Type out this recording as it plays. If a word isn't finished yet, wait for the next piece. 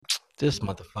This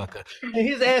motherfucker. And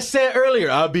his ass said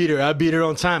earlier, I'll beat her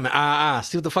on time.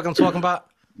 See what the fuck I'm talking about?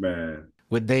 Man.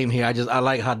 With Dame here, I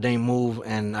like how Dame move,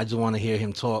 and I just want to hear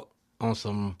him talk on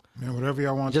some. Man, whatever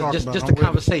y'all want to talk about. Just a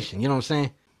conversation. You know what I'm saying?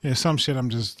 Yeah, some shit.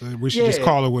 We should just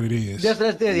call it what it is.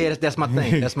 That's my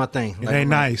thing. That's my thing. It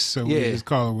ain't nice, so we just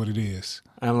call it what it is.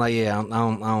 I'm like, I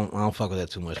don't fuck with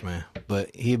that too much, man.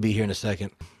 But he'll be here in a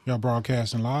second. Y'all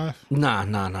broadcasting live? Nah.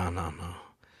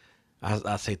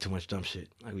 I say too much dumb shit.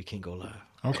 Like, we can't go live.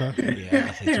 Okay. Yeah,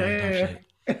 I say too much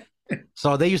dumb shit.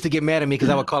 So they used to get mad at me because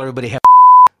I would call everybody when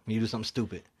you do something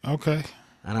stupid. Okay.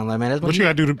 And I'm like, man, that's what you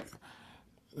gotta do to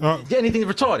anything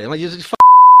retarded. Like, you just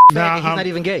he's not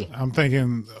even gay. I'm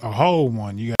thinking a whole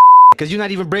one. You got because you're not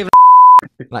even brave.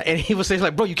 Like, and he would say,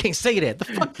 like, bro, you can't say that. The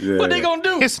fuck? Yeah. What they gonna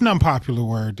do? It's an unpopular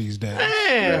word these days.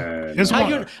 Man.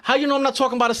 How you know I'm not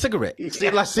talking about a cigarette? See?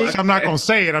 I'm not gonna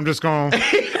say it. I'm just gonna.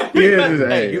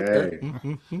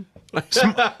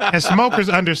 And smokers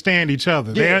understand each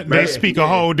other. They speak a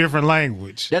whole different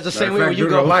language. That's the same way when you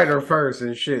go lighter first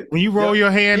and shit. When you roll your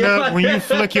hand up, when you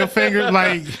flick your finger,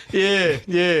 like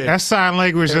that's sign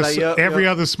language. That like, every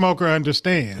other smoker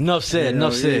understands. Enough said.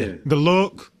 The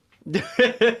look.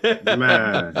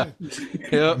 Man.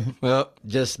 Yep.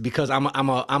 Just because I'm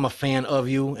a fan of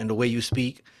you and the way you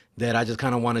speak, that I just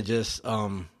kind of want to just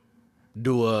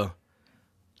do a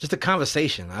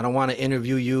conversation. I don't want to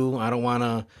interview you. I don't want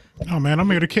to. Oh man, I'm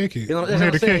here to kick it. You know, I'm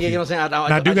here to kick it. You know what I'm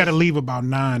saying? I do got to leave about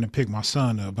 9 to pick my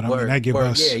son up, but I mean that give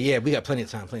us. Yeah, we got plenty of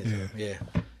time. Yeah.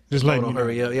 Just let me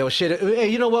hurry up. Yo, shit. Hey,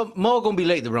 you know what? Mo gonna be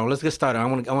late, bro. Let's get started. I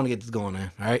want to get this going, man.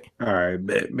 All right. All right.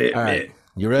 Bet.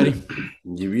 You ready?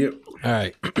 Yep. All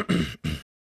right.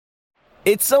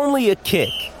 It's only a kick,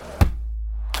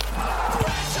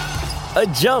 a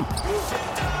jump,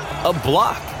 a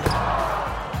block.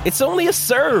 It's only a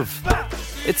serve.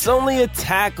 It's only a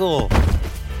tackle,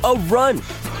 a run.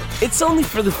 It's only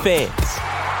for the fans.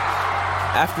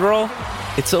 After all,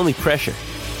 it's only pressure.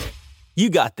 You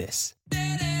got this.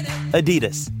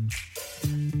 Adidas.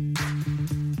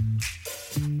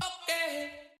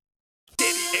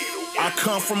 I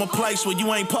come from a place where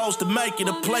you ain't supposed to make it.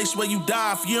 A place where you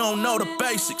die if you don't know the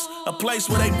basics. A place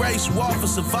where they race you off for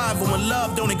survival when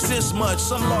love don't exist much.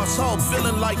 Some lost hope,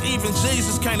 feeling like even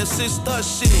Jesus can't assist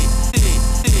us. Shit.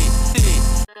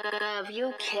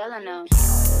 You killing them.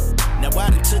 Now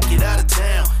I done took it out of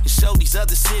town and showed these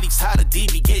other cities how the D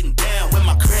be getting down. Where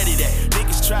my credit at?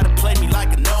 Niggas try to play me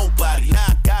like a nobody. Now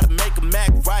I gotta make them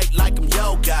act right like I'm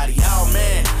Yo Gotti. Oh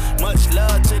man, much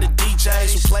love to the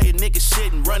DJs who play a nigga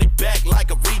shit and run it back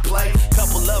like a replay.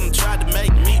 Couple of them tried to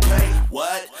make me pay.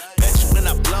 What? Bet you when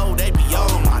I blow, they be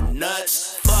on my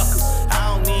nuts. Fuck 'em, I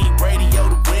don't need radio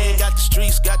to win. Got the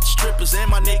streets, got the strippers,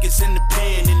 and my niggas in the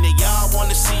pen. And they all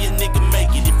wanna see a nigga make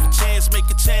it. If a chance make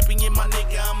a champion, my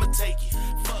nigga, I'ma take it.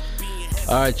 Fuck being.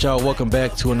 All right, y'all. Welcome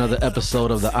back to another episode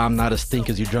of the I'm Not As Stink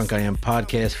As You Drunk I Am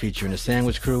podcast featuring the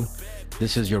Sandwich Crew.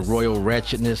 This is your royal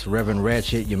ratchetness, Reverend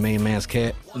Ratchet, your main man's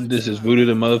cat. This is Voodoo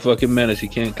the motherfucking menace. You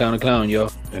can't count a clown, y'all.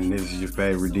 And this is your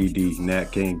favorite DD,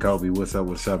 Nat King Kobe. What's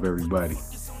up, everybody?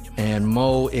 And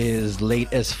Mo is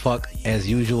late as fuck as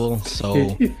usual,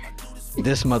 so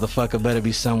this motherfucker better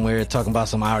be somewhere talking about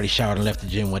some I already showered and left the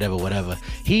gym, whatever.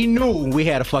 He knew we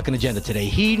had a fucking agenda today.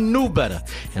 He knew better.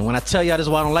 And when I tell y'all this is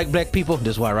why I don't like black people,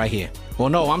 this is why right here. Well,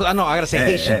 no, I know I gotta say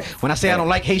Haitian. When I say I don't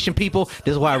like Haitian people,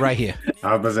 this is why right here.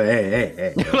 I was about to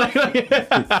say,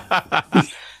 hey.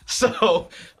 So,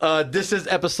 this is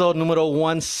episode numero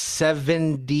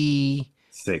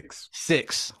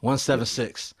 176.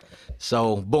 176.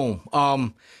 So, boom.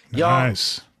 Y'all.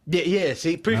 Nice. Yeah.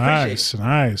 See, appreciate it.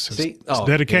 Nice. See, it's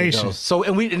dedication. So,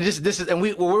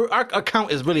 our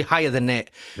count is really higher than that.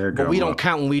 But we don't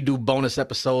count when we do bonus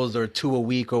episodes or 2 a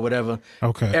week or whatever.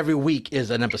 Okay. Every week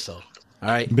is an episode. All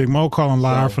right. Big Mo calling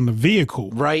live from the vehicle.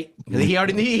 Right. He knew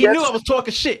I was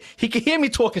talking shit. He could hear me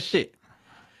talking shit.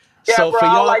 Yeah, so bro, for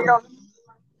y'all, like,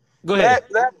 go ahead.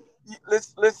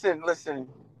 Listen.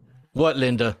 What,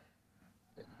 Linda?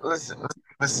 Listen.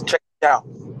 Check it out.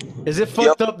 Is it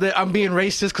fucked up that I'm being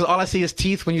racist because all I see is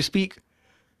teeth when you speak?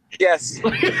 Yes.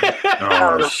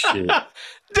 Oh shit!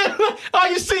 All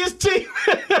you see is teeth.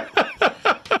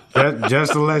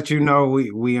 just to let you know,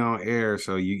 we on air,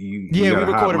 so you we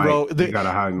recorded, bro. You got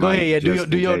a high mic. Go ahead,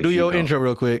 do your intro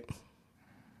real quick.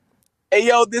 Hey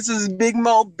yo, this is Big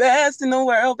Mo, best in the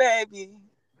world, baby.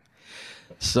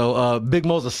 So Big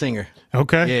Mo's a singer.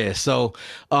 Okay. Yeah. So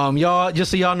y'all,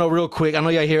 just so y'all know real quick, I know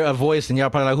y'all hear a voice and y'all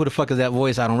probably like, who the fuck is that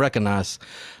voice I don't recognize?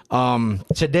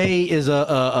 Today is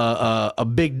a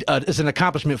big it's an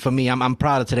accomplishment for me. I'm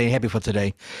proud of today, happy for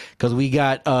today, because we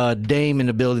got Dame in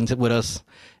the building with us,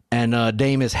 And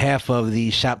Dame is half of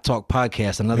the Shop Talk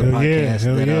podcast, another Hell podcast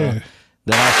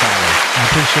that I follow. I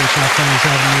appreciate y'all fans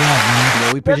having me out, man.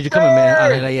 Yeah, we appreciate you coming,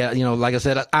 man. You know, like I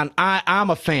said, I'm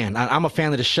a fan. I'm a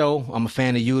fan of the show. I'm a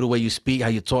fan of you, the way you speak, how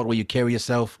you talk, the way you carry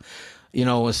yourself. You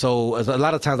know, and so a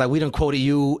lot of times, like we done quoted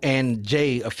you and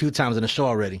Jay a few times in the show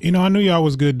already. You know, I knew y'all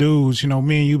was good dudes. You know,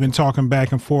 me and you been talking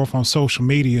back and forth on social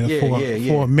media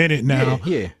for a minute now.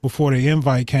 Before the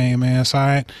invite came, man. So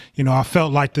I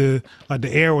felt like the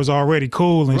air was already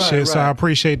cool and shit. Right. So I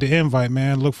appreciate the invite,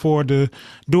 man. Look forward to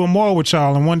doing more with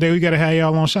y'all. And one day we gotta have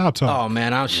y'all on Shop Talk. Oh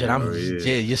man, you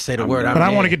say the word. But I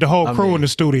want to get the whole crew in the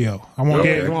studio. I want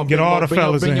to get all the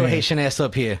fellas in. Bring your Haitian ass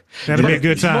up here. That'll be a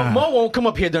good time. Mo won't come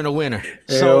up here during the winter.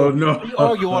 So we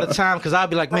argue all the time because I'll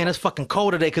be like, man, it's fucking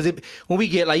cold today. Because when we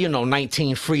get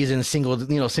 19 freezing single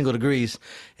degrees,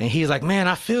 and he's like, man,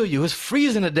 I feel you. It's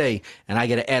freezing today, and I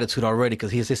get an attitude already because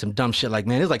he'll say some dumb shit like,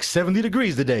 man, it's like 70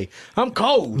 degrees today. I'm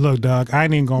cold. Look, dog, I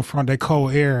ain't even gonna front that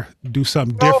cold air. Do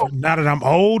something different. Now that I'm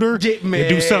older,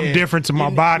 do something different to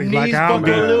my body. Like I'm a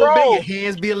little big, your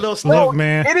hands be a little slow. Look,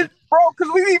 man, it is, bro,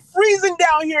 because we be freezing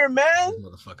down here, man.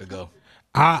 Motherfucker, go.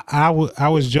 I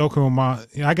was joking with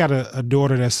I got a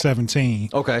daughter that's 17.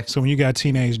 Okay. So when you got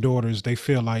teenage daughters, they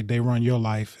feel like they run your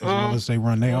life as well as they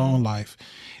run their own life.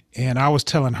 And I was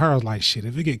telling her, like, shit,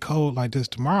 if it get cold like this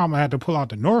tomorrow, I'm going to have to pull out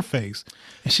the North Face.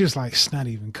 And she was like, it's not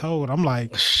even cold. I'm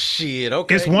like, shit,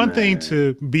 okay. It's one thing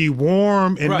to be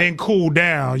warm and then cool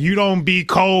down. You don't be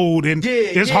cold. And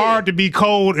it's hard to be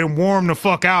cold and warm the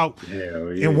fuck out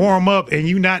and warm up. And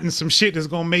you not in some shit that's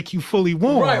going to make you fully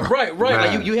warm. Right.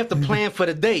 Like you have to plan for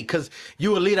the day because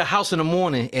you will leave the house in the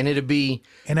morning and it'll be.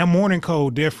 And that morning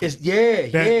cold different.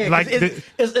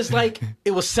 It's like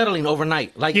it was settling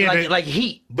overnight. Like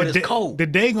heat. But it's cold. The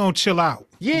day gonna chill out.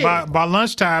 Yeah. By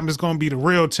lunchtime, it's gonna be the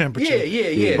real temperature.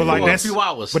 Yeah. But like that's a few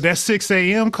hours. But that 6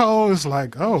 a.m. cold is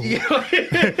like,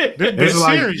 it's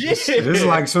serious. This is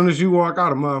like as soon as you walk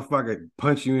out, a motherfucker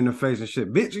punch you in the face and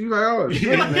shit. Bitch, you like, oh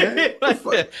shit, man.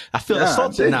 I feel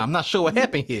assaulted now. I'm not sure what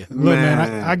happened here. Look,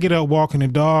 man, I get up walking the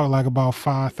dog like about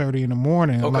 5:30 in the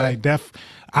morning. Okay. Like that.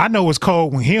 I know it's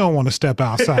cold when he don't want to step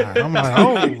outside. I'm like,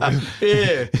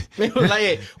 yeah. Like,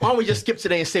 hey, why don't we just skip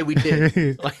today and say we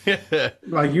did?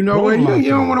 Like, you know what? You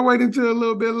don't want to wait until a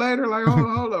little bit later. Like,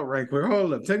 hold up, right quick.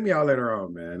 Hold up. Take me out later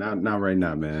on, man. Not right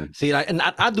now, man. See, and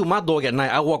I do my dog at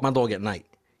night. I walk my dog at night.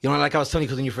 You know, like I was telling you,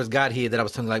 because when you first got here, that I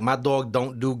was telling you, like, my dog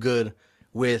don't do good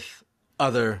with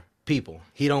other people.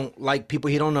 He don't like people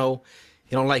he don't know.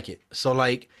 He don't like it. So,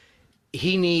 like,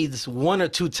 he needs 1 or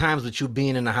 2 times with you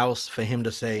being in the house for him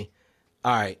to say,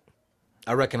 all right,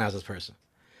 I recognize this person.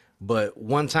 But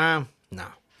one time, no.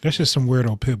 That's just some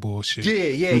weirdo pit bull shit.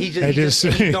 Yeah. He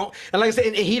don't, and like I said,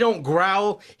 and he don't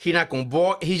growl. He not gonna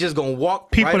bark. He's just gonna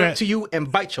walk up to you and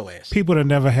bite your ass. People that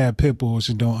never had pit bulls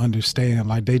and don't understand.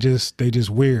 Like they just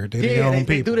weird. They their own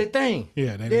people. They do their thing.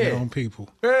 Yeah, they their own people.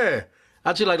 Yeah.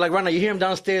 Actually, like right now, you hear him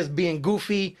downstairs being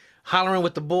goofy, hollering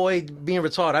with the boy, being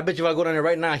retarded. I bet you if I go down there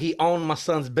right now, he on my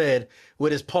son's bed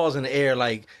with his paws in the air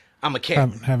like I'm a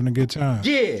cat. Having a good time.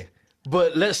 Yeah.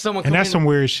 But let someone come and that's some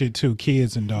weird shit too,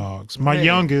 kids and dogs. My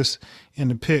youngest in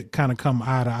the pit kind of come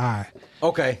eye to eye.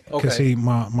 Okay. Because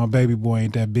my baby boy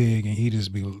ain't that big and he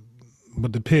just be,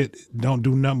 but the pit don't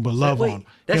do nothing but love on him.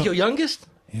 That's your youngest?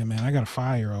 Yeah, man, I got a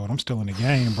 5-year-old. I'm still in the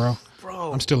game, bro.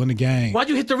 I'm still in the game. Why'd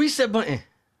you hit the reset button?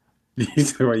 You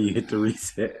said why you hit the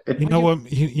reset. You know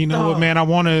what? You know what, man? I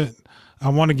want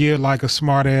to give like a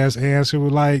smart ass answer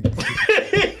with like.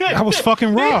 I was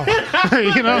fucking raw.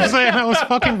 You know what I'm saying? I was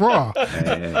fucking raw.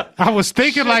 I was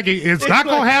thinking like it's not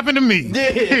gonna happen to me.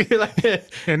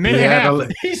 And then it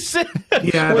happened.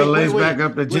 He had to lace back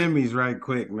up the Jimmy's right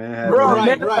quick, man.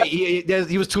 Right.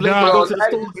 He was too late to go to the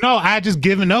store. No, I had just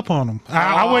given up on him.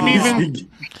 I wouldn't even.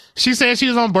 She said she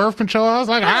was on birth control. I was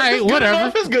like, all right,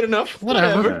 whatever. It's good enough.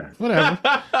 Whatever.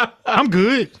 I'm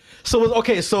good. So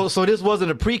okay, so this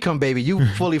wasn't a pre-cum baby. You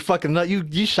fully fucking nut.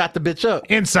 You shot the bitch up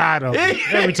inside of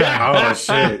it every time. Oh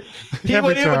shit! He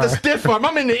went in with the stiff arm.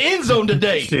 I'm in the end zone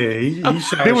today. Shit, he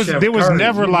shot there was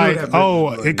never like,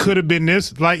 it could have been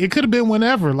this. Like it could have been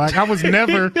whenever. Like I was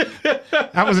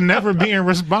never being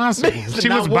responsible. She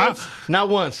was not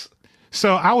once.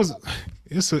 So I was.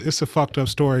 It's a fucked up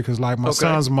story because like my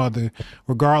son's mother,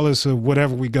 regardless of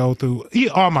whatever we go through,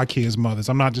 all my kids' mothers.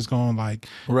 I'm not just going like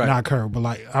knock her, but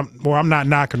like I'm not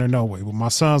knocking her no way. But my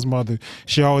son's mother,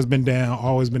 she always been down,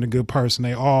 always been a good person.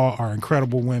 They all are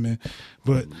incredible women.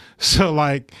 But so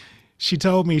like she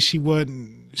told me she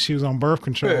was on birth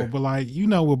control, but like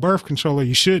with birth control,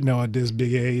 you should know at this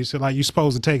big age. So like you're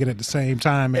supposed to take it at the same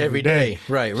time every day.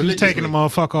 Right. She's taking the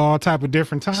motherfucker all type of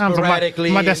different times. I'm like,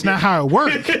 that's not how it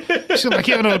works. She's like,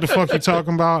 you don't know what the fuck you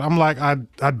talking about. I'm like, I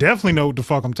definitely know what the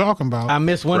fuck I'm talking about. I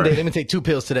missed one day. Let me take 2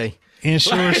 pills today. And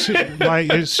sure as shit,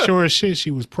 like, it's sure as shit,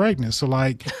 she was pregnant. So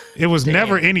like, it was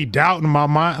never any doubt in my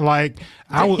mind. Like,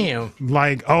 I was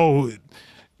like, oh,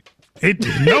 it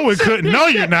couldn't. No,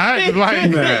 you're not.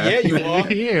 Like, yeah, you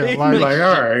are. Yeah, like,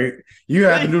 all right. You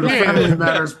have to do the Family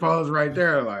Matters pose right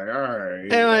there. Like, all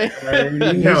right. And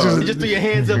like, just throw your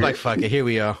hands up like, fuck it, here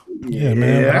we are. Yeah,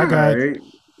 man.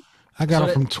 I got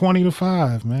it from 20 to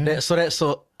 5, man.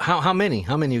 So how many?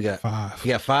 How many you got? 5.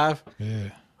 You got 5? Yeah.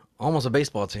 Almost a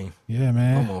baseball team. Yeah,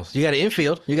 man. Almost. You got an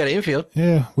infield.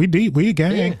 Yeah, we deep. We a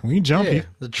gang. Yeah. We jumpy. Yeah.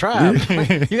 The tribe.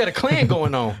 You got a clan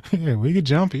going on. Yeah, we get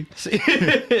jumpy. See,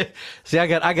 I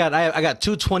got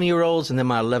 2 20-year-olds and then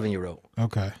my 11-year-old.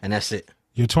 Okay. And that's it.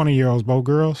 Your 20-year-olds, both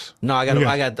girls? No, I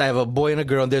have a boy and a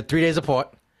girl. They're 3 days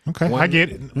apart. Okay, I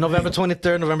get it. November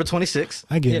 23rd, November 26th.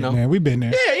 I get it, man. We've been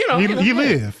there. Yeah, you live. You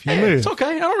live. It's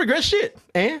okay. I don't regret shit.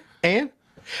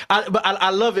 But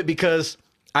I love it because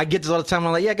I get this all the time.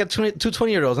 I'm like, yeah, I got 2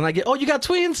 20-year-olds. And I get, oh, you got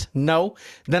twins? No.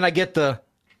 Then I get the,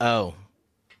 oh.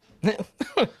 It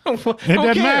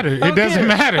doesn't matter. It doesn't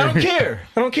matter.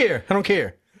 I don't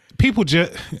care. People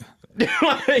just...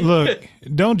 Look,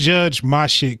 don't judge my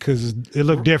shit because it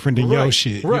look different than your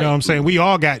shit. You know what I'm saying? We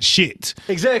all got shit.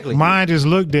 Exactly. Mine just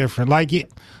look different. Like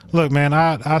it. Look, man,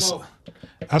 I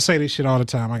say this shit all the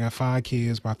time. I got 5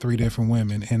 kids by 3 different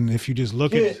women, and if you just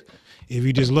look at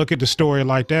the story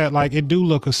like that, like it do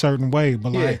look a certain way.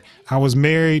 But like I was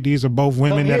married. These are both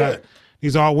women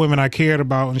These are all women I cared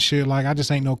about and shit. Like I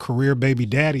just ain't no career baby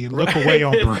daddy. Look away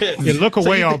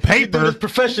on paper.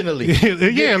 Professionally.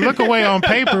 Yeah, look away on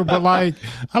paper. But like,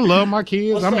 I love my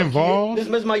kids. I'm involved. This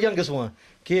is my youngest one.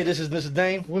 Kid, this is Mrs.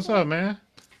 Dane. What's up, man?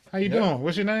 How you doing?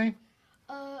 What's your name?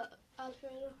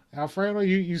 Alfredo,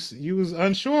 you was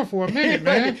unsure for a minute,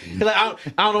 man. Like,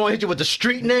 I don't want to hit you with the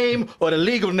street name or the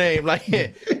legal name. Like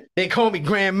they call me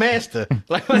Grandmaster.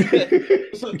 Like,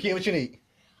 what's up, kid? What you need?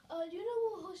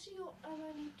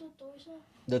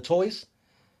 The toys,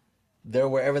 they're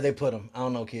wherever they put them. I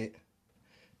don't know, kid.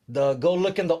 Go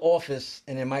look in the office,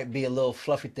 and there might be a little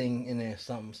fluffy thing in there,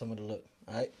 something to look.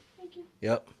 All right? Thank you.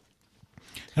 Yep.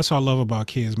 That's what I love about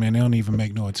kids, man. They don't even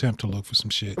make no attempt to look for some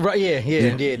shit. Right, yeah.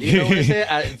 You know what it's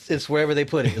at? It's wherever they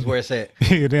put it. It's where it's at.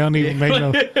 Yeah, they don't even make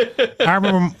no... I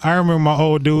remember my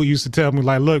old dude used to tell me,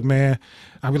 like, look, man,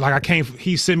 I'd be like,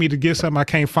 he sent me to get something I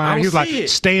can't find. He was like,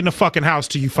 stay in the fucking house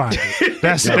till you find it.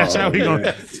 That's how he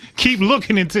gonna keep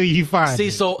looking until you find it.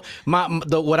 See, so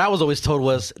what I was always told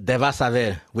was, te vas a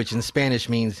ver, which in Spanish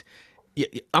means, I'm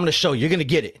gonna show you, you're gonna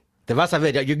get it. Te vas a ver,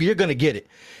 you're gonna get it.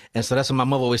 And so that's what my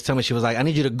mother always told me. She was like, I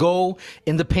need you to go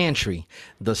in the pantry.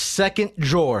 The second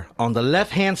drawer on the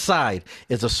left-hand side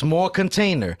is a small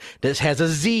container that has a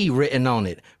Z written on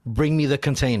it. Bring me the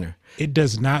container. It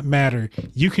does not matter.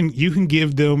 You can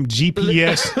give them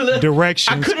GPS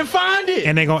directions. I couldn't find it.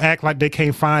 And they're going to act like they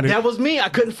can't find it. That was me. I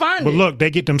couldn't find it. But look, they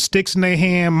get them sticks in their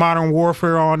hand, Modern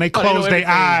Warfare on. They close their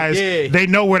eyes. Yeah. They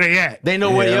know where they at. They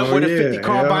know where the 50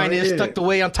 carbine is tucked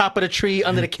away on top of the tree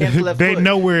under the cat's left foot. They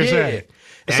know where it's at.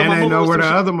 And they know where the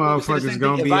other motherfuckers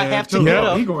going to be at, too.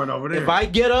 He going over there. If I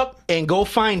get up and go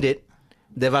find it,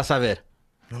 te vas a ver.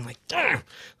 And I'm like, damn.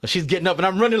 She's getting up and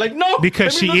I'm running like, no.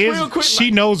 Because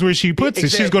she knows where she puts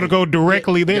it. She's going to go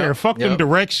directly there. Fuck them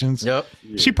directions.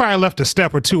 She probably left a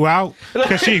step or 2 out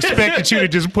because she expected you to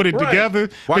just put it together.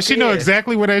 But she know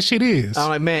exactly where that shit is. I'm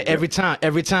like, man, every time.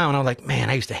 And I'm like, man,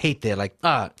 I used to hate that. Like,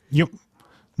 Your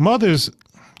mothers,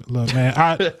 look, man,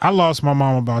 I lost my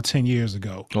mom about 10 years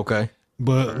ago. Okay.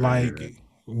 But like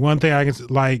one thing I can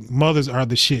like, mothers are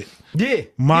the shit. Yeah.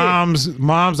 Moms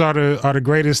are the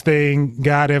greatest thing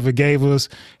God ever gave us.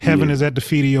 Heaven is at the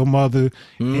feet of your mother.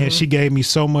 And she gave me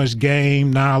so much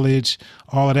game, knowledge,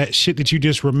 all of that shit that you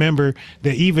just remember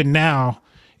that even now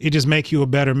it just make you a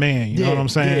better man. You know what I'm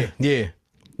saying? Yeah.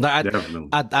 Like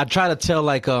I try to tell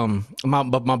like my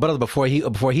brother before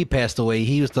he passed away,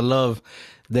 he used to love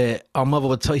that our mother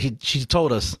would tell. She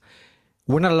told us,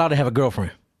 we're not allowed to have a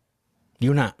girlfriend.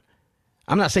 You're not.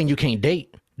 I'm not saying you can't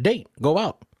date. Go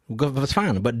out. That's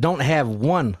fine. But don't have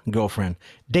one girlfriend.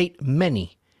 Date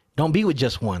many. Don't be with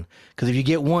just one. Because if you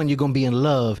get one, you're going to be in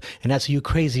love. And that's what you're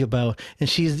crazy about.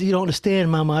 And you don't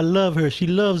understand, Mama. I love her. She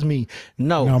loves me.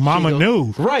 No, Mama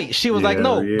knew. Right. She was like,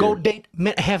 go date.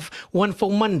 Have one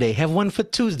for Monday. Have one for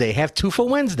Tuesday. Have 2 for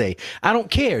Wednesday. I don't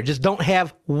care. Just don't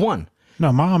have one.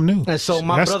 No, Mom knew. And so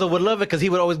my brother would love it because he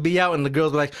would always be out and the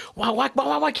girls would be like,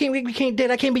 why can't we can't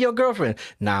date? I can't be your girlfriend.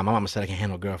 Nah, my mama said I can't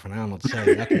handle a girlfriend. I don't know what to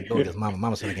say. I can't go with this.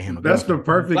 Mama said I can't handle a girlfriend. That's the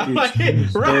perfect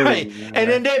excuse. Right. And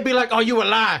then they'd be like, oh, you a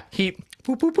lie. He,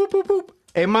 poop.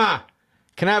 Hey, Ma,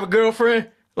 can I have a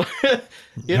girlfriend?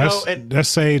 That's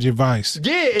sage advice.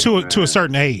 Yeah, to a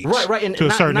certain age. Right. And to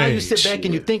a certain now age. you sit back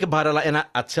and you think about it, like, and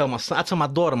I tell my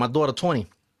daughter 20.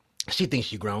 She thinks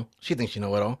she grown. She thinks she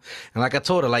know it all. And like I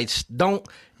told her, like, don't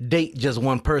date just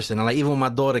one person. And like, even when my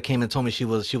daughter came and told me she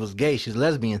was gay, she's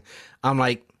lesbian, I'm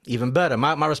like, even better.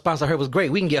 My response to her was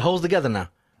great. We can get hoes together now.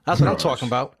 That's what I'm talking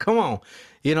about. Come on.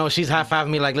 She's high-fiving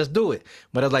me like, let's do it.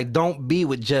 But I was like, don't be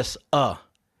with just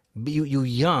you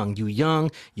young,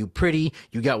 you pretty,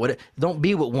 you got what? Don't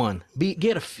be with one.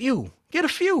 Get a few.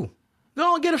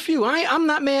 Go and get a few. I'm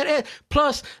not mad at.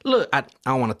 Plus, look, I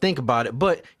don't want to think about it,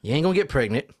 but you ain't gonna get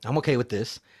pregnant. I'm okay with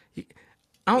this.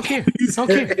 I don't care. I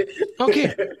don't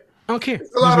care.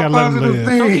 It's a lot of positive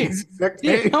things.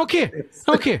 I don't care.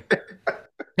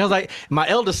 I was like, my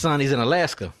eldest son, he's in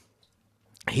Alaska.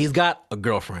 He's got a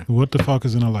girlfriend. What the fuck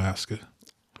is in Alaska?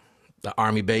 The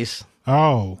Army base.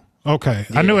 Oh. Okay,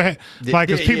 yeah. I knew it.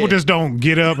 Because people just don't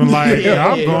get up and like,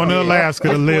 I'm going to Alaska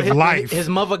to live life. His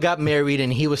mother got married,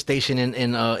 and he was stationed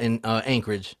in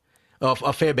Anchorage,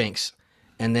 Fairbanks,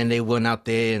 and then they went out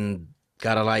there and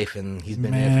got a life, and he's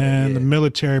been there. The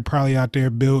military probably out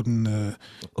there building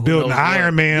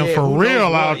Iron Man for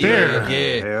real out there.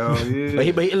 Yeah. Hell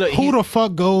yeah. But look, who the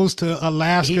fuck goes to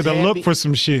Alaska to look for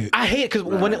some shit? I hate it because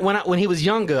when he was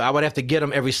younger, I would have to get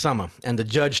him every summer, and the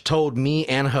judge told me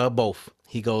and her both.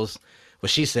 He goes, well,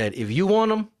 she said, if you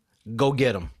want him, go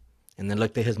get him. And then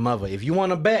looked at his mother. If you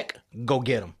want him back, go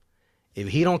get him. If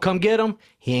he don't come get him,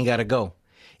 he ain't got to go.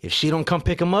 If she don't come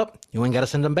pick him up, you ain't got to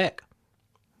send him back.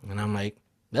 And I'm like,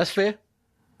 that's fair.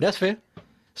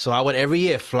 So I would every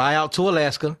year fly out to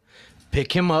Alaska,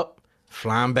 pick him up,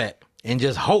 fly him back, and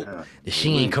just hope that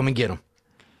she ain't come and get him.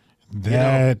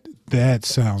 That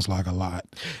sounds like a lot.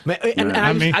 Man,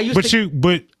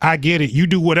 but I get it. You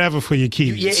do whatever for your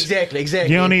kids. Yeah, exactly.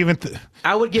 You don't even.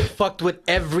 I would get fucked with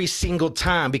every single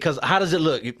time because how does it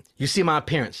look? You see my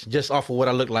appearance just off of what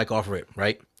I look like off of it,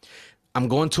 right? I'm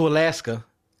going to Alaska,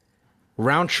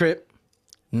 round trip,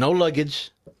 no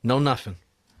luggage, no nothing.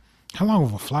 How long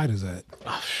of a flight is that?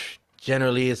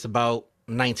 Generally, it's about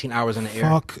 19 hours in the air.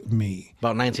 Fuck me.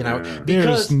 About 19 hours.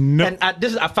 Because,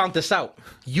 I found this out.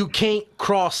 You can't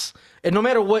cross, and no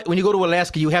matter what, when you go to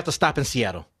Alaska, you have to stop in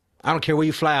Seattle. I don't care where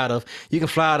you fly out of. You can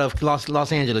fly out of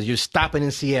Los Angeles. You're stopping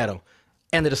in Seattle.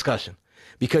 End of discussion.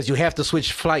 Because you have to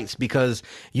switch flights because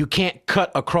you can't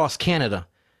cut across Canada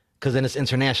because then it's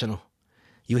international.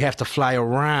 You have to fly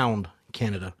around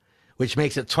Canada, which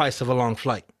makes it twice of a long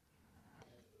flight.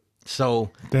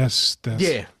 So that's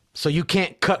yeah. So you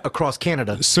can't cut across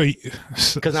Canada.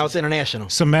 Because now it's international.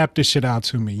 So map this shit out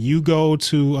to me. You go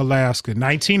to Alaska,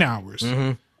 19 hours.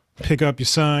 Mm-hmm. Pick up your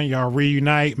son. Y'all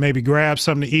reunite. Maybe grab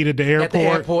something to eat at the airport. At the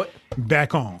airport.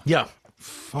 Back on. Yeah.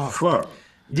 Fuck.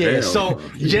 Yeah. Damn. So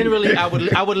generally, I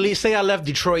would leave. Say I left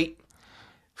Detroit,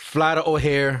 fly to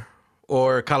O'Hare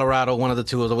or Colorado. One of the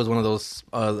two was always one of those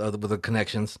with the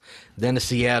connections. Then to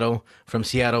Seattle. From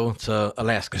Seattle to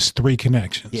Alaska. It's 3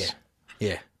 connections.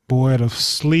 Yeah. Boy, the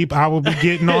sleep I would be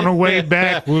getting on the way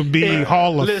back would be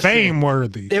Hall of Fame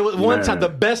worthy. It was one time the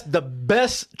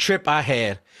best trip I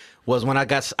had was when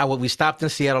we stopped in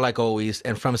Seattle like always,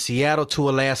 and from Seattle to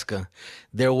Alaska,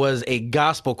 there was a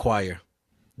gospel choir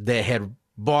that had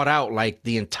bought out like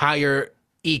the entire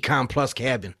Econ Plus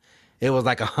cabin. It was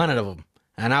like 100 of them,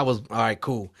 and I was all right,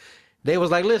 cool. They was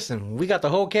like, listen, we got the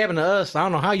whole cabin to us. I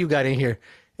don't know how you got in here.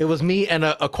 It was me and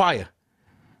a choir.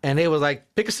 And they was like,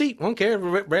 pick a seat. I don't care.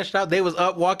 Rest out. They was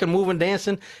up, walking, moving,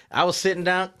 dancing. I was sitting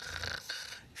down,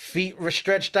 feet were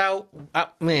stretched out.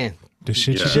 Man, the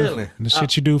shit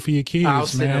you do for your kids, I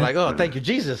was sitting there like, oh, thank you,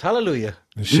 Jesus. Hallelujah.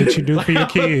 The shit you do for your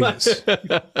kids.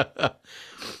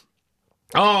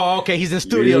 Oh, okay. He's in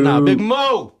studio now. Big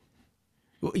Mo.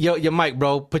 Your mic,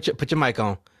 bro. Put your mic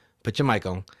on. Put your mic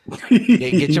on.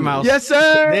 Get your mouse. Yes,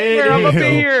 sir. I'm up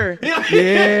in here.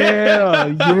 Yeah.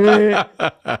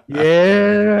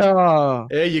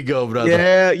 There you go, brother.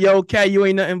 Yeah. Yo, Cat, you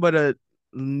ain't nothing but a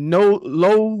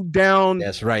low down.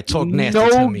 That's right. Talk nasty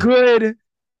to me. No good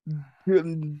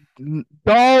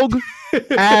dog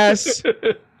ass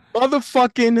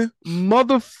motherfucking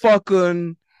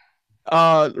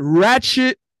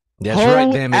ratchet. That's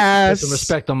right, damn it. Put some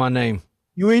respect on my name.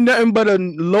 You ain't nothing but a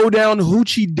low down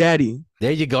hoochie daddy.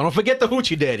 There you go. Don't forget the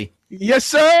hoochie daddy. Yes,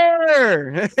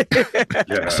 sir.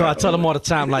 So I tell them all the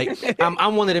time, like,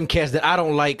 I'm one of them cats that I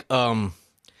don't like. I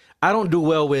don't do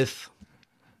well with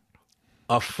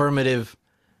affirmative,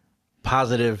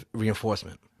 positive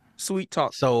reinforcement. Sweet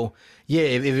talk. So yeah,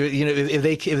 if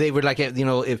they were like,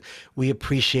 if we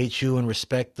appreciate you and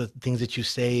respect the things that you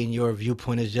say and your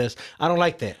viewpoint is just, I don't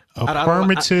like that.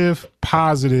 Affirmative,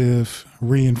 positive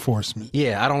reinforcement.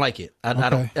 Yeah, I don't like it. I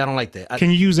don't like that. Can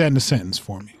you use that in a sentence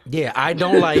for me? Yeah, I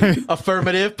don't like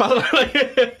affirmative.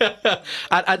 I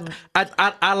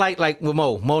like with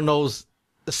Mo. Mo knows,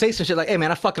 say some shit like, hey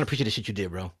man, I fucking appreciate the shit you did,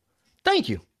 bro. Thank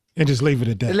you. And just leave it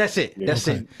at that. And that's it. That's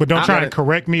it. But don't try to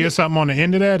correct me or something on the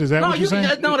end of that. Is that what you're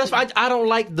saying? No, that's I don't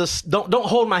like this. Don't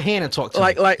hold my hand and talk to me.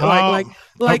 Like, okay. You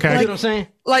know what I'm saying?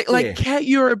 Like, Kat,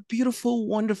 you're a beautiful,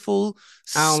 wonderful.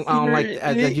 I don't like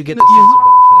that. You get the sense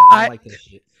about for that. I don't like that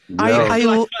shit.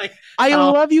 I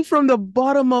love you from the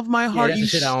bottom of my heart. Yeah,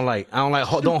 that's the shit I don't like.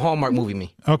 Don't Hallmark movie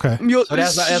me. Okay. So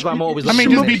that's why I'm always. I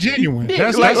mean, just be genuine.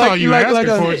 That's all you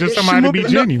asking for. Just somebody to be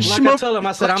genuine. Like I tell him,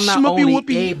 I said I'm not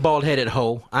only a bald-headed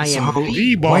hoe. I am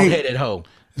the bald-headed hoe.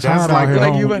 That's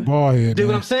like you bald head. Do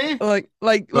what I'm saying? Like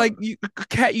you,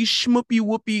 Kat, you schmoopy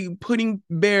whoopy pudding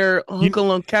bear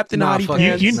uncle on Captain Hottie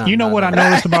Pants. You know what I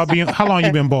noticed about being? How long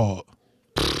you been bald?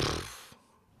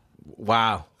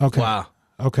 Wow. Okay. Wow.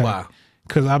 Okay. Wow.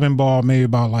 Because I've been bald maybe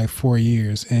about like 4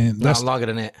 years, and that's longer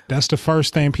than that. That's the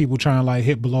first thing people try and like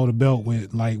hit below the belt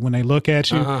with. Like when they look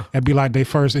at you, it'd be like they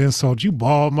first insult you,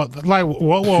 bald mother. Like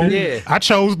whoa. Yeah. I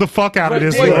chose the fuck out of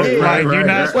this. You're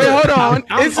not. Wait, hold on.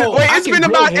 It's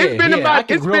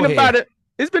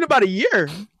been about a year.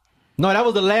 No, that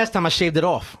was the last time I shaved it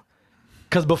off.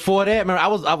 Because before that, remember,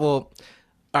 all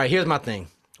right, here's my thing.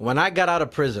 When I got out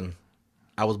of prison,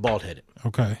 I was bald headed.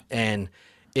 Okay. And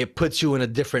it puts you in a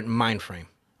different mind frame,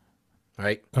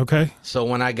 right? Okay. So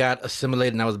when I got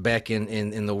assimilated and I was back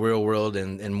in the real world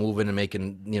and moving and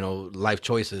making, life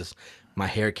choices, my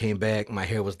hair came back. My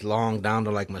hair was long down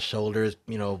to like my shoulders,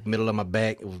 middle of my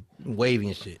back. It was wavy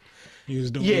and shit.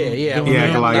 That's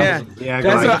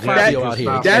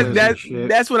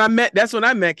when I met. That's when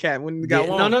I met Kat when we got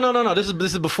long. No. This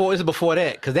is before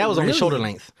that because that was only shoulder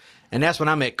length, and that's when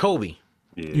I met Kobe.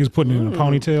 Yeah. You was putting it in a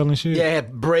ponytail and shit? Yeah, I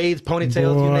had braids,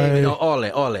 ponytails, you name it, all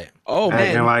that. Oh,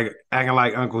 man. Acting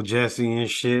like Uncle Jesse and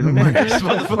shit. Jesse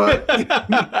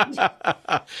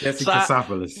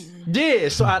Kasopoulos. Yeah,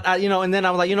 so I and then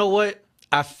I was like, you know what?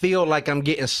 I feel like I'm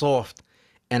getting soft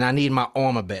and I need my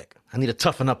armor back. I need to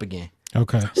toughen up again.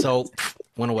 Okay. So,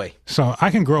 went away. So, I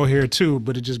can grow hair too,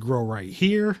 but it just grow right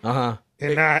here. And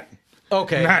not...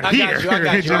 Okay, I got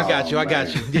you.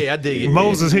 Yeah, I dig it.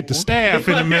 Moses hit the staff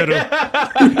in the middle.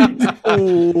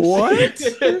 What?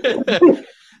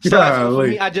 So for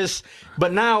me,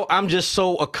 but now I'm just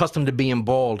so accustomed to being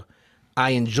bald. I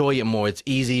enjoy it more. It's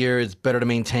easier. It's better to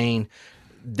maintain.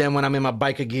 Then when I'm in my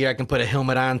biker gear, I can put a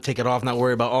helmet on, take it off, not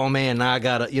worry about, oh man, now I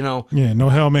gotta, Yeah, no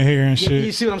helmet here and shit.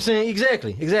 You see what I'm saying?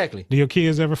 Exactly. Do your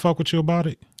kids ever fuck with you about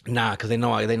it? Nah, because they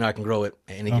know I can grow it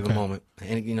at any given moment.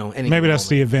 Maybe that's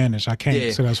the advantage. I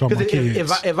can't, so that's why my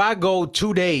kids. If I go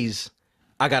 2 days,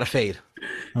 I gotta fade.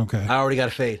 Okay. I already gotta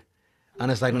fade.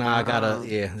 And it's like, nah, I gotta,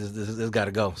 this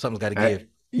gotta go. Something's gotta give.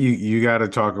 You gotta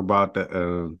talk about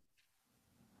the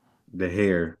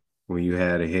hair. When you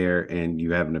had a hair and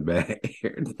you having a bad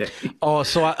hair day. Oh,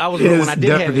 so I was when I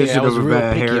did have hair, I was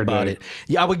real picky about it.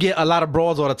 Yeah, I would get a lot of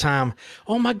broads all the time.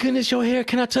 Oh my goodness, your hair!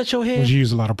 Can I touch your hair? Would you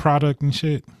use a lot of product and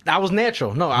shit? I was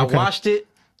natural. No, I washed it.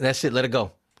 That's it. Let it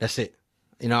go. That's it.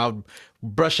 I'll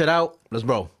brush it out. Let's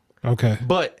roll. Okay.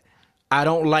 But I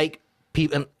don't like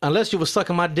people unless you were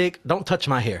sucking my dick. Don't touch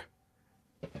my hair.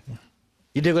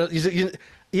 You dig what you?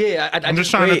 Yeah, I'm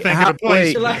just trying to think of the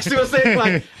place. Like, see what I'm saying?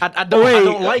 Like, I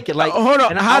don't like it. Like, hold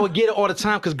on. And I would get it all the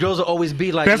time because girls will always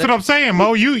be like, "That's what I'm saying,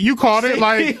 Mo. You caught it,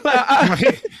 like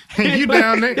you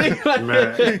down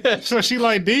there." So she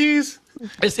like these.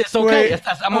 It's okay.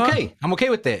 I'm okay. I'm okay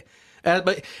with that. And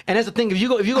that's the thing. If you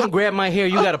gonna grab my hair,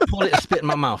 you gotta pull it and spit in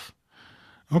my mouth.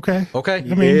 Okay. Okay. I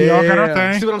mean, we all got our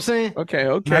thing. See what I'm saying? Okay.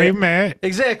 Not even mad.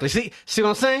 Exactly. See what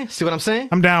I'm saying? See what I'm saying?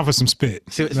 I'm down for some spit.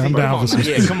 I'm down for some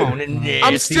spit. Yeah, come on.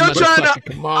 I'm still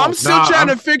trying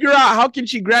to figure out how can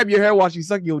she grab your hair while she's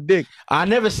sucking your dick. I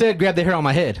never said grab the hair on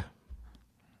my head.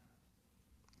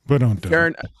 But don't do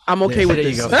it. I'm okay with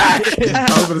this. I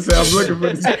was gonna say I'm looking for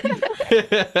this.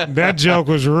 That joke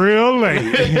was real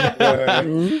late. But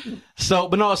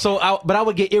I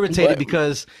would get irritated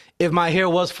because if my hair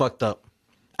was fucked up,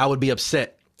 I would be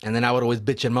upset, and then I would always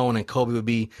bitch and moan, and Kobe would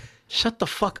be, "Shut the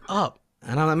fuck up."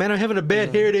 And I'm like, "Man, I'm having a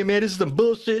bad hair day, man. This is some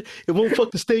bullshit. It won't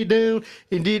fucking stay down."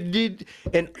 And it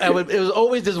was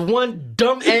always this one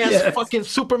dumb ass fucking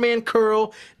Superman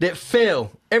curl that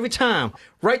fell every time,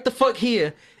 right the fuck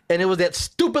here. and it was that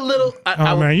stupid little.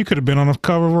 Man, you could have been on the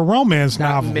cover of a romance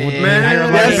novel. Man,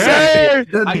 yes, sir.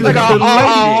 Like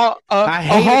a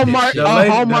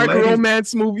Hallmark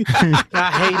romance movie.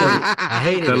 I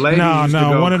hate it.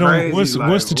 No. One of them.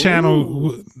 What's the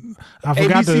channel? I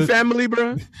forgot ABC Family,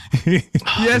 bro.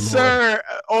 Yes, sir.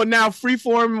 Oh, now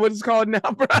Freeform, what it's called now,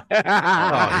 bro. Oh,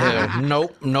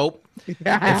 hell. Nope.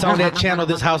 It's on that channel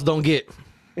this house don't get.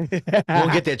 Won't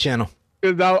get that channel.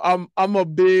 Because I'm a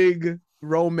big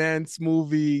romance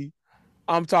movie.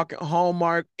 I'm talking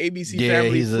Hallmark, ABC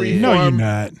Family, Freeform. No, you're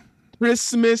not.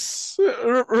 Christmas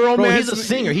romance. Bro, he's a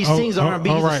singer. He sings R&B.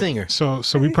 He's a singer. So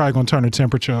we probably gonna turn the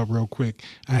temperature up real quick.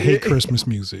 I hate Christmas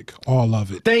music, all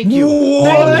of it. Thank you.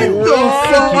 What the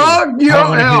fuck? I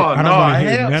don't want to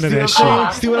hear none of that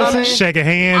shit. See what I'm saying? Shake a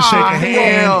hand.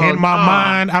 In my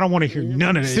mind, I don't want to hear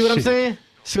none of that shit. See what I'm saying?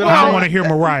 I don't want to hear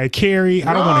Mariah Carey.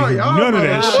 I don't want to hear none of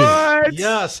that shit.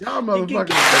 Yes. Y'all motherfuckers.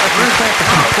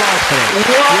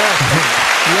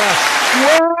 Yes.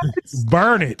 What?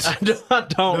 Burn it. I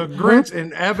don't. The Grinch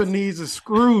and Ebenezer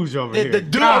Scrooge over here.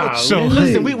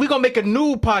 Listen, we gonna make a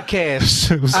new podcast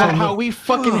on how we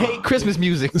fucking hate Christmas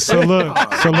music. So look.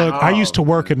 I used to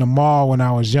work in the mall when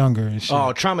I was younger and shit.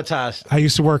 Oh, traumatized. I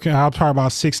used to work. I was probably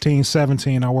about 16,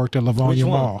 17. I worked at Livonia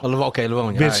Mall. Okay,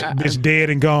 Livonia. Bitch dead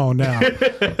and gone now.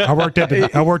 I worked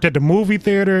at the movie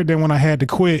theater. Then when I had to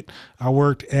quit, I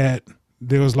worked at.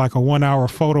 There was like a 1 hour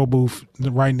photo booth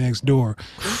right next door.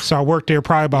 So I worked there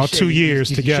probably about 2 years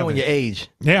together. Showing your age.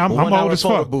 Yeah, I'm old as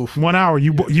fuck. Booth. 1 hour.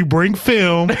 You bring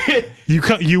film.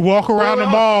 You walk around the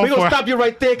mall. We're going to stop you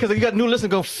right there because you got new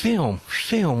listeners go, film.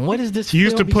 What is this film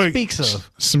used to put speaks of?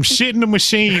 Some shit in the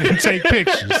machine and take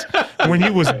pictures. When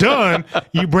you was done,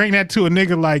 you bring that to a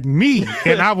nigga like me,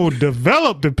 and I will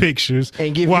develop the pictures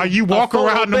while you walk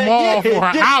around the mall for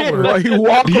an hour. While you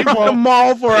walk around the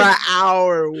mall for an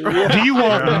hour. Do you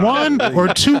want one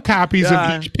or two copies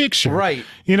of each picture? Right.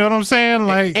 You know what I'm saying?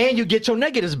 Like, and you get your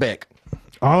negatives back.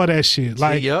 All of that shit.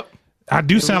 Like, yep. I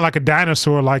do sound like a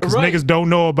dinosaur, like, because niggas don't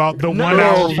know about the 1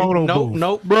 hour photo booth.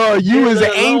 Nope. Bro, you is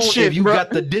ancient, you bro.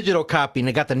 got the digital copy and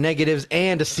they got the negatives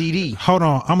and the CD. Hold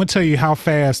on. I'm going to tell you how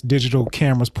fast digital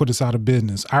cameras put us out of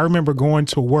business. I remember going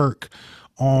to work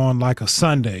on like a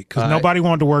Sunday because nobody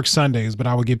wanted to work Sundays, but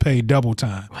I would get paid double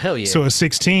time. Hell yeah. So at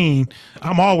 16,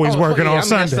 I'm always working on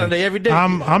Sunday. Sunday every day.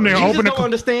 I'm there open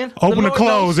to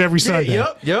close every Sunday.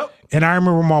 Yep. And I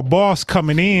remember my boss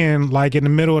coming in like in the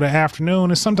middle of the afternoon,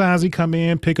 and sometimes he come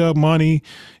in, pick up money,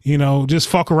 just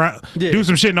fuck around, do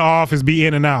some shit in the office, be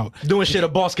in and out. Doing shit a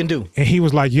boss can do. And he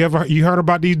was like, you heard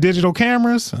about these digital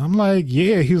cameras? I'm like,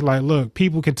 yeah. He's like, look,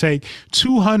 people can take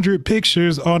 200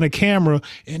 pictures on a camera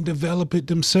and develop it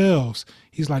themselves.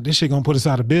 He's like, this shit gonna put us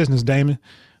out of business, Damon.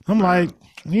 I'm like,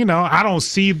 I don't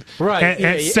see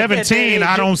at 17.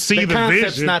 I don't see the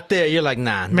concept's vision. Not there. You're like,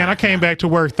 nah. Man, I came back to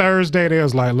work Thursday. They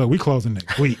was like, look, we closing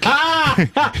next week.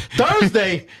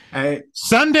 Thursday.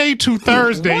 Sunday to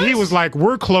Thursday. What? He was like,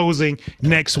 we're closing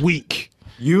next week.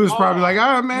 You was probably like,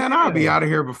 oh man, I'll be out of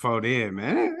here before then,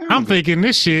 man. I'm thinking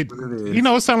this shit, it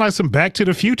sounds like some Back to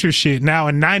the Future shit. Now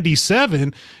in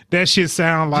 97, that shit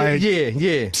sound like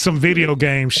some video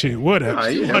game shit. Whatever.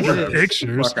 100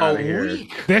 pictures.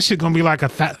 That shit gonna be like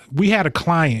we had a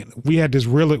client. We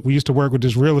used to work with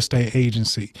this real estate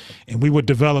agency, and we would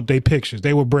develop their pictures.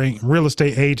 They would bring real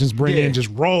estate agents in just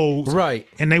rolls. Right.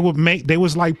 And they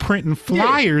was like printing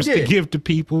flyers to give to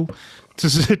people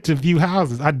to view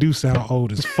houses. I do sound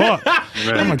old as fuck.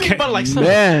 I'm a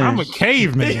caveman.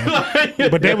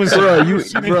 But they was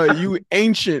you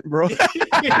ancient, bro.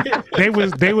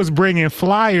 they was bringing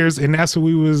flyers, and that's what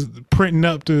we was printing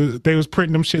up they was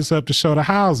printing them shits up to show the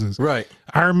houses. Right.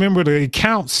 I remember the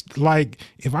accounts, like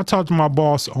if I talked to my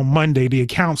boss on Monday, the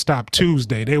account stopped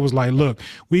Tuesday. They was like, look,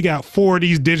 we got 4 of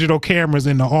these digital cameras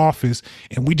in the office,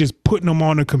 and we just putting them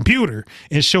on the computer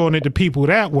and showing it to people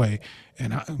that way.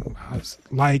 And I was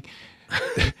like,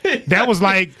 that was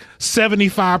like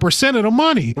 75% of the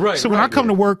money. Right. So when I come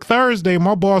to work Thursday,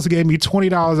 my boss gave me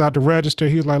 $20 out the register.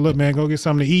 He was like, look, man, go get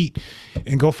something to eat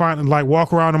and go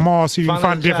walk around the mall, see if you can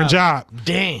find a different job.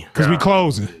 Damn. Because we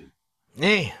closing.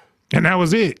 Damn. And that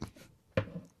was it.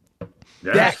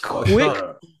 That quick?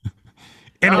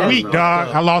 In a week,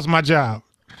 dog, I lost my job.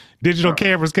 Digital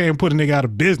cameras came and put a nigga out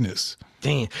of business.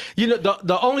 Damn.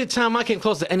 The only time I came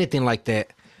close to anything like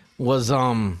that was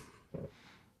when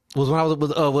I was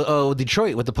with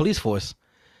Detroit with the police force.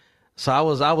 So I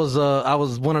was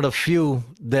one of the few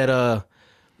that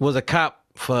was a cop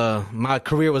for my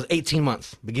career was 18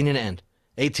 months, beginning to end.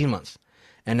 18 months.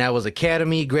 And that was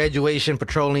academy, graduation,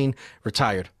 patrolling,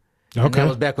 retired. And Okay. that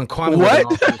was back when Kwame was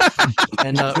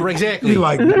in office. And exactly. You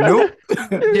like, nope.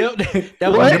 Yep.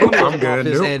 That was when Kwame was I'm in good,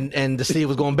 office, nope. and the city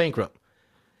was going bankrupt.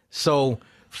 So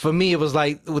for me, it was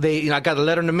like I got a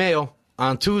letter in the mail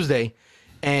on Tuesday,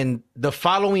 and the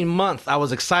following month I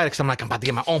was excited because I'm like, I'm about to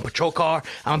get my own patrol car.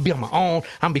 I'm gonna be on my own.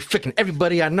 I'm gonna be freaking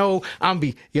everybody I know.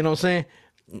 You know what I'm saying?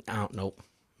 Nope.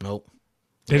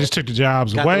 They just took the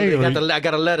jobs away. I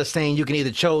got a letter saying you can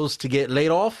either choose to get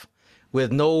laid off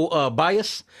with no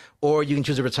bias, or you can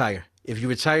choose to retire. If you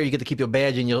retire, you get to keep your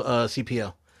badge and your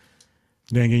CPL.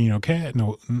 They ain't getting you no cat.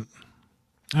 No.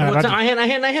 I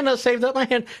had no saved up. I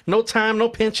had no time, no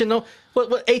pension, no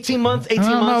what 18 months, 18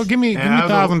 months. No, give me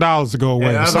 $1,000 to go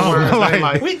away.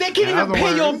 They can't even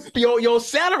pay your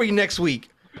salary next week.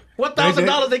 What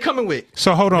 $1,000 they coming with?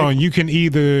 So hold on, you can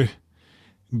either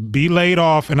be laid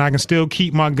off and I can still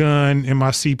keep my gun and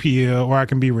my CPL, or I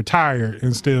can be retired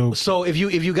and still. So if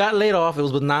you got laid off, it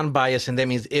was with non-bias, and that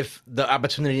means if the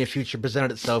opportunity in the future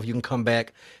presented itself, you can come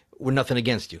back with nothing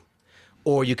against you.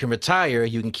 Or you can retire.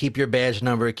 You can keep your badge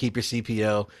number, keep your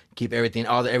CPL, keep everything.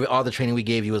 All the training we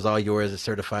gave you is all yours. It's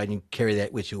certified. And you carry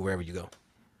that with you wherever you go.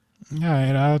 All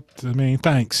right, I mean,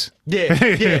 thanks. Yeah.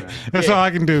 That's all I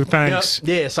can do. Thanks.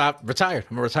 Yep. Yeah, so I retired.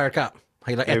 I'm a retired cop.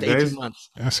 After 18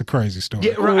 months. That's a crazy story.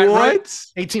 Yeah, right?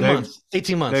 18 months.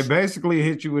 18 months. They basically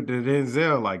hit you with the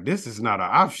Denzel, like, this is not an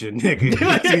option, nigga.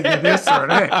 It's either this or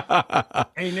that.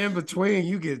 Ain't in between,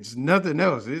 you get nothing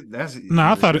else.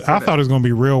 I thought it was gonna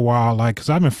be real wild, like,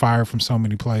 because I've been fired from so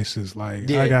many places.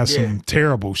 Like, I got some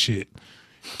terrible shit.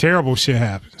 Terrible shit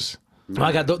happens.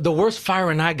 I got the worst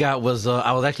firing I got was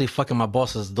I was actually fucking my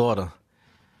boss's daughter,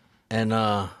 and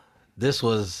this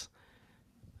was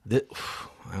I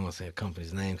don't want to say a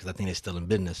company's name because I think they're still in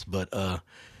business, but so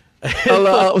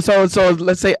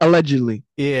let's say allegedly.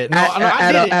 Yeah, no,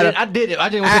 I did it. I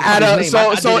didn't want to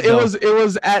say name. It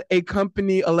was at a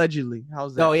company allegedly.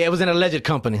 How's that? Oh yeah, it was an alleged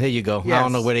company. There you go. Yes. I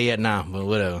don't know where they at now, but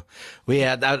whatever.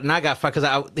 And I got fired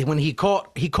because when he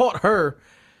caught her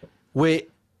with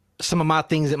some of my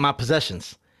things in my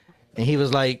possessions, and he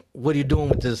was like, "What are you doing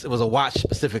with this?" It was a watch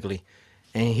specifically,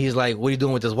 and he's like, "What are you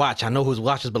doing with this watch? I know whose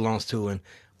watch this belongs to, and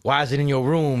why is it in your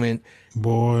room?" And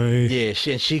boy, yeah,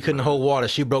 she couldn't hold water.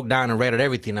 She broke down and ratted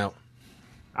everything out.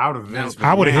 I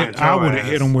would have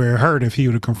hit him where it hurt if he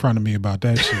would have confronted me about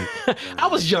that shit. I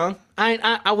was young.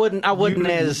 I wasn't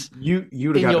as in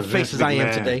your face as I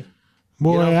am today.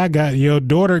 Boy, I got your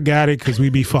daughter got it because we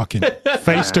be fucking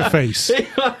face to face.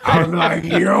 I'm like,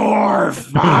 you're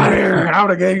fired. I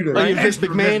would have gave you the Vince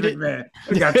McMahon.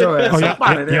 You got your ass up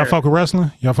out of there. Y'all fuck with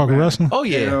wrestling? Y'all fuck with wrestling? Oh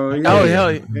yeah. Oh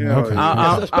hell yeah. Okay.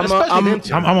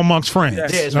 I'm amongst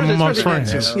friends. Yeah, I'm amongst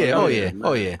friends. Yeah. Oh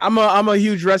yeah. I'm a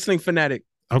huge wrestling fanatic.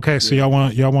 Okay, so y'all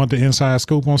want the inside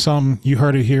scoop on something? You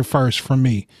heard it here first from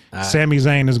me. Sami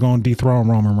Zayn is going to dethrone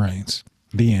Roman Reigns.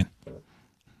 The end.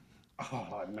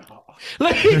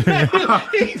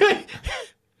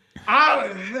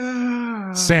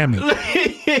 Sammy.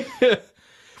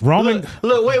 Roman.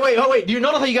 Look, wait. Do you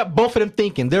notice how you got both of them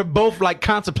thinking? They're both like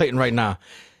contemplating right now.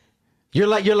 You're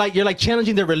like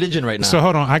challenging their religion right now. So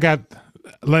hold on,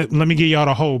 let me give y'all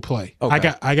the whole play.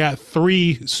 Okay. I got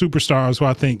 3 superstars who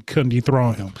I think couldn't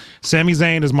dethrone him. Sami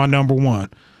Zayn is my number 1.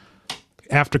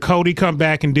 After Cody come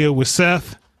back and deal with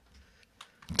Seth,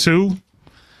 2.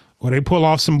 Or they pull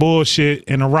off some bullshit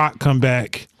and The Rock come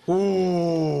back.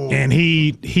 Ooh. And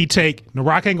he take The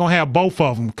Rock ain't gonna have both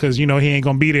of them because he ain't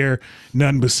gonna be there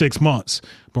nothing but 6 months.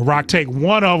 But Rock take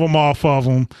one of them off of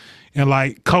him, and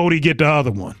like Cody get the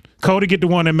other one. Cody get the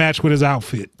one that matched with his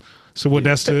outfit. So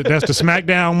that's the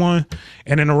SmackDown one,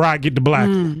 and then The Rock get the black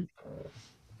one.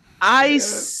 I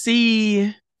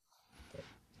see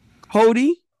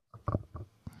Cody.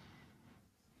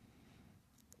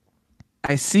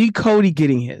 I see Cody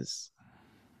getting his.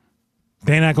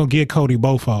 They're not gonna get Cody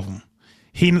both of them.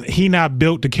 He not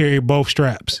built to carry both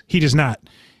straps. He just not.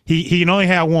 He can only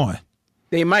have one.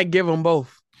 They might give him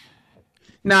both.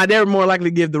 Nah, they're more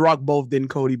likely to give The Rock both than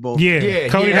Cody both. Yeah.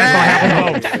 Cody not gonna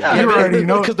have them both. You already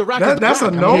know because The Rock that's a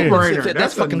no-brainer.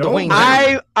 That's fucking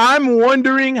Dwayne. I'm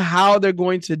wondering how they're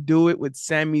going to do it with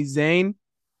Sami Zayn,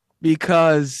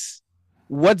 because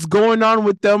what's going on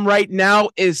with them right now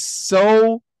is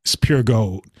so. It's pure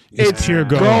gold. It's pure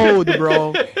gold,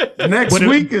 bro. Next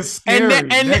week is scary.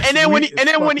 And then when he hit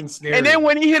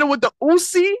him with the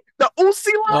Uzi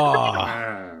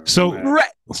line. So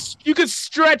you can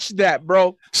stretch that,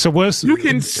 bro. So you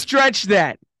can stretch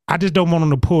that. I just don't want him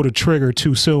to pull the trigger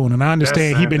too soon. And I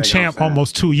understand he's been champ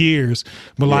almost 2 years,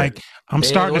 but I'm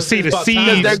starting to see the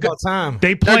seeds.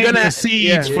 They planting the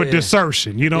seeds for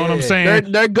desertion. You know what I'm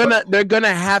saying? They're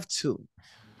gonna have to.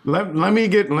 Let me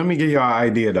give y'all an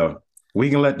idea though. We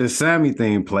can let the Sammy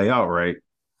thing play out, right?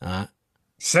 Uh-huh.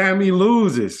 Sammy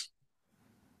loses.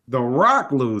 The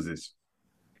Rock loses.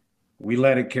 We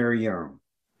let it carry on.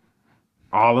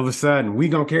 All of a sudden, we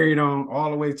gonna carry it on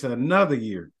all the way to another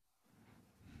year.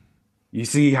 You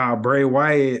see how Bray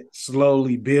Wyatt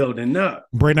slowly building up.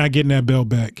 Bray not getting that belt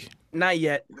back. Not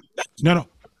yet. No.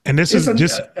 And this It's is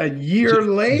just a year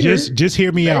later. Just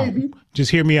hear me out. baby. Just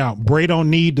hear me out. Bray don't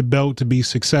need the belt to be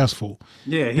successful.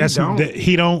 Yeah, he That's don't.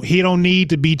 he don't need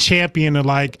to be champion of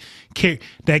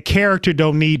that character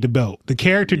don't need the belt. The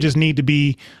character just need to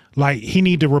be like he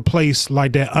need to replace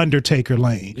like that Undertaker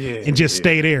lane and just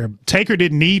stay there. Taker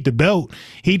didn't need the belt.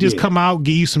 He just come out,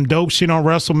 give you some dope shit on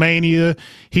WrestleMania.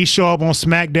 He show up on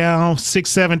SmackDown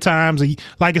 6-7 times,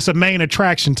 like it's a main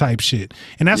attraction type shit.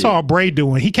 And that's all Bray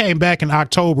doing. He came back in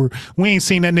October. We ain't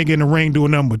seen that nigga in the ring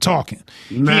doing nothing but talking.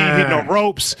 He ain't hit no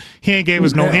ropes. He ain't gave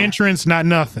us no entrance, not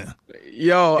nothing.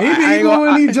 Yo, even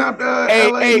when he jumped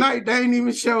LA Knight, they ain't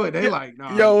even show it. They like,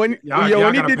 nah. Yo, when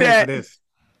he did that,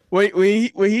 when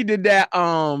he did that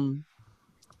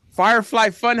Firefly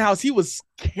Funhouse, he was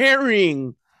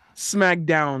carrying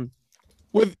SmackDown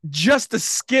with just the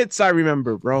skits. I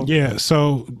remember, bro. Yeah,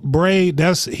 so Bray,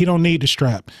 he don't need the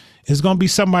strap. It's gonna be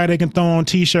somebody that can throw on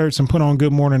t-shirts and put on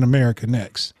Good Morning America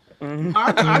next.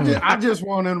 I just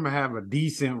want him to have a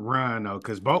decent run though,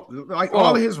 because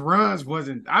all of his runs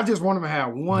wasn't. I just want him to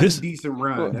have one decent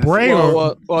run. Bray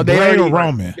or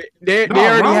Roman. They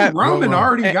already have Roman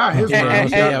already got his run.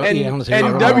 And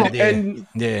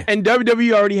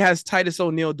WWE already has Titus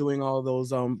O'Neil doing all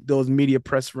those media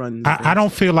press runs. I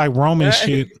don't feel like Roman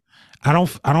shit. I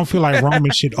don't feel like Roman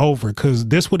shit over because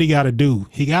this what he got to do.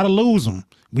 He got to lose him.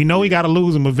 We know he got to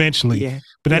lose him eventually,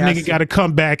 but that nigga got to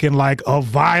come back in like a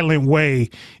violent way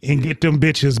and get them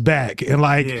bitches back and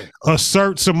like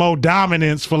assert some more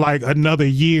dominance for like another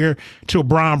year till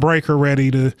Braun Breaker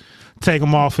ready to take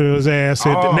him off of his ass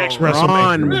at the next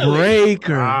WrestleMania. Braun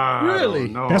Breaker, really?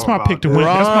 That's my pick to win.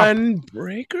 Braun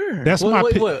Breaker. That's my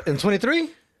pick. What, in 23?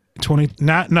 24.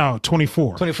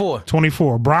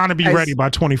 24. Braun will be ready by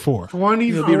 24.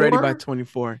 He'll be ready by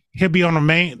 24. He'll be on the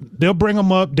main. They'll bring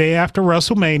him up day after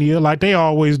WrestleMania, like they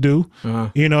always do.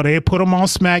 You know, they put him on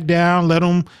SmackDown. Let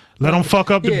him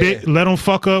fuck up let him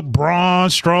fuck up Braun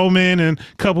Strowman and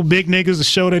a couple big niggas to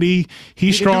show that he's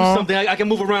strong. Do something. I can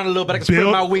move around a little bit. I can spread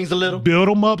my wings a little. Build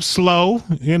him up slow.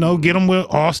 You know, get him with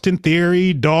Austin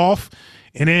Theory, Dolph,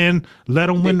 and then let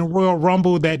him win the Royal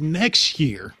Rumble that next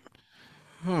year.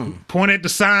 Point at the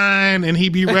sign, and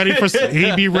he'd be ready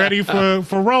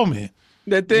for Roman.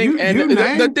 The thing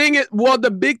is, well, the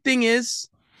big thing is,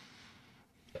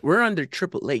 we're under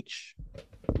Triple H.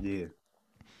 Yeah.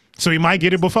 So he might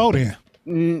get it before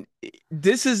then.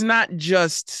 This is not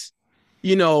just,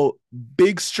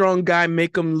 big strong guy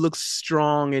make him look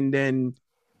strong, and then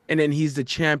he's the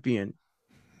champion.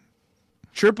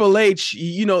 Triple H,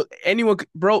 anyone,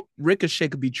 bro. Ricochet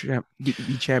could be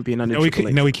champion under Triple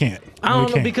H. No, he can't. I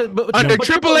don't know because under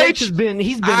Triple H has been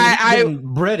he's been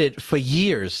breaded for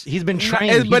years. He's been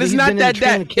trained, but it's not that.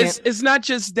 It's not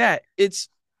just that. It's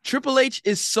Triple H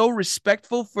is so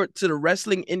respectful to the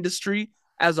wrestling industry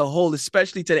as a whole,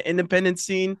 especially to the independent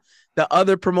scene, the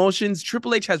other promotions.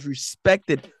 Triple H has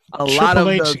respected a lot of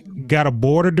Triple H got a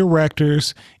board of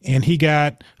directors, and he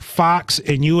got Fox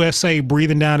and USA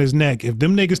breathing down his neck. If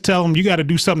them niggas tell him you got to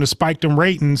do something to spike them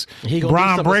ratings,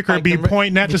 Braun Breaker be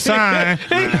pointing at the sign,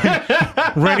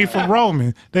 ready for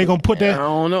Roman. They gonna put that. I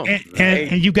don't know.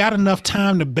 And you got enough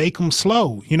time to bake them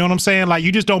slow. You know what I'm saying? Like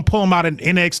you just don't pull them out in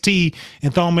NXT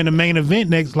and throw them in the main event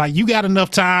next. Like you got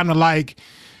enough time to like.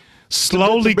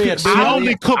 Slowly cook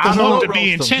them up to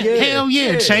be in hell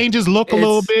yeah, change his look a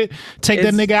little bit. Take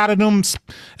that nigga out of them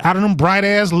bright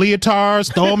ass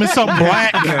leotards, throw him in something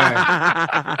black.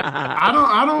 I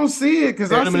don't see it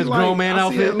because I see his grown man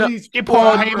outfit. Get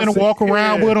Paul Heyman to walk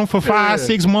around with him for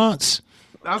 5-6 months.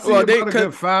 I see about a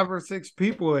good 5 or 6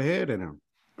 people ahead of him.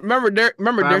 Remember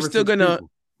they're still gonna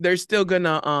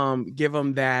give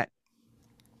him that.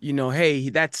 Hey,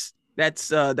 that's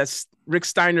Rick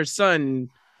Steiner's son.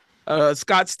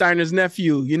 Scott Steiner's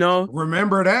nephew,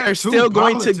 remember that they're still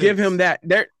going to give him that.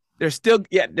 They're still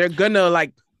they're gonna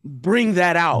like bring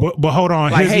that out. But hold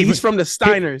on, like he's from the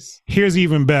Steiners. Here's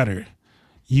even better.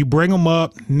 You bring him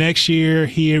up next year.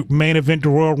 He main event the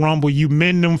Royal Rumble. You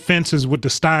mend them fences with the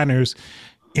Steiners,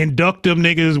 induct them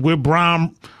niggas with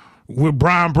Braun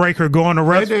Breaker going to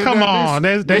wrestle. Come on,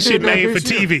 that shit made for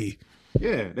TV.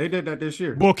 Yeah, they did that this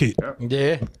year. Book it.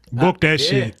 Yeah, book that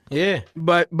shit. Yeah,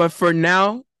 but for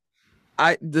now.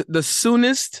 The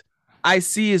soonest I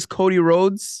see is Cody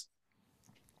Rhodes.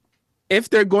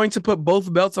 If they're going to put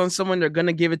both belts on someone, they're going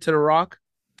to give it to The Rock.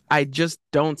 I just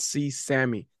don't see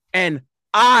Sami. And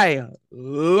I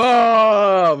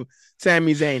love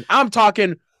Sami Zayn. I'm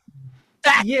talking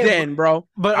back then, bro.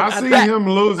 But I see him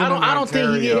losing. I don't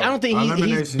think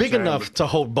he's big enough to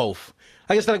hold both.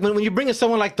 I guess like when you bring in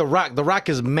someone like The Rock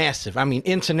is massive. I mean,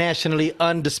 internationally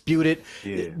undisputed,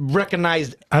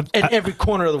 recognized in every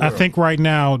corner of the world. I think right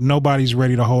now nobody's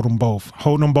ready to hold them both.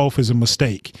 Holding them both is a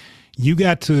mistake. You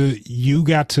got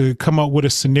to come up with a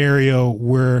scenario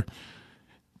where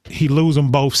he lose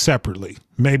them both separately.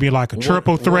 Maybe like a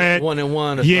triple threat, one and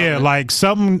one. Yeah, like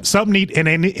something need and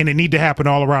it need to happen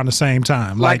all around the same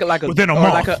time, like within a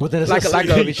month, within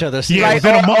of each other. Yeah,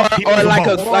 within a month, or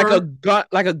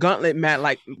like a gauntlet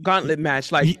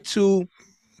match, like two.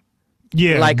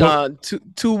 Yeah, like two.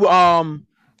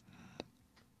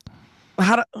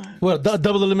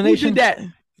 Double elimination. Who did that?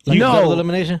 Double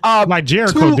elimination. Like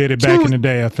Jericho did it back in the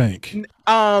day, I think.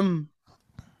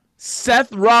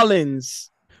 Seth Rollins.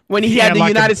 When he had the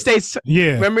United States,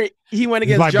 remember he went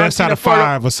against like John best Cena out of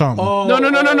 5 or something. No.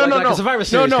 Like a Survivor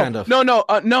Series kind of.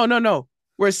 No.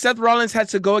 Where Seth Rollins had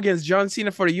to go against John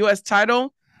Cena for the U.S.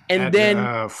 title, and at then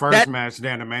the first match,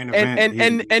 then the main event,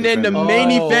 and then the main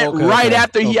event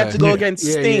after he had to go against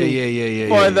Sting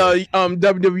for the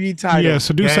WWE title. Yeah,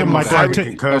 so do something like that.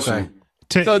 Concussion.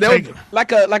 So they were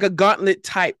like a gauntlet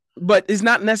type, but it's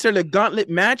not necessarily a gauntlet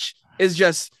match. It's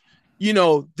just,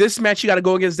 this match you got to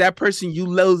go against that person. You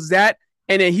lose that,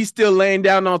 and then he's still laying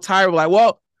down all tired. Like,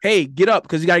 well, hey, get up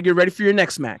because you got to get ready for your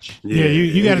next match. Yeah,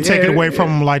 you got to take it away from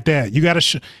him like that. You got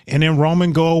to, and then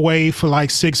Roman go away for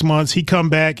like 6 months. He come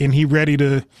back and he ready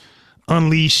to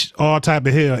unleash all type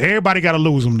of hell. Everybody got to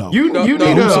lose him though. You need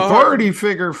an authority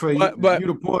figure for you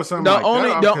to pull something like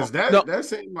that because that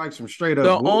seems like some straight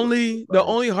up. The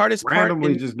only hardest part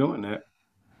randomly just doing that.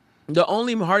 The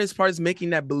only hardest part is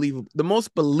making that believable. The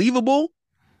most believable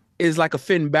is like a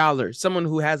Finn Balor, someone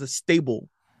who has a stable,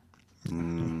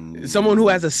 someone who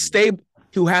has a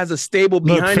stable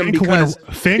behind him. Because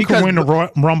Finn can win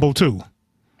the Rumble too.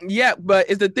 Yeah, but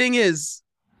the thing is,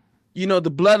 the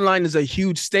bloodline is a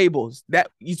huge stable.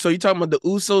 So you're talking about the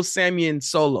Usos, Sami, and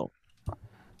Solo.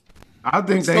 I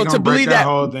think they're gonna break that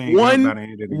whole thing.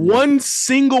 One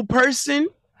single person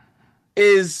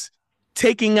is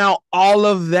taking out all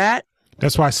of that.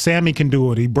 That's why Sami can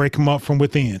do it. He break him up from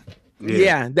within.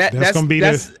 Yeah, that's gonna be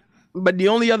but the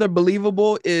only other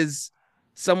believable is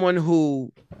someone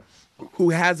who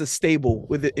has a stable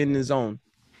with it in his own.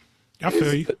 I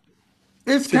feel you.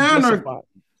 It's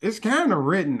kind of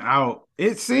written out.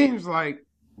 It seems like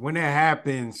when that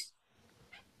happens,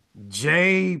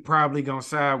 Jay probably gonna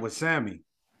side with Sami.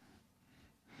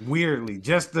 Weirdly,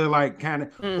 just to like kind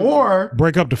of or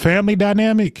break up the family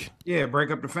dynamic. Yeah,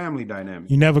 break up the family dynamic.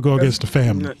 You never go against the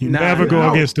family. You never go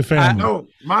against the family. No,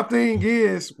 my thing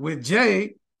is with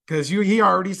Jay, because he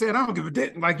already said I don't give a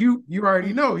damn. Like you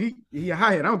already know he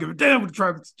hired. I don't give a damn what the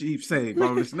tribal chief say.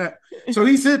 All this and that. So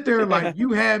he sit there like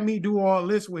you had me do all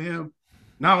this with him.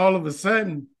 Now all of a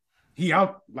sudden he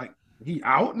out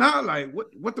now. Like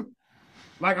what the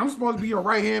like I'm supposed to be your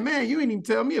right hand man. You ain't even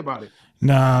tell me about it.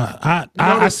 Nah,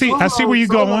 I see where you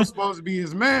going. Supposed to be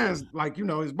his man's, like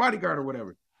his bodyguard or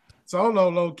whatever. Solo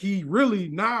low key, really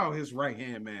now his right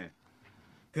hand man.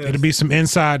 It'll be some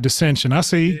inside dissension. I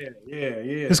see. Yeah.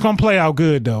 It's gonna play out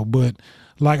good though, but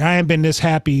like I ain't been this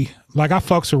happy. Like I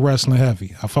fucks with wrestling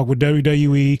heavy. I fuck with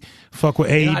WWE, fuck with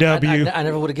AEW. I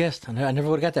never would have guessed. I never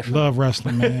would have got that from Love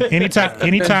wrestling, man.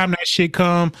 Anytime that shit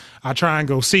come, I try and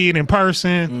go see it in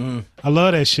person. Mm-hmm. I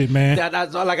love that shit, man.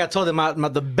 Like I told him,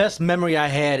 the best memory I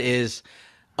had is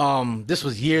this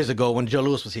was years ago when Joe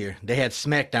Louis was here. They had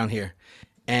SmackDown here,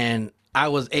 and I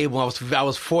was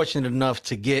fortunate enough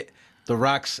to get The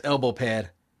Rock's elbow pad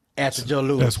at the Joe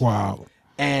Louis. That's wild.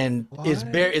 And it's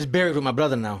buried with my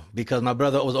brother now because my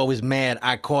brother was always mad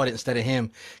I caught it instead of him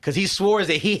because he swore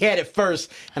that he had it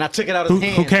first and I took it out of his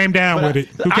hand. Who came down with it?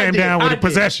 Who came down with the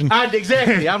possession? I did,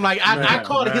 exactly. I'm like, I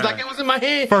caught it. He's like, it was in my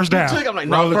hand. First down. I'm like,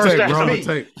 no, first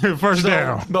down. First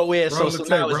down. But so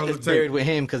now it's buried with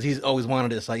him because he's always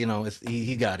wanted it. So,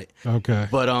 he got it. Okay.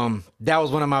 But that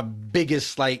was one of my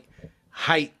biggest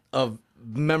height of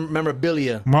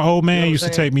memorabilia. My old man used to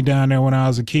take me down there when I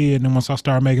was a kid, and then once I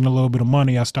started making a little bit of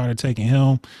money, I started taking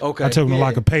him. Okay, I took him to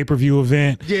like a pay-per-view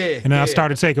event. Yeah, and then I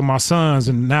started taking my sons,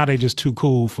 and now they just too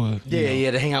cool for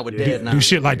to hang out with dad. Do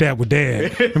shit like that with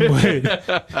dad.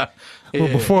 But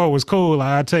before it was cool,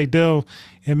 I'd take them.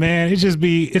 And man,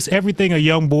 it's everything a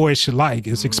young boy should like.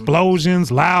 It's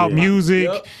explosions, loud music,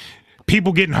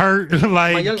 people getting hurt.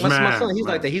 Like my son, he's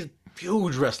like that. He's a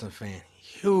huge wrestling fan.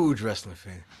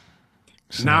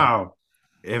 So, now,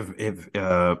 if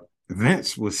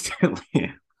Vince was still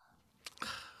in,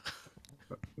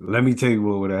 Let me tell you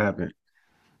what would have happened.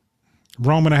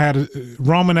 Roman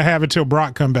have it till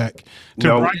Brock come back.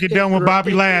 Till Brock get done with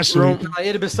Bobby Lashley.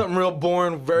 It'd have been something real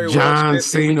boring, very John well.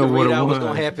 Cena would have won. What's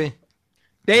gonna happen?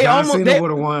 John Cena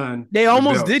would have won. They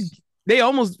almost did. They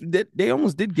almost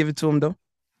did give it to him though.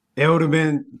 It would have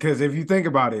been because if you think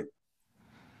about it,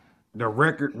 the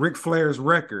record, Ric Flair's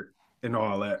record, and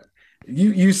all that.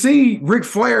 You see Ric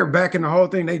Flair back in the whole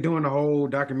thing. They doing the whole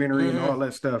documentary and all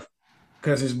that stuff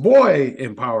because his boy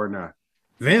in power now.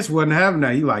 Vince wasn't having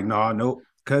that. He like, nope,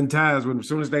 cutting ties with him. As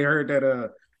soon as they heard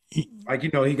that, he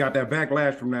got that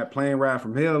backlash from that plane ride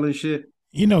from hell and shit.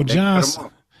 John,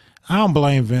 I don't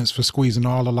blame Vince for squeezing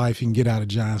all the life he can get out of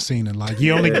John Cena. Like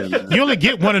you only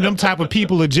get one of them type of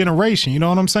people a generation. You know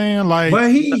what I'm saying? Like, but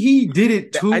he did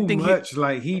it too much.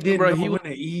 Like he didn't know when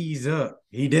to ease up.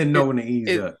 He didn't know when to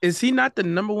ease up. Is he not the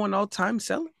number one all time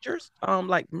seller?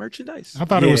 Like merchandise. I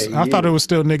thought it was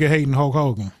still nigga hating Hulk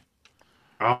Hogan.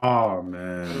 Oh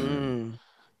man.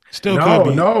 Still could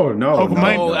be.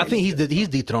 No. I think he's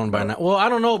dethroned by now. Well, I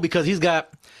don't know because he's got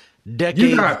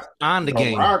decades on the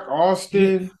game. Rock,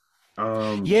 Austin.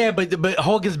 But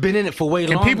Hogan's been in it for way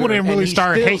longer. And people didn't really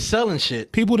start selling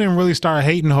shit. People didn't really start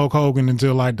hating Hulk Hogan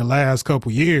until like the last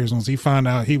couple years once he found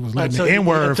out he was letting the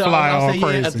N-word fly all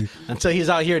crazy. Until he's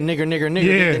out here nigger.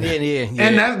 Yeah.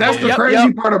 And that's the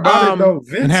crazy part about it though.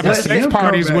 Vince and having sex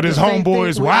parties with his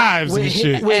homeboys' wives and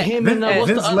shit. With him and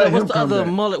what's the other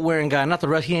mullet wearing guy? Not the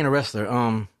wrestler. He ain't a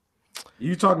wrestler.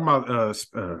 You talking about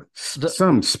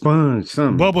some sponge,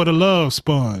 something. Bubba the Love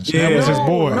Sponge. Yeah. That was his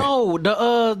boy. No, the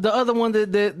other one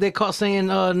that they caught saying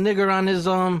nigger on his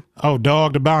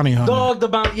Dog the Bounty Hunter. Dog the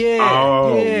Bounty,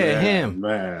 him.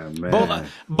 Man.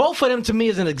 Both of them to me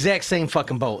is an exact same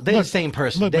fucking boat. They're the same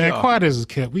person. Look, man, quiet as a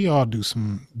cat. We all do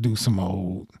some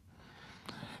old.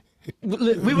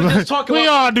 We were just talking. We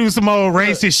all do some old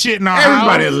racist shit in our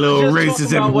Everybody house. a little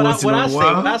racist every once in a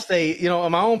while. When I say,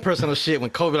 my own personal shit,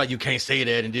 when COVID, like, you can't say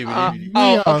that and do.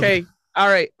 Okay, all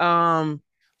right.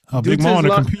 Big Mo on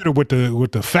the computer with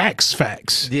the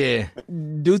facts. Yeah.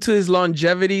 Due to his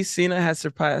longevity, Cena has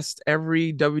surpassed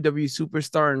every WWE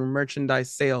superstar in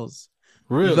merchandise sales.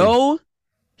 Really? Though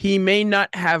he may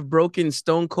not have broken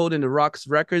Stone Cold and The Rock's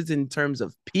records in terms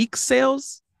of peak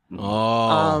sales.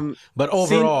 But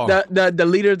overall, the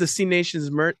leader of the C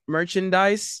Nation's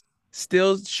merchandise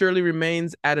still surely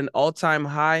remains at an all-time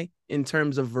high in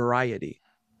terms of variety.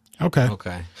 Okay.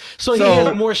 So he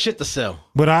has more shit to sell.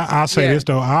 But I'll say this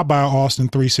though, I'll buy an Austin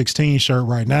 316 shirt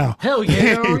right now. Hell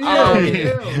yeah!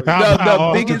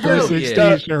 The biggest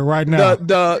 316 shirt right now.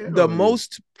 The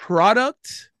most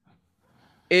product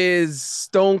is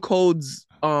Stone Cold's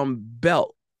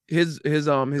belt. His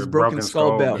broken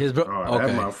skull belt. That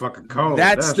motherfucking cold.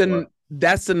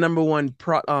 That's the number one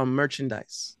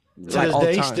merchandise. To this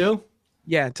day, still.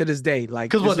 Yeah, to this day,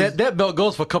 like because that belt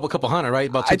goes for a couple hundred, right?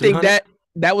 About 200-300? I think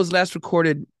that was last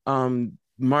recorded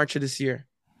March of this year.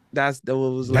 That's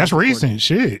recent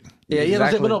shit. Yeah,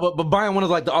 exactly. But buying one of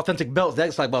like the authentic belts,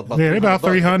 that's like about they about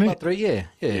 300. About 3, yeah,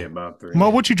 about 3. Mo,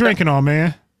 what you drinking on,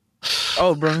 man?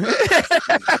 Oh, bro.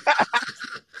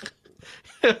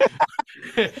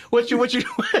 What you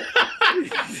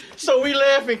So we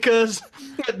laughing because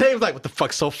Dave's like, what the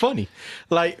fuck's so funny?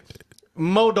 Like,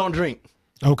 Mo don't drink.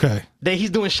 Okay. He's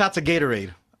doing shots of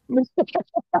Gatorade.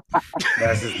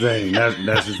 That's his thing.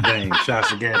 That's his thing.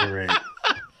 Shots of Gatorade.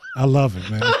 I love it,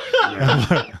 man.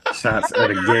 Shots of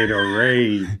the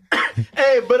Gatorade.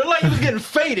 Hey, but it like he was getting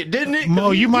faded, didn't it?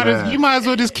 Mo, you might as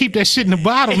well just keep that shit in the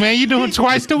bottle, man. You doing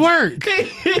twice the work.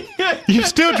 You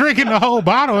still drinking the whole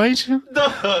bottle, ain't you?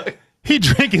 He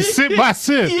drinking sip by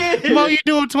sip. Yeah. Mo, you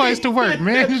doing twice the work,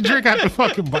 man. Just drink out the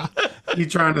fucking bottle. You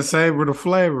trying to savor the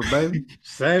flavor, baby.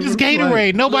 It's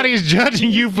Gatorade. Nobody is judging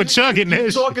you for chugging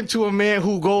this. Talking to a man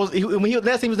who goes,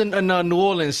 last time he was in New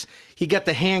Orleans, he got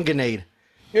the hand grenade.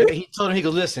 He told him, he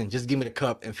goes, listen, just give me the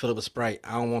cup and fill it with Sprite.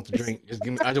 I don't want to drink. Just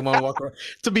give me. I just want to walk around.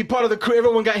 To be part of the crew,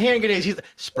 everyone got hand grenades. He's like,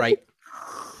 Sprite.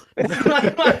 You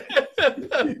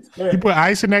put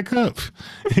ice in that cup.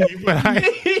 You put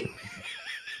ice.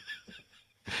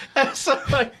 That's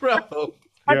like, bro.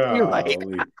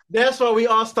 That's why we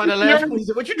all started laughing. He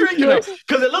said, what you drinking?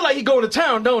 Because it looked like he going to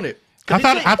town, don't it?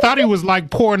 I thought he was like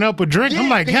pouring up a drink. I'm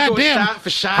like, God damn.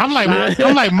 I'm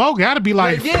like, Mo gotta be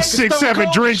like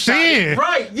 6-7 drinks in.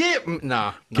 Right, yeah.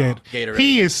 Nah, Gatorade.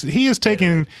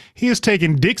 He is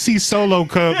taking Dixie Solo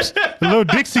cups, the little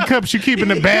Dixie cups you keep in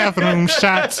the bathroom,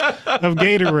 shots of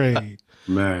Gatorade.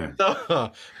 Man.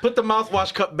 Put the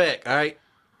mouthwash cup back, all right?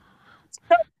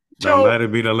 Don't let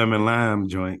it be the lemon lime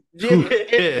joint.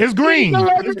 It's green.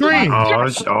 It's green.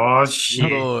 Oh shit!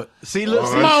 Lord. See, look,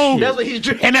 Mo, that's what he's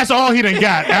drinking. and that's all he done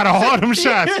got out of all them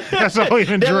shots. That's all he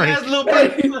done That drink. last little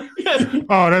bit.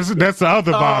 Oh, that's the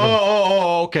other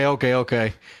bottle.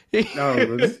 Okay.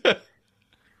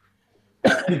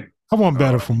 I want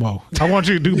better for Mo. I want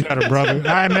you to do better, brother.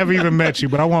 I never even met you,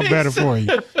 but I want better for you.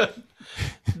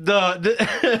 That's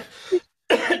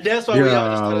why we all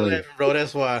just started laughing, bro.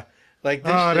 That's why. Like,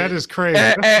 this shit. That is crazy.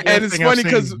 And it's funny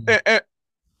because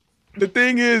the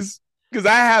thing is, because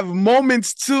I have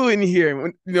moments too in here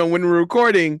when when we're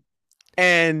recording,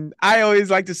 and I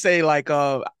always like to say like,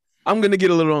 I'm gonna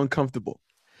get a little uncomfortable.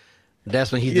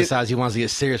 That's when he decides he wants to get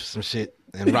serious with some shit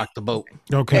and rock the boat.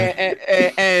 Okay.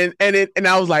 And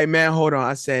I was like, man, hold on.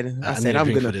 I said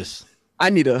I'm gonna. This.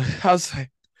 I'm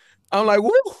like,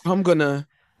 woo, I'm gonna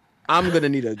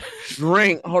need a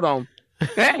drink. Hold on.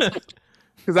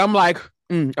 Because I'm like,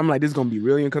 this is gonna be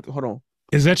really uncomfortable. Hold on.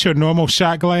 Is that your normal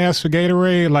shot glass for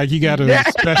Gatorade? Like you got a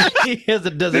special? He has a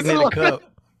designated cup.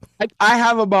 I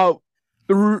have about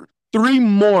 3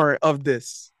 more of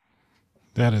this.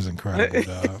 That is incredible,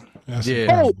 dog. That's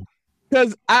incredible.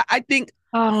 Because I think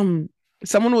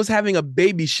someone was having a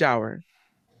baby shower.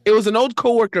 It was an old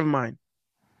coworker of mine.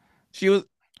 She was.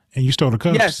 And you stole the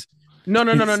cups? Yes. No.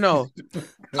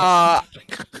 I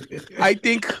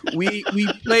think we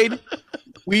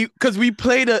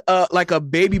played a like a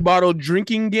baby bottle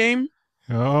drinking game.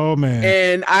 Oh man!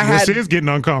 And this is getting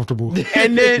uncomfortable.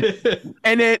 And then,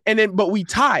 but we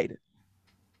tied.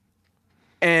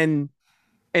 And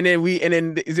then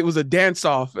it was a dance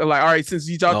off. Like, all right, since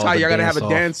y'all tied, y'all gotta have a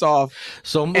dance off.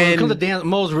 So when it comes to dance,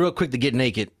 Mo's real quick to get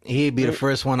naked. He'd be the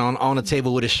first one on the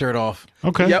table with his shirt off.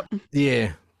 Okay. Yep.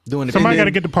 Yeah. Somebody got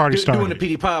to get the party started. Doing the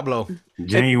P.D. Pablo.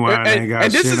 Genuine ain't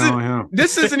got shit on him.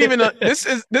 This isn't even this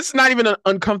is not even an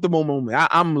uncomfortable moment.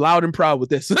 I'm loud and proud with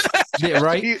this. Yeah,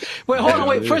 right. Wait, hold on.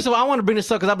 Wait. First of all, I want to bring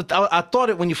this up because I thought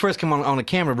it when you first came on the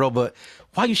camera, bro. But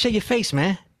why you shake your face,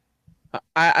 man?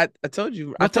 I told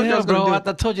you. I told you I was gonna do it.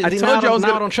 I told you. Now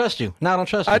I don't trust you. Now I don't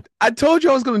trust you. I told you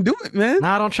I was gonna do it, man.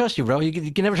 Now I don't trust you, bro.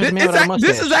 You can never trust me without a mustache.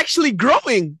 This is actually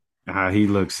growing. He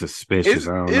looks suspicious.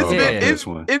 I don't know about this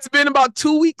one. It's been about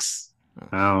 2 weeks.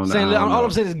 I don't know. All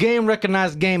I'm saying is game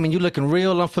recognized game, and you looking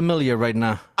real unfamiliar right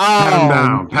now. Pat him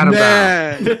down. Pat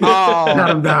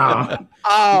him down.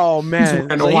 Oh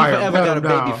man. So he forever got a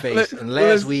baby face. And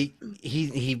last week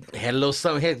he had a little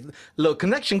something, had a little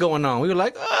connection going on. We were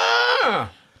like,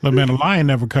 Look, man, a lion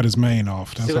never cut his mane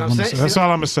off. That's all I'm gonna say. That's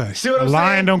all I'm gonna say. A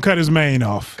lion don't cut his mane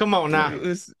off. Come on now.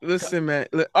 Listen, man.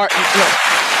 All right,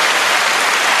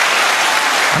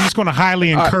 I'm just gonna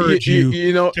highly encourage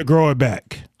you to grow it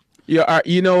back. Yeah,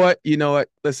 you know what?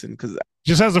 Listen, because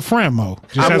just as a friend, Mo.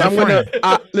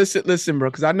 Listen, bro.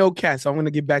 Because I know Cat, so I'm gonna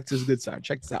get back to his good side.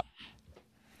 Check this out.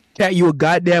 Cat, you a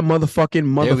goddamn motherfucker, you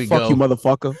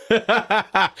motherfucker.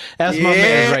 That's my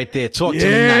man right there. Talk to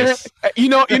me nice. You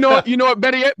know what?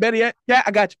 Better yet. Yeah,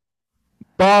 I got you.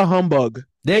 Bar humbug.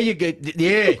 There you go.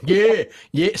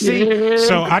 Yeah. See,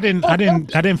 so I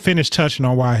didn't finish touching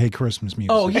on why I hate Christmas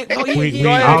music. We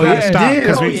stopped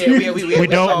because we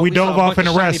dove off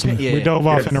into wrestling. Yeah. We dove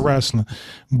off into wrestling.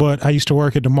 But I used to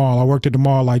work at the mall. I worked at the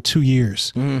mall like 2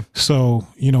 years. So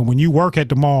when you work at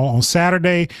the mall on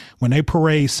Saturday, when they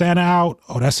parade Santa out,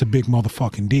 that's a big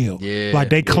motherfucking deal. Yeah,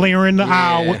 like they clearing the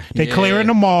aisle, they clearing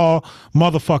the mall.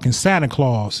 Motherfucking Santa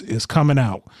Claus is coming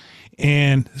out.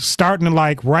 And starting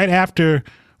like right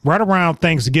around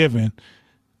Thanksgiving,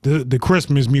 the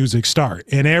Christmas music start,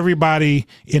 and everybody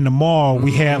in the mall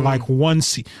we had like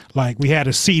we had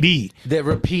a CD that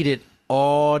repeated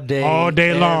all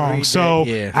day long. Day. So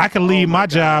I could leave my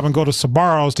job and go to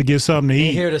Sbarro's to get something to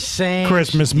eat. Hear the same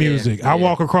Christmas music. I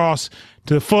walk across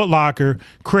to Foot Locker,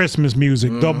 Christmas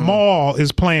music. The mall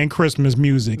is playing Christmas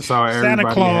music.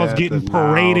 Santa Claus getting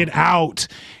paraded out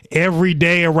every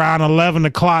day around 11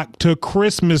 o'clock to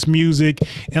Christmas music,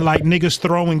 and like niggas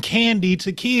throwing candy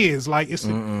to kids. Like it's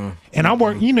and I'm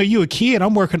working, you a kid,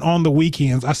 I'm working on the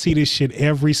weekends. I see this shit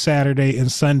every Saturday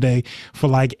and Sunday for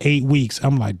like 8 weeks.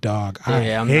 I'm like, dog,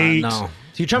 I hate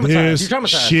you're traumatized. You're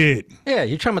traumatized. Shit. Yeah,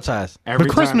 you're traumatized. But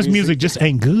Christmas music just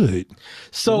ain't good.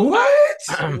 So what?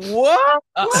 What?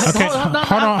 Okay,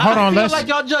 hold on. Let's like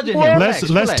y'all judging him.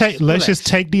 Let's just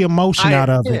take the emotion out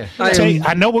of it.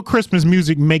 I know what Christmas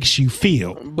music makes you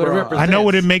feel. But I know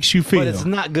what it makes you feel. But it's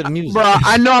not good music, bro.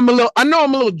 I know I'm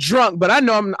a little drunk, but I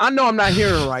know I'm not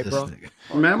hearing right, bro.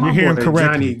 Man, You're hearing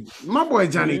correctly. My boy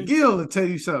Johnny Gill will tell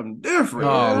you something different.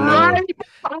 Oh, man.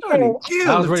 no.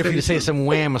 I was ready for you to say some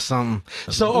Wham or something.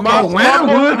 So, okay. My Wham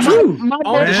would too.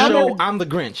 On the show, I'm the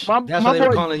Grinch. That's why they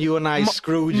were calling you and I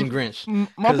Scrooge and Grinch.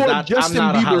 My boy I'm Justin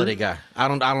not a Bieber. holiday guy. I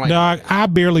don't like. Dog, I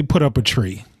barely put up a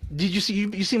tree. Did you see?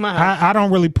 You see my house? I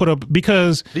don't really put up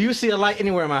because Do you see a light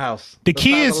anywhere in my house? the besides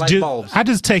kids light just. bulbs? I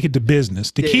just take it to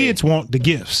business. The kids want the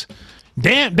gifts.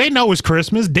 Damn, they know it's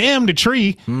Christmas. Damn the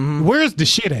tree. Where's the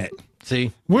shit at?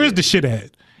 See, Where's the shit at?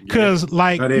 Because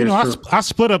like That you is know, true. I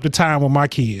split up the time with my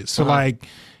kids, so like.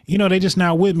 You know, they just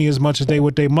not with me as much as they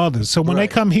with their mothers. So when they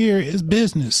come here, it's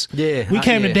business. Yeah, we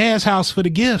came to yeah. Dad's house for the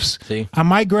gifts. See? I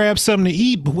might grab something to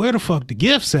eat, but where the fuck the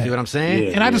gifts at? see what I'm saying? Yeah.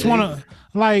 And I just want to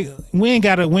like we ain't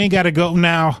gotta go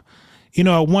now. You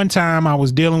know, at one time I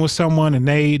was dealing with someone and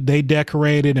they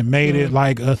decorated and made it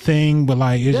like a thing, but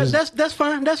like it's That's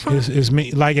fine. That's fine. it's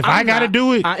me. Like if I gotta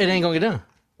do it, it ain't gonna get done.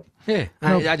 Yeah,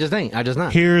 I just ain't. I just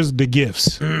not. here's the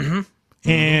gifts.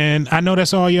 And I know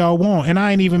that's all y'all want, and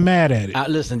I ain't even mad at it.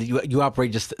 Listen, you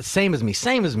operate just same as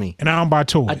me. And I don't buy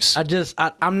toys.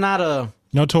 I'm not a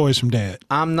No toys from Dad.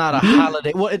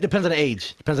 holiday. Well, it depends on the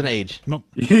age. Nope.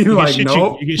 You like, shit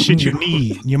nope. you get shit you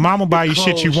need. Your mama buy you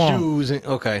shit you Clothes, want. shoes, and,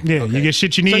 okay. Yeah, okay. you get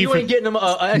shit you need. So you for, ain't getting them an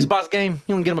Xbox game?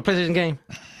 You don't get them a PlayStation game?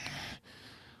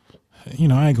 you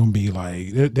know, I ain't gonna be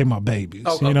like they my babies.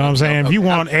 Okay, you know what I'm saying? If you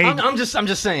want I'm just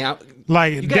saying.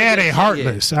 like gotta Dad get ain't it,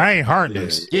 heartless. I ain't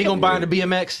heartless. You ain't gonna buy him the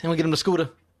BMX and we get him the scooter.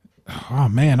 Oh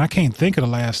man, I can't think of the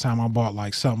last time I bought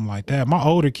like something like that. My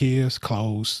older kids,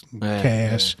 clothes,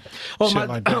 cash, Oh, shit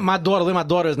like that. my daughter. When my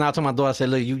daughter is now, I told my daughter, I said,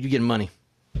 "Look, you getting money.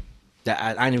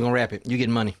 I ain't even gonna rap it. You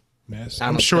getting money."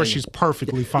 I'm sure she's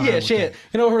perfectly fine. Yeah, with shit. that.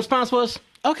 You know what her response was?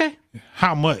 Okay.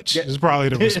 How much is probably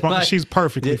the response. Like, she's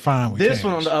perfectly fine with this cash.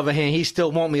 one. On the other hand, he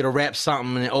still want me to rap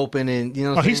something and open and you know.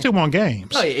 What Oh, I'm he saying? still want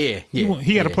games. Oh yeah.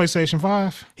 He got a PlayStation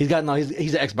 5. He's got no.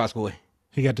 He's an Xbox boy.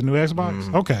 He got the new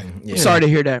Xbox. Okay. Yeah. Sorry to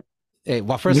hear that. Hey,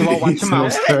 well, first of all, watch your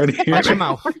mouth. Watch your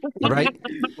mouth. All right.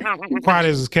 Quiet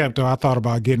as it's kept, though, I thought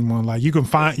about getting one. Like you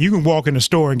can walk in the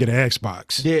store and get an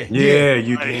Xbox. Yeah. Yeah,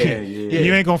 you can. Yeah.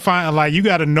 You ain't gonna find like you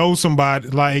got to know somebody.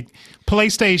 Like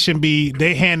PlayStation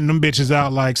they handing them bitches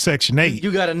out like Section 8.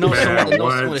 You gotta know someone to know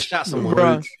what? someone to shot someone.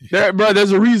 Bro,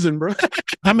 there's a reason, bro.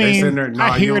 I mean, sitting there,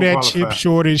 nah, I you hear don't that qualify. chip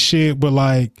shortage shit, but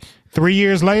like 3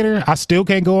 years later, I still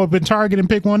can't go up in Target and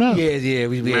pick one up. Yeah.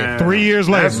 Man, 3 years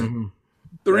later. that's-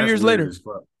 3 that's years weird later. as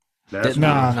fuck. That's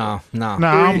Nah. No. Nah,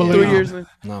 I don't believe 3 it. years later.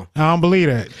 No. I don't believe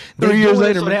that. 3 years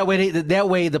later, so man. that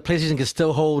way the PlayStation can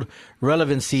still hold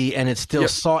relevancy and it's still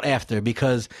sought after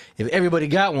because if everybody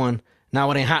got one, now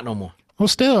it ain't hot no more. Well,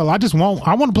 still, I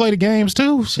want to play the games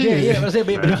too. Shit. Yeah.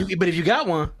 But if you got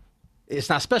one, it's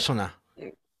not special now.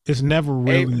 It's never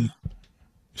really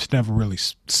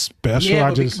special. Yeah, I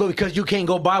but, just but because you can't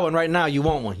go buy one right now, you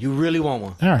want one. You really want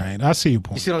one. all right. I see your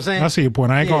point. You see what I'm saying? I see your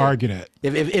point. I ain't gonna Yeah. argue that.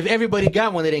 If everybody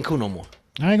got one, it ain't cool no more.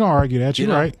 I ain't gonna argue that. You're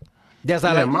know? right. That's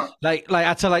not Yeah, like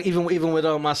I tell like even with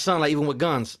my son, like even with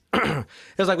guns,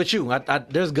 it's like with you.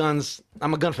 There's guns.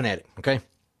 I'm a gun fanatic. Okay,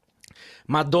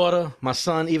 my daughter, my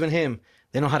son, even him,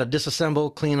 they know how to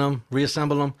disassemble, clean them,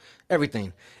 reassemble them,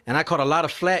 everything. And I caught a lot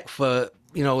of flack for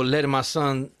letting my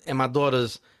son and my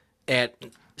daughters at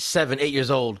 7, 8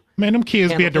 years old. Man, them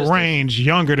kids be Handle at the pistols. range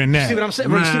younger than that. See what I'm saying?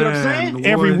 You see what I'm saying? Man,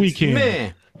 Every what? weekend.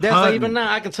 Man, that's Hunting. like even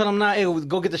now. I can tell him now, hey,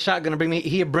 go get the shotgun and bring me.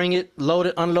 He'll bring it, load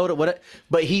it, unload it, whatever.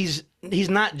 But he's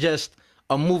not just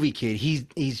a movie kid.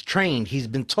 He's trained. He's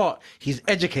been taught. He's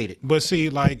educated. But see,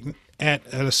 like at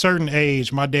a certain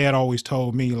age, my dad always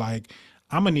told me, like,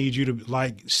 I'm gonna need you to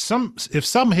like if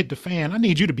something hit the fan, I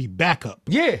need you to be backup.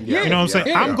 Yeah. You know what I'm saying?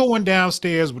 yeah. I'm going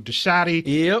downstairs with the shotty,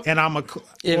 Yep. and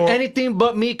If anything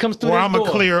but me comes through or this I'm gonna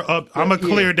door, clear up. I'm gonna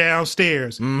Yeah. clear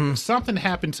downstairs. If something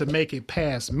happened to make it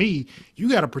past me, you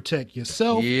got to protect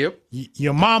yourself, Yep.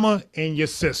 your mama, and your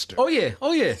sister. Oh yeah.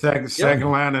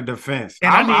 Second line of defense. And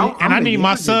I need my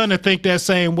youngest. son to think that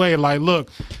same way. Like, look,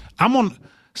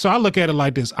 so I look at it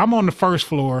like this. I'm on the first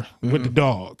floor with the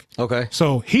dog. Okay.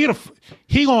 So he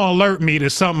gonna alert me that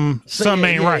something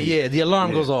ain't right. Yeah, the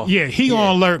alarm goes off. Yeah, he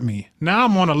gonna alert me. Now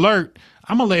I'm on alert.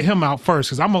 I'm gonna let him out first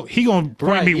because he gonna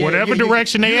point me whatever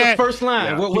direction they you at. First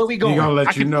line. Yeah. Where we going? He gonna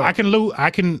let you know. I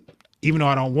can even though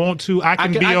I don't want to. I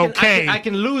can be okay. I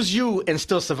can lose you and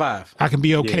still survive. I can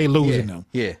be okay losing them.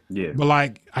 Yeah. Yeah. But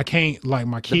like I can't like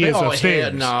my kids Oh,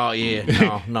 upstairs.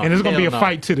 hell, no. And it's gonna be a hell no.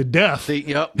 fight to the death. See,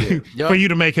 yep. For you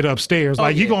to make it upstairs.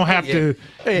 Like you're gonna have to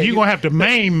you're gonna have to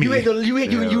maim me.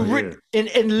 In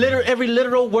every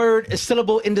literal word, a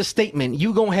syllable in the statement,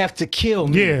 you gonna have to kill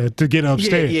me. Yeah, to get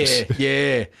upstairs.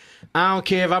 Yeah. I don't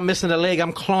care if I'm missing a leg,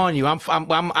 I'm clawing you.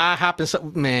 I hop in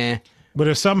something, man. But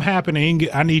if something happened,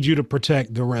 I need you to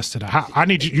protect the rest of the house. I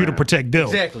need you to protect them.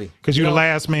 Exactly. Because you're the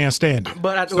last man standing.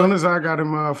 But as soon as I got in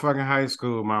motherfucking high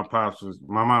school, my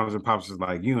mom and pops was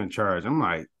like, "You in charge?" I'm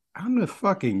like, I'm the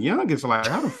fucking youngest. Like,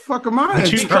 how the fuck am I in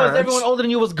charge? Because everyone older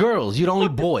than you was girls. You're the only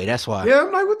boy. That's why. Yeah,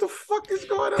 I'm like, what the fuck is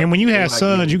going on? And when you have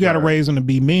sons, you got to raise them to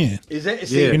be men. Is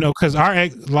that? You know, because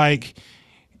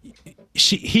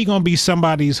he gonna be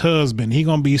somebody's husband. He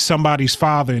gonna be somebody's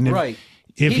father. And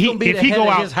if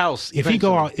he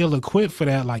go out ill-equipped for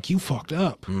that, like, you fucked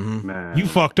up. Man. You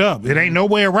fucked up. It ain't no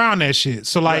way around that shit.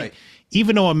 So like,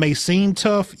 even though it may seem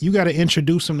tough, you got to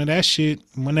introduce them to that shit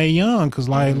when they young. Because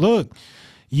like, look,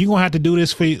 you gonna have to do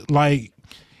this for, like,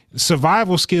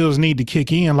 survival skills need to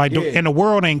kick in. Like, and the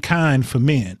world ain't kind for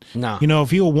men. No. You know,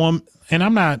 if you're a woman, and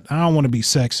I don't want to be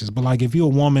sexist, but like, if you're a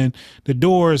woman, the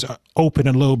doors are open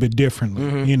a little bit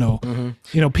differently. You know,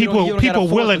 people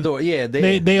willing.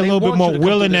 They a little bit more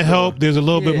willing to help. There's a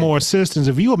little bit more assistance.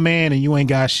 If you a man and you ain't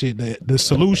got shit, the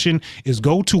solution is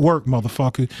go to work,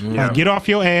 motherfucker. Like, get off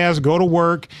your ass, go to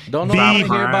work. I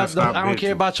don't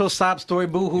care about your sob story,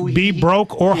 boo hoo. Be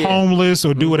broke or homeless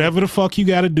or do whatever the fuck you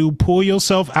got to do. Pull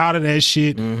yourself out of that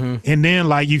shit, and then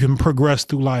like you can progress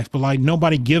through life. But like,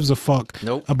 nobody gives a fuck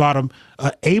about a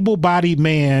able-bodied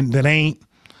man that ain't,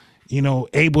 you know,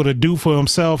 able to do for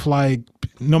himself. Like,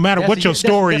 no matter what your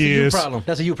story is,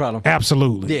 that's a you problem.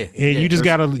 Absolutely. Yeah. And you just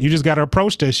gotta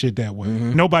approach that shit that way.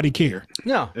 Nobody care.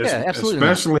 No. Yeah. Absolutely.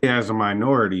 Especially as a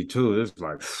minority too. It's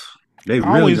like, they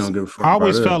really don't give a fuck. I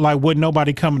always felt like, would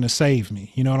nobody coming to save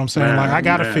me? You know what I'm saying? Like, I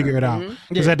gotta figure it out.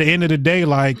 Because at the end of the day,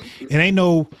 like, it ain't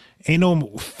no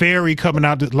fairy coming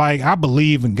out. Like, I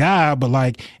believe in God, but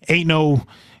like, ain't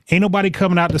nobody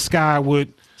coming out the sky with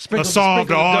a solve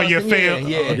to all your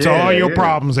all your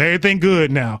problems. Everything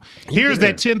good now. Here's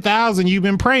that 10,000 you've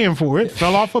been praying for. It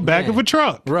fell off the back of a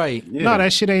truck. Right. No,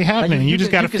 that shit ain't happening. You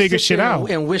just got to figure shit out.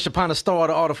 And wish upon a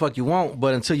star all the fuck you want,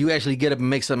 but until you actually get up and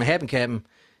make something happen, Captain,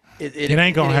 it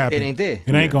ain't gonna happen. It ain't there.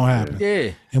 It ain't gonna happen.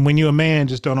 Yeah. And when you're a man,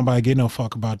 just don't nobody get no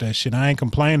fuck about that shit. I ain't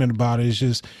complaining about it. It's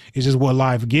just what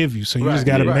life give you. So you just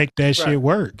got to make that shit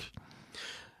work.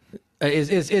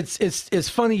 It's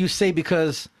funny you say,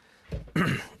 because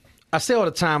I say all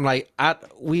the time, like,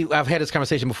 I've had this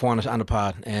conversation before on the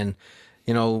pod, and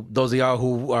you know, those of y'all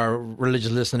who are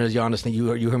religious listeners, y'all understand.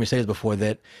 You heard me say this before,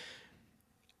 that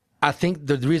I think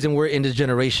the reason we're in this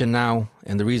generation now,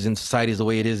 and the reason society is the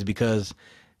way it is, because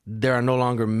there are no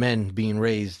longer men being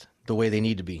raised the way they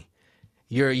need to be.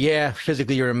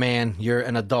 Physically you're a man, you're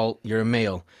an adult, you're a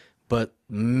male, but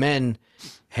men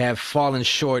have fallen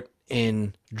short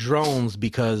in drones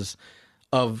because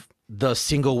of the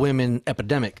single women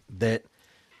epidemic, that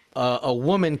a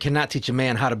woman cannot teach a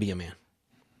man how to be a man.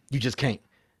 You just can't,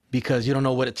 because you don't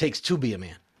know what it takes to be a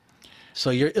man. So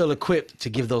you're ill-equipped to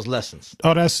give those lessons.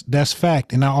 Oh, that's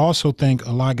fact. And I also think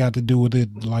a lot got to do with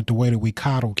it, like the way that we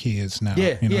coddle kids now.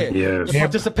 Yeah, you know? The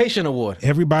participation award.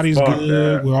 Everybody's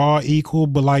good. We're all equal,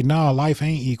 but like, nah, life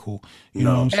ain't equal. You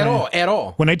know what I'm saying? At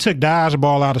all. When they took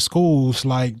dodgeball out of schools,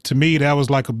 like, to me, that was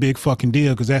like a big fucking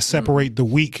deal, because that separate the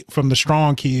weak from the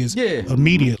strong kids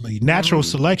immediately. Natural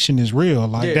selection is real.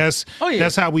 Like, that's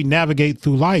how we navigate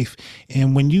through life.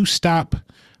 And when you stop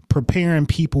preparing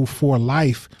people for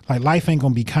life, like, life ain't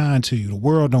gonna be kind to you. The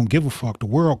world don't give a fuck. The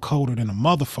world colder than a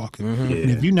motherfucker. And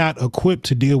if you're not equipped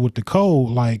to deal with the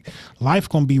cold, like, life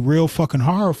gonna be real fucking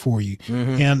hard for you.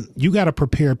 And you gotta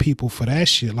prepare people for that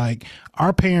shit. Like,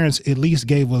 our parents at least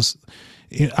gave us,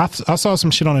 I saw some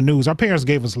shit on the news. Our parents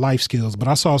gave us life skills, but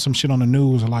I saw some shit on the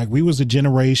news. Like, we was a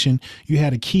generation, you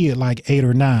had a kid like 8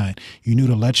 or 9. You knew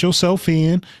to let yourself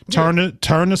in, turn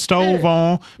the stove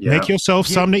on, make yourself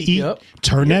something to eat,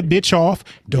 turn that bitch off.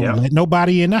 Don't let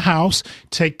nobody in the house.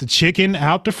 Take the chicken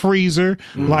out the freezer.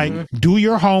 Like, do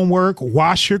your homework,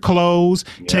 wash your clothes,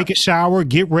 take a shower,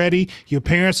 get ready. Your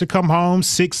parents will come home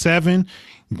 6, 7.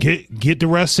 Get the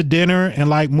rest of dinner and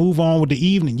like move on with the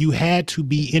evening. You had to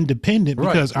be independent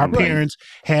because our parents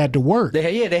had to work.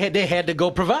 They had to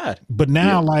go provide. But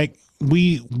now, like,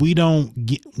 we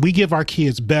give our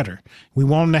kids better. We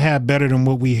want them to have better than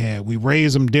what we had. We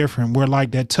raise them different. We're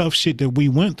like, that tough shit that we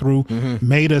went through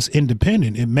made us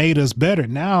independent. It made us better.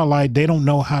 Now, like, they don't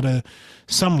know how to,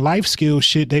 some life skill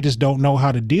shit they just don't know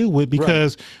how to deal with,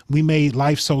 because we made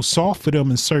life so soft for them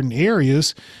in certain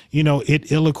areas. You know,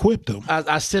 it ill-equipped them.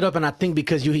 I sit up and I think,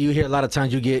 because you hear a lot of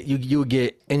times you would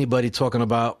get anybody talking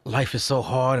about life is so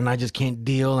hard and I just can't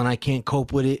deal and I can't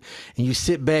cope with it. And you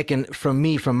sit back, and from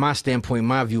my standpoint,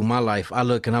 my view, my life, I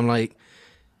look and I'm like,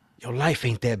 your life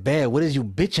ain't that bad. What is you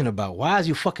bitching about? Why is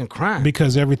you fucking crying?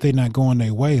 Because everything not going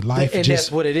their way. Life and just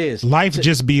that's what it is. Life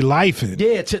just be lifing.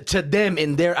 Yeah, to them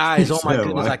in their eyes. Oh my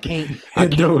goodness, I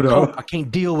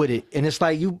can't deal with it. And it's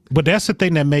like you. But that's the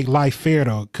thing that make life fair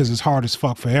though, because it's hard as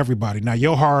fuck for everybody. Now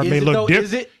your heart may look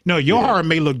different. No, your heart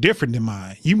may look different than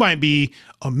mine. You might be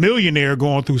a millionaire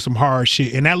going through some hard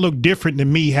shit, and that look different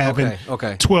than me having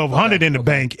 $1,200 in the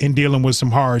bank and dealing with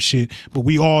some hard shit. But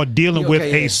we all dealing with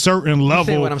a certain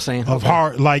level of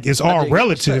hard. Like it's all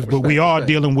relative, but we all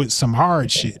dealing with some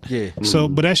hard shit. Yeah. So,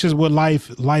 but that's just what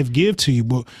life give to you.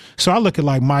 But so I look at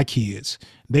like my kids.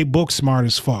 They book smart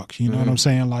as fuck. You know what I'm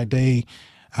saying? Like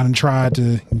I done tried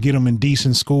to get them in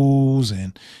decent schools,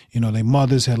 and their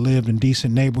mothers had lived in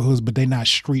decent neighborhoods, but they not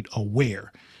street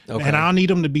aware. Okay. And I don't need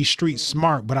them to be street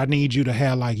smart, but I need you to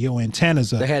have like your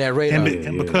antennas up. They had that radar.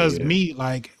 And because me,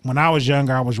 like when I was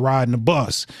younger, I was riding the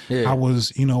bus. Yeah. I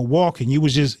was, walking. You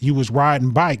was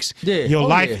riding bikes. Yeah. Your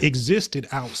life existed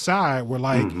outside where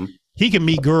like he can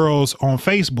meet girls on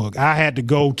Facebook. I had to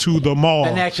go to the mall.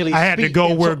 And actually I had to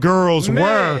go where girls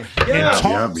were and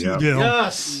talk to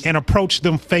them and approach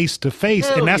them face to face.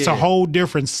 And that's a whole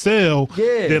different sell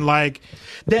than like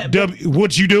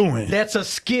what you doing. That's a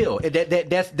skill.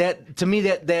 That to me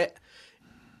that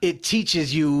it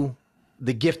teaches you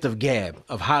the gift of gab,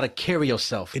 of how to carry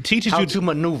yourself. It teaches you to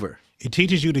maneuver. It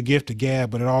teaches you the gift of gab,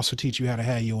 but it also teaches you how to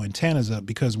have your antennas up,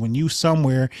 because when you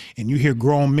somewhere and you hear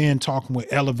grown men talking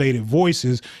with elevated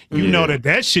voices, you know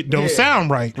that shit don't sound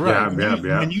right.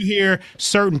 When you hear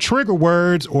certain trigger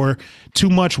words or too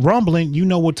much rumbling, you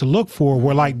know what to look for.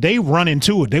 Where like they run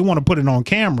into it, they want to put it on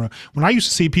camera. When I used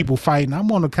to see people fighting, I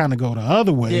want to kind of go the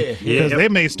other way because they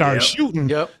may start shooting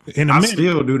in a minute. I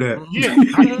still do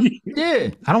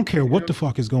that. I don't care what the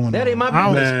fuck is going on. That ain't my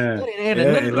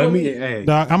business.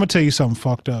 Dog, I'm gonna tell you something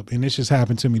fucked up, and this just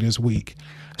happened to me this week.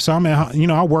 So I'm at,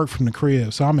 I work from the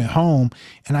crib, so I'm at home,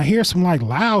 and I hear some like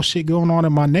loud shit going on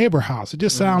in my neighbor house. It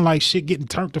just sounds like shit getting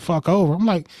turned the fuck over. I'm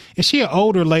like, is she an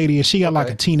older lady and she got like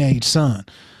a teenage son?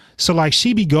 So like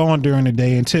she be gone during the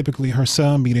day, and typically her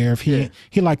son be there if he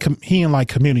in like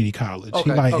community college.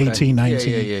 He like 18,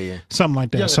 19, something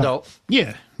like that. Young adult.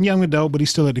 Yeah, young adult, but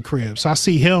he's still at the crib. So I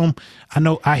see him.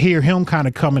 I hear him kind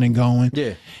of coming and going.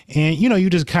 Yeah. And you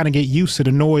just kind of get used to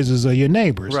the noises of your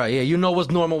neighbors. Right. Yeah. You know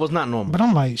what's normal, what's not normal. But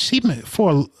I'm like,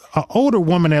 for an older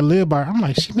woman that lived by her, I'm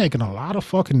like, she making a lot of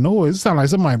fucking noise. It sounds like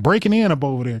somebody breaking in up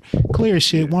over there. Clear as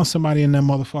shit. Want somebody in that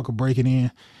motherfucker breaking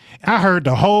in. I heard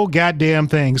the whole goddamn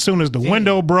thing. As soon as the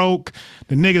window broke,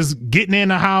 the niggas getting in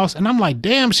the house, and I'm like,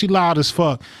 damn, she loud as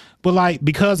fuck. But like,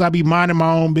 because I be minding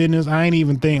my own business, I ain't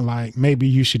even think like maybe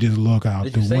you should just look out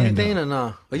the window. Did you say anything or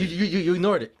no? Or you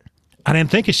ignored it? I didn't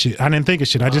think of shit.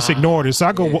 I just ignored it. So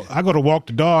I go to walk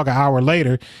the dog an hour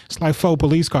later. It's like 4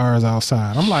 police cars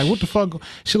outside. I'm like, what the fuck?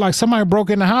 She like, somebody broke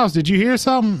in the house. Did you hear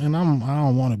something? And I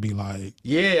don't want to be like,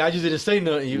 yeah, I just didn't say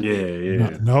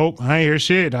nothing. Nope, I ain't hear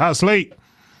shit. I was asleep.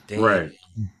 Damn. Right.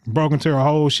 Broke into her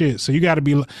whole shit. So you got to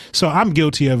be, so I'm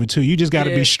guilty of it too. You just got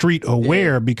to be street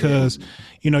aware because,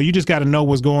 you just got to know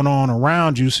what's going on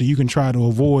around you so you can try to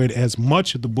avoid as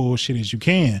much of the bullshit as you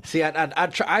can. See,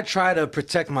 I try to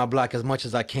protect my block as much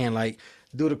as I can. Like,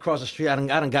 dude across the street, I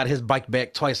done got his bike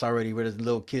back twice already where the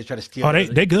little kids try to steal. Oh,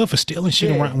 they good for stealing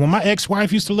shit around. When my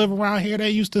ex-wife used to live around here,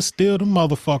 they used to steal the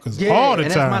motherfuckers all the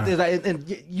time.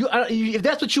 If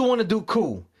that's what you want to do,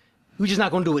 cool. We're just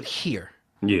not going to do it here.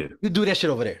 Yeah. You do that shit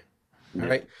over there. All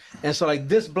right. And so like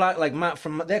this block, like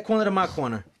from that corner to my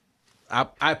corner,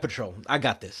 I patrol. I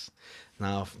got this.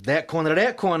 Now that corner to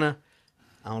that corner,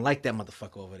 I don't like that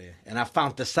motherfucker over there. And I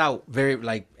found this out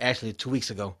actually 2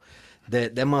 weeks ago.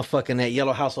 That motherfucker in that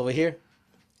yellow house over here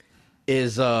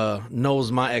is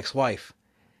knows my ex-wife.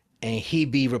 And he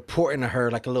be reporting to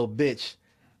her like a little bitch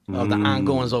of the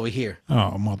ongoings over here.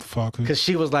 Oh, motherfucker. Because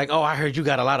she was like, oh, I heard you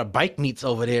got a lot of bike meets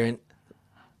over there.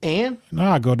 And no,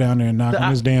 I go down there and knock on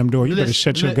his damn door. You better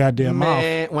shut your goddamn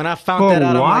mouth. When I found that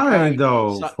out, I'm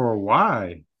like, for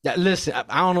why? Listen,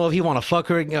 I don't know if he want to fuck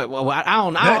her. I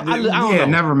don't know.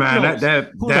 Never mind.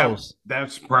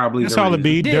 That's probably that's all it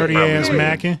be. Dirty ass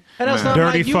macking,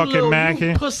 dirty like, fucking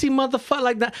macking, pussy motherfucker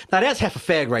like that. Now that's half a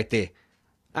fag right there.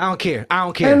 I don't care.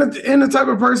 And the type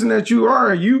of person that you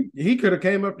are, he could have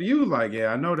came up to you like, yeah,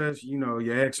 I know that's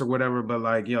your ex or whatever, but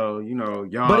like, y'all.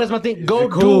 But that's my thing. Go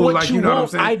do what you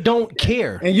want. I don't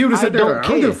care. And you just said, I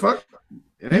don't give a fuck.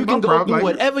 You can go do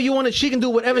whatever you want. She can do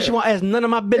whatever she want. It's none of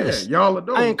my business. Yeah, y'all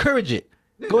adore. I encourage it.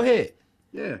 Yeah. Go ahead.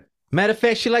 Yeah. Matter of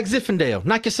fact, she like Zinfandel.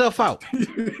 Knock yourself out.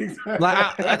 Exactly.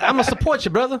 Like I'm gonna support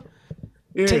you, brother.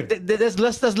 Yeah. There's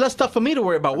less stuff for me to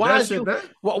worry about.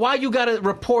 Why you gotta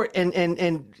report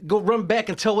and go run back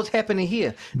and tell what's happening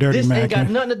here? Dirty this Mac, ain't got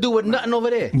yeah. nothing to do with nothing over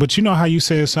there. But you know how you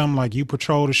said something like you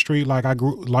patrol the street, like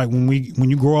when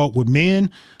you grow up with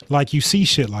men, like you see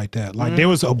shit like that. Like there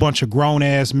was a bunch of grown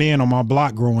ass men on my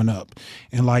block growing up,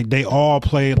 and like they all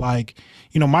played like,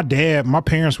 you know, my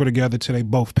parents were together till they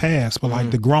both passed, but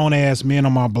like the grown ass men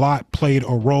on my block played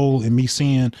a role in me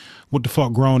seeing what the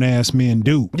fuck grown ass men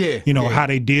do. Yeah. You know, how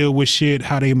they deal with shit,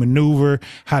 how they maneuver,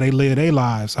 how they live their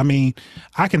lives. I mean,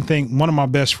 I can think one of my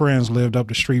best friends lived up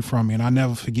the street from me, and I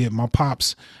never forget my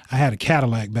pops. I had a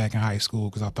Cadillac back in high school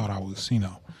because I thought I was, you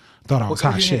know,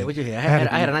 hot shit. What you had?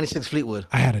 I had a 96 Fleetwood.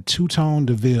 I had a two-tone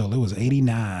DeVille. It was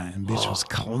 89. Bitch was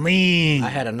clean. I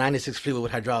had a 96 Fleetwood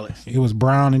with hydraulics. It was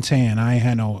brown and tan. I ain't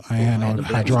had no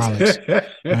hydraulics.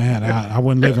 I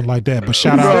wasn't living like that. But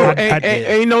shout out.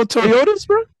 Ain't no Toyotas,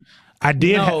 bro. I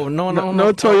did. No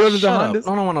Toyotas or Hondas.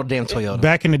 I don't want no damn Toyota.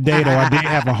 Back in the day, though, I did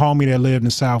have a homie that lived in the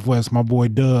Southwest. My boy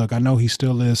Doug. I know he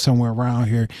still lives somewhere around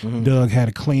here. Doug had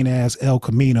a clean ass El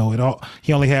Camino.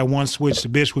 He only had one switch. The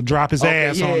bitch would drop his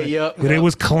ass on it, but it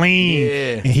was clean.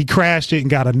 Yeah. And he crashed it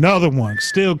and got another one,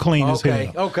 still clean as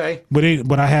hell. Okay.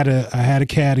 But I had a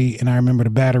caddy, and I remember the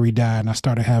battery died, and I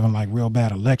started having like real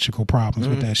bad electrical problems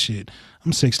with that shit.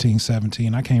 I'm 16,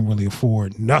 17. I can't really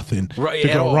afford nothing to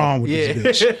go wrong with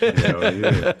this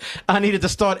bitch. I needed to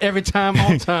start every time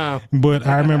on time. But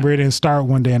I remember it didn't start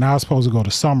one day, and I was supposed to go to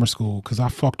summer school because I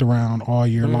fucked around all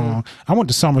year long. I went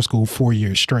to summer school 4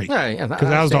 years straight because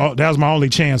that was my only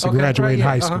chance of graduating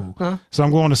high school. So I'm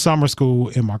going to summer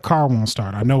school, and my car won't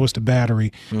start. I know it's the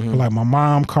battery, but like my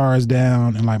mom's car is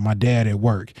down, and like my dad at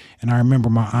work. And I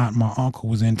remember my aunt and my uncle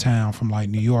was in town from like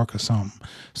New York or something.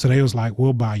 So they was like,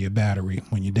 "We'll buy your battery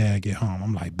when your dad get home."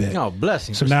 I'm like, "Bet." Oh, bless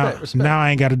you. So respect. Now I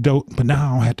ain't got to do, but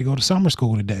now I don't have to go to summer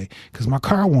school today because my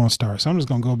car won't start. So I'm just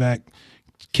gonna go back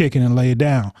kicking and lay it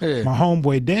down. Yeah. My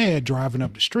homeboy dad driving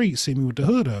up the street see me with the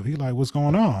hood up. He like, "What's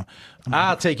going on?"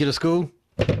 I'll take you to school.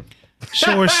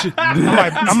 Sure shit.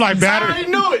 I'm like battery. I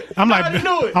already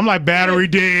knew it. I'm like battery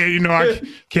dead. You know, I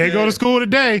can't go to school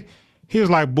today. He was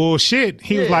like, "Bullshit."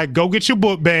 He was like, "Go get your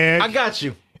book bag. I got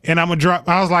you." And I'm gonna drop.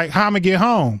 I was like, "How I'm gonna get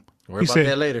home?" Worry about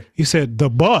that later. He said, "The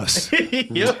bus." He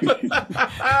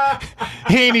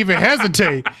ain't even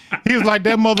hesitate. He was like,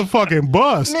 "That motherfucking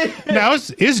bus." Now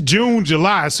it's June,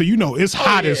 July, so you know it's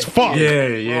hot as fuck. Yeah.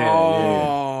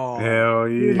 Hell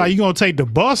yeah. Like, you gonna take the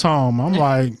bus home? I'm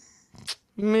like,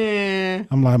 man.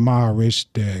 I'm like, my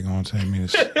rich dad gonna take me to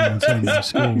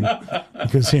school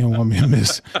because he didn't want me to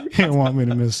miss. He didn't want me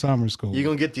to miss summer school. You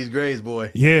gonna get these grades,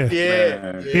 boy? Yeah.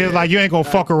 He was like, you ain't gonna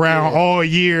fuck around all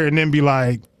year and then be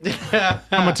like, I'm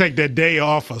gonna take that day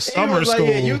off of summer school.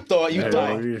 Like, you thought.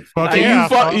 Fuck yeah.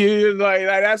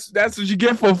 That's what you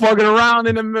get for fucking around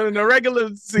in the regular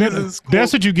season school.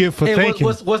 That's what you get for thinking.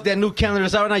 What's that new calendar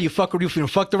that's out now? You fucked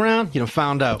around, you done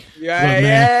found out.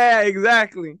 Yeah,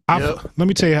 exactly. Let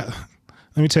me tell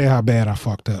you how bad I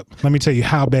fucked up. Let me tell you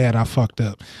how bad I fucked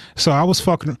up. So I was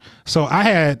fucking. So I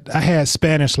had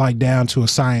Spanish like down to a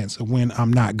science of when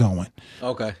I'm not going.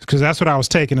 Okay. Because that's what I was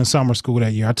taking in summer school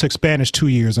that year. I took Spanish 2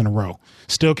 years in a row.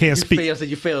 Still can't speak.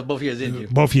 You failed both years, didn't you?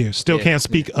 Both years. Still can't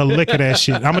speak a lick of that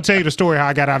shit. I'm gonna tell you the story how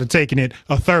I got out of taking it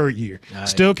a third year. Right.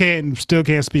 Still can't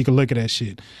speak a lick of that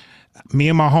shit. Me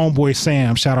and my homeboy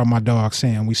Sam, shout out my dog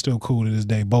Sam, we still cool to this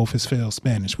day. Both has failed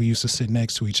Spanish. We used to sit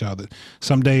next to each other.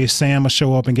 Some days Sam will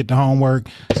show up and get the homework.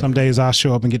 Some days I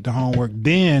show up and get the homework.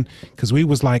 Then, because we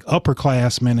was like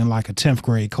upperclassmen in like a 10th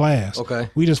grade class. Okay.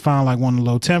 We just found like one of the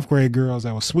little 10th grade girls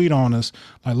that was sweet on us.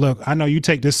 Like, look, I know you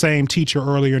take this same teacher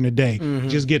earlier in the day.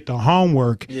 Just get the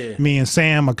homework. Yeah. Me and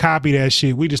Sam will copy that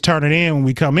shit. We just turn it in when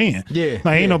we come in. Yeah.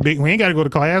 Like, ain't no big, we ain't got to go to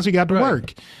class. We got to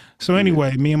work. So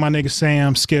anyway, me and my nigga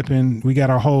Sam skipping, we got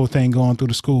our whole thing going through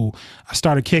the school. I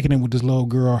started kicking it with this little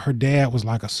girl. Her dad was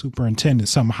like a superintendent,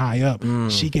 something high up.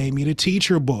 She gave me the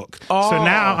teacher book. Oh. So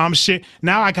now I'm shit.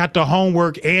 Now I got the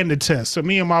homework and the test. So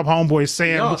me and my homeboy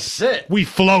Sam, we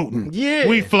floating. Yeah.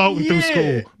 We floating through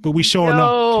school. But we showing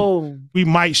up. We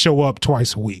might show up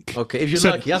twice a week. Okay, if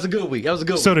you're lucky. That's a good week. That was a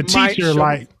good week. So the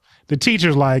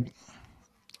teacher's like,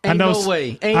 I know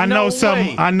something.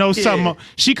 I know something.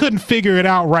 She couldn't figure it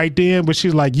out right then, but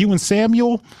she's like, "You and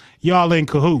Samuel, y'all in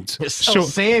cahoots." So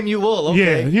Samuel,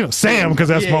 okay. Yeah, you know Sam because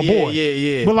that's my boy.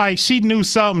 Yeah. But like, she knew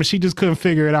something, she just couldn't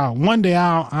figure it out. One day,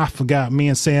 I forgot. Me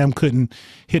and Sam couldn't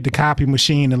hit the copy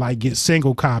machine and like get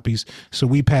single copies, so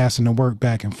we passing the work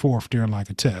back and forth during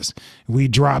like a test. We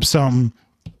dropped something.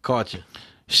 Caught you.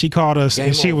 She called us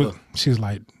and she was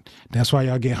like, That's why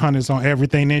y'all get hundreds on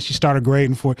everything. Then she started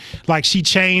grading for, like, she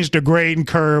changed the grading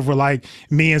curve where, like,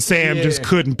 me and Sam just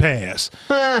couldn't pass.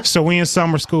 So we in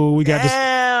summer school, we got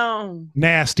this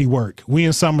nasty work. We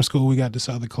in summer school, we got this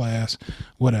other class,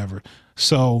 whatever.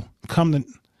 So come the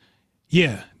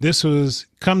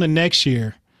next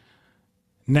year,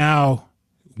 now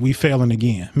we failing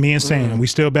again. Me and Sam, we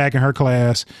still back in her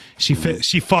class. She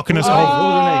fucking us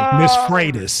over. Miss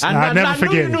Freitas. I never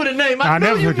forget. You knew the name. I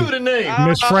never knew the name.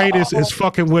 Miss Freitas is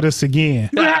fucking with us again.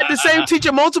 You had the same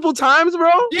teacher multiple times,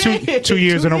 bro. Yeah. Two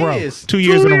years in a row. 2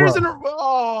 years in a row.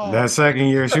 Oh. That second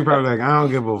year, she probably like, I don't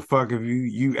give a fuck if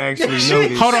you actually know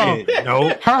this Hold on. shit. No.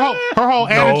 Her whole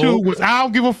attitude was, I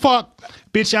don't give a fuck.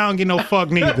 Bitch, I don't get no fuck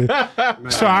neither.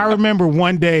 So I remember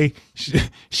one day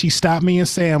she stopped me and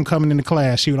Sam coming into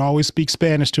class. She would always speak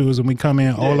Spanish to us when we come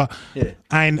in. Hola. Yeah.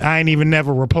 I ain't even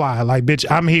never reply. Like, bitch,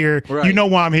 I'm here. Right. You know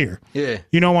why I'm here. Yeah.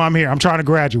 You know why I'm here. I'm trying to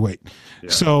graduate.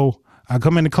 Yeah. So I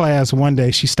come into class one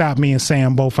day. She stopped me and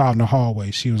Sam both out in the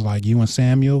hallway. She was like, you and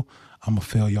Samuel, I'm going to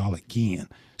fail y'all again.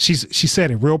 She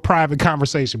said it, real private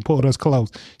conversation, pulled us close.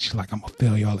 She's like, I'm going to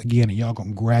fail y'all again and y'all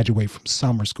going to graduate from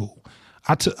summer school.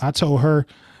 I told her,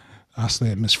 I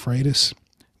said, Miss Freitas,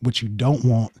 what you don't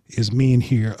want is me in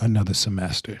here another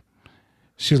semester.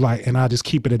 She's like, and I just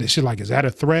keep it at it. She's like, is that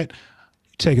a threat?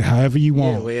 You take it however you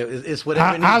want. Yeah, well, it's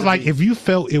whatever. I was like, if you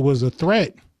felt it was a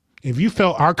threat, if you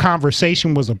felt our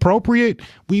conversation was appropriate,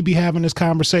 we'd be having this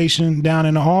conversation down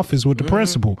in the office with the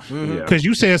principal. Because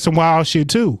you said some wild shit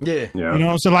too. Yeah. You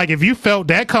know, so like if you felt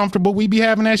that comfortable, we'd be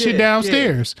having that shit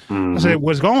downstairs. I said,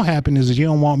 what's going to happen is you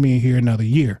don't want me in here another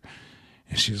year.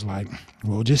 And she's like,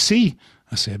 we'll just see.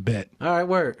 I said, bet. All right,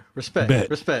 word. Respect. Bet.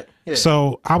 Respect. Yeah.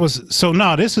 I was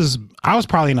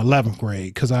probably in 11th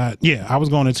grade because I was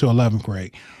going into 11th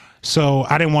grade. So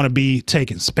I didn't want to be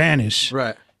taking Spanish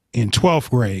in 12th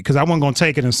grade because I wasn't going to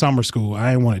take it in summer school.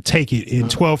 I didn't want to take it in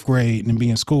 12th grade and be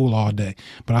in school all day.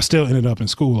 But I still ended up in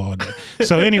school all day.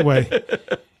 So anyway,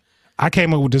 I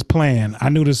came up with this plan. I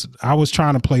knew this. I was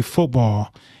trying to play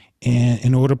football. And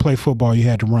in order to play football, you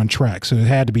had to run track. So it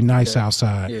had to be nice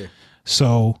outside. Yeah.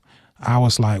 So I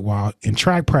was like, well, in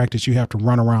track practice, you have to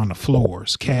run around the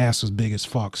floors. Cass was big as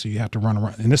fuck, so you have to run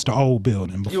around. And it's the old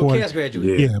building. You a Cass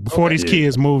graduate? Yeah, before these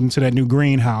kids moved into that new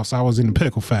greenhouse, I was in the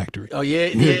pickle factory. Oh, yeah.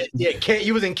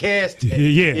 You was in Cass?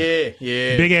 Yeah.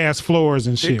 Big ass floors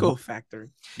and shit. Pickle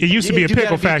factory. It used to be a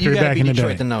pickle factory back in the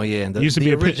day. To know,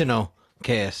 the original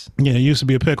Cass. Yeah, it used to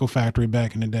be a pickle factory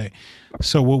back in the day.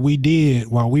 So what we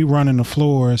did while we running the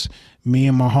floors, me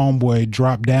and my homeboy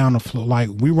dropped down the floor. Like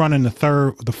we running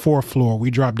the fourth floor.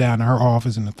 We dropped down to her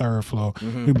office in the third floor.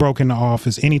 We broke in the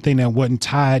office. Anything that wasn't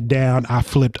tied down, I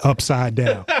flipped upside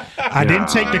down. I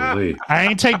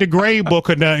ain't take the grade book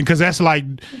or nothing because that's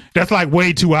like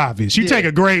way too obvious. You take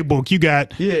a grade book, you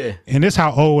got and this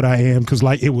how old I am because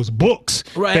like it was books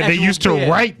that they used to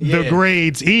write the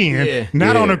grades in,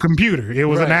 not on a computer. It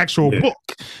was an actual book.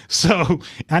 So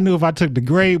I knew if I took the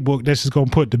grade book, that's just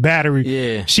gonna put the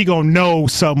battery. She gonna know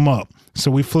something up.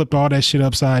 So we flipped all that shit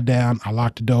upside down. I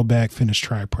locked the door back, finished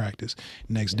track practice.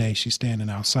 Next day, she's standing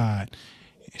outside.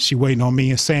 She waiting on me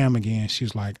and Sam again.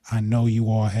 She's like, I know you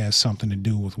all had something to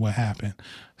do with what happened. I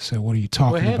said, what are you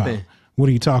talking about? What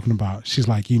are you talking about? She's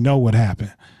like, you know what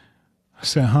happened. I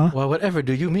said, huh? Well, whatever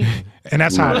do you mean? And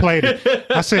that's how I played it.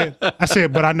 I said,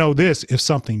 but I know this. If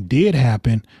something did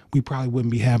happen, we probably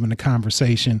wouldn't be having a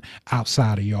conversation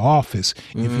outside of your office.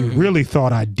 If you really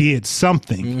thought I did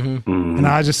something. And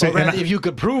I just said, if you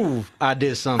could prove I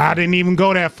did something. I didn't even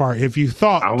go that far. If you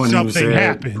thought something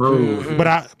happened.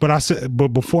 But I said, but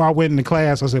before I went into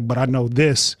class, I said, but I know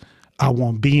this. I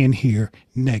won't be in here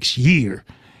next year.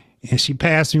 And she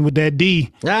passed me with that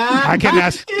D. I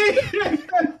cannot.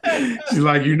 She's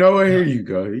like, you know what? Here you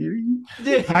go.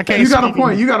 I can't. You got a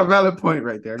point. You got a valid point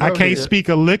right there. I can't speak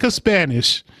a lick of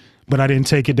Spanish, but I didn't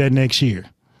take it that next year.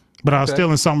 But I was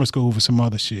still in summer school for some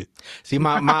other shit. See,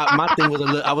 my thing was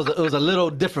it was a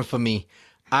little different for me.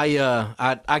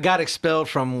 I got expelled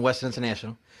from Western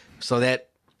International, so that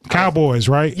Cowboys,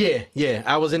 right? Yeah.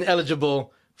 I was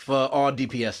ineligible for all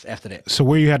DPS after that. So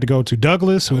where you had to go to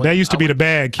Douglas? That used to be the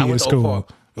bad kid school.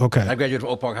 Okay. I graduated from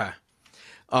Oak Park High.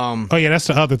 Oh yeah, that's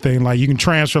the other thing. Like you can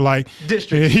transfer like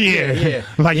district.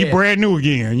 Like you brand new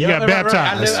again. You got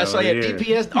baptized. I saw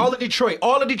DPS. All of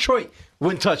Detroit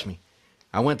wouldn't touch me.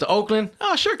 I went to Oakland.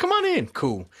 Oh sure, come on in.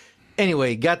 Cool.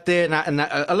 Anyway, got there and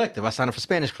I elective. I signed up for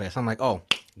Spanish class. I'm like, oh,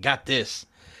 got this.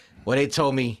 Well, they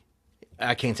told me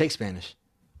I can't take Spanish.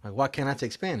 I'm like, why can't I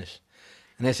take Spanish?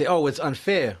 And they say, oh, it's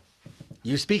unfair.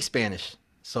 You speak Spanish,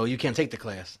 so you can't take the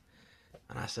class.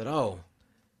 And I said, oh.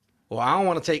 Well, I don't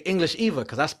want to take English either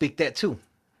because I speak that too.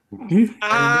 And, they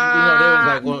was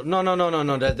like, well,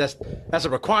 no. That's a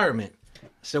requirement. I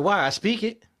said, why? I speak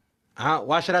it.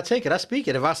 Why should I take it? I speak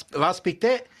it. If I speak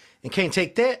that and can't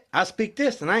take that, I speak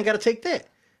this, and I ain't got to take that.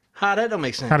 How that don't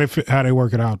make sense? How they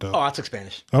work it out though? Oh, I took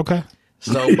Spanish. Okay.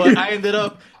 So, but I ended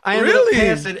up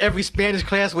passing every Spanish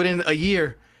class within a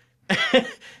year,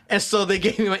 and so they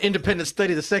gave me my independent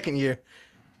study the second year,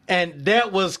 and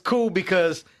that was cool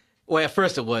because, well, at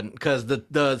first it wasn't because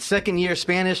the second year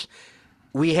Spanish,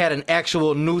 we had an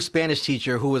actual new Spanish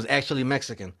teacher who was actually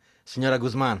Mexican, Senora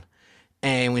Guzman,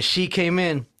 and when she came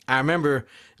in, I remember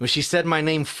when she said my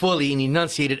name fully and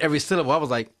enunciated every syllable, I was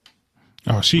like.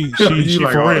 Oh, she like, for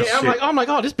real. Yeah, I'm like,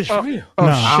 oh, this bitch for real. No,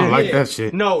 I don't like that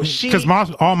shit. No, because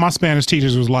all my Spanish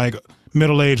teachers was like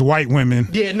middle-aged white women.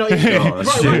 Yeah, no,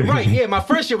 right. Yeah, my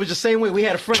first year was the same way. We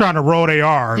had a French trying to roll their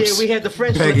R's. Yeah, we had the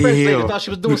French lady thought she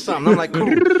was doing something. I'm like, cool.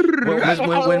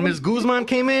 When Ms. Guzman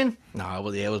came in,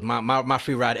 it was my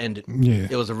free ride ended. Yeah,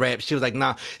 it was a wrap. She was like,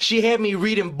 nah. She had me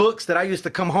reading books that I used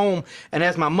to come home and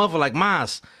ask my mother, like,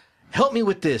 Mas, help me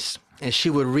with this. And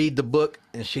she would read the book,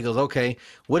 and she goes, okay,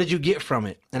 what did you get from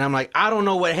it? And I'm like, I don't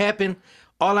know what happened.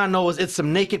 All I know is it's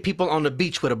some naked people on the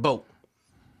beach with a boat.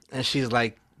 And she's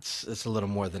like, it's a little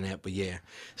more than that, but yeah.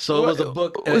 So it was a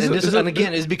book, and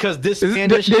again, it's because this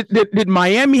Spanish. Did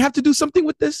Miami have to do something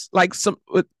with this? Like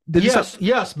Yes,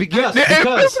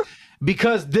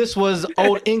 because this was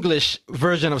Old English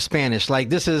version of Spanish. Like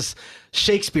this is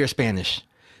Shakespeare Spanish.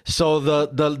 So the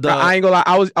I ain't gonna lie,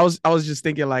 I was just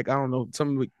thinking like I don't know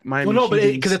something with Miami. Well, no, but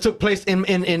because it took place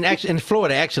in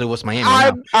Florida. Actually, was Miami.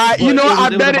 I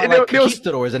bet it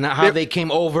conquistadors and how they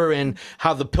came over and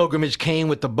how the pilgrimage came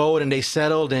with the boat and they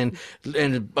settled and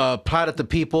plotted the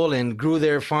people and grew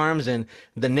their farms and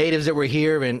the natives that were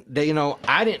here and they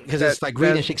I didn't because it's like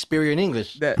reading Shakespearean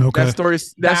English. That story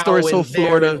so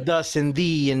Florida. And thus and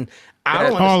thee and. I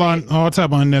don't all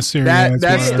type of unnecessary. I don't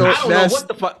know what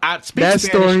the fuck. I speak Spanish.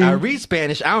 Story, I read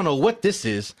Spanish. I don't know what this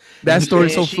is. That story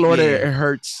so Florida, it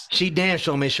hurts. She damn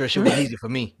sure made sure she was easy for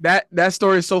me. That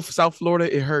story is so South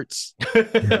Florida, it hurts.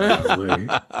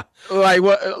 Like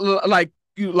what?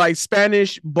 Like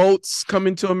Spanish boats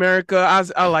coming to America.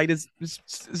 I like this. This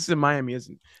is in Miami,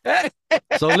 isn't it?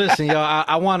 So listen, y'all.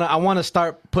 I wanna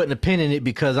start putting a pin in it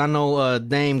because I know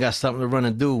Dame got something to run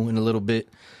and do in a little bit.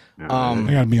 I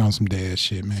gotta be on some dad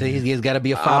shit, man. So he's got to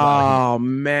be a father. Oh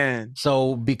man!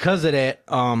 So because of that,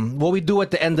 what we do at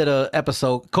the end of the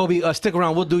episode, Kobe, stick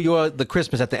around. We'll do the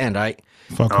Christmas at the end, all right?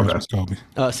 Fuck Christmas, Kobe.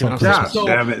 Kobe.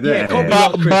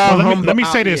 Let me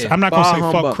say this. I'm not gonna say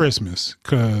fuck Christmas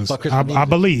because I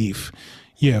believe.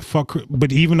 Yeah, fuck.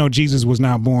 But even though Jesus was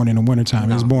not born in the wintertime,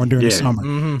 he was born during the summer.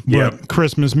 Mm-hmm. But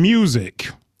Christmas music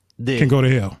can go to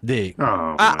hell. Dig.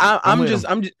 Oh,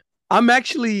 I'm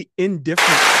actually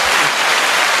indifferent.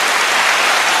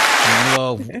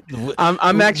 Well,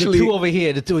 I'm actually the two over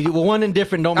here. The two, one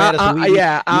indifferent don't matter. I'm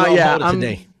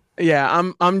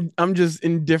just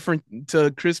indifferent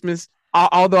to Christmas.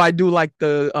 Although I do like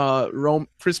the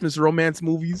Christmas romance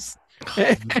movies.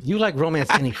 You like romance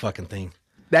any fucking thing.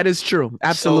 That is true.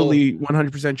 Absolutely,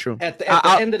 100% true. At the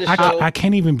end of the show, I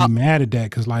can't even be mad at that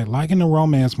because liking the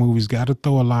romance movies got to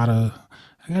throw a lot of.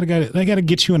 They got to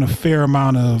get you in a fair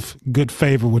amount of good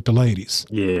favor with the ladies.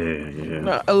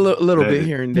 Yeah. A little bit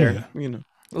here and there,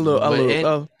 a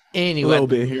little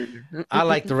bit here and there. I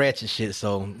like the ratchet shit,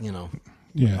 so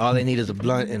Yeah. All they need is a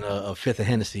blunt and a fifth of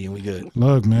Hennessy, and we good.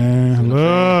 Look, man,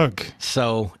 look.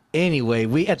 So anyway,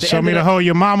 we at the show end me the hole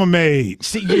your mama made.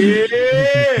 See,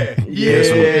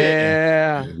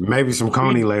 yeah. Maybe some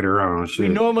Coney later on. Shit.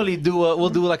 We normally do we'll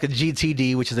do like a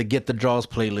GTD, which is a Get the Draws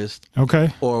playlist. Okay.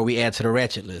 Or we add to the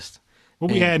ratchet list.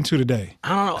 What we adding to today?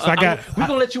 I don't know. We're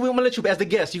gonna let you as the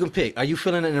guest. You can pick. Are you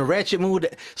feeling in a ratchet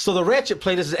mood? So the ratchet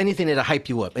playlist is anything that'll hype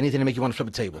you up, anything to make you want to flip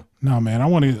a table. No, man. I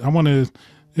want to.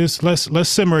 Let's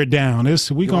simmer it down. It's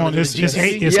 8:30 on a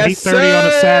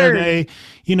Saturday.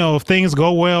 If things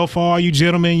go well for all you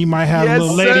gentlemen, you might have a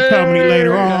little lady company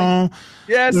later on.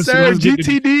 Yes, sir.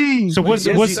 GTD. So what's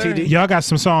GTD? Y'all got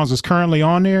some songs that's currently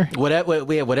on there?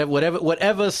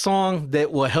 Whatever song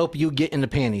that will help you get in the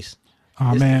panties.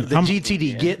 Oh man, the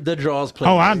GTD, Get the Draws playlist.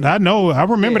 Oh, I know. I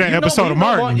remember that episode of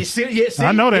Martin.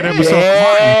 I know that episode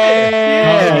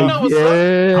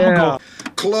of Martin.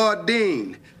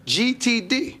 Claudine.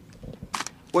 GTD.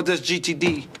 What does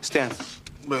GTD stand for?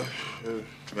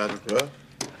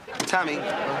 Tommy,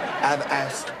 I've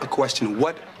asked a question.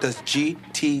 What does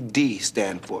GTD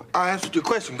stand for? I answered your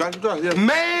question.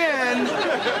 Man,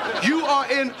 you are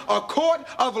in a court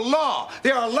of law.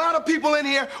 There are a lot of people in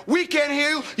here. We can't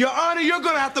hear you. Your Honor, you're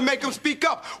going to have to make them speak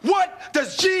up. What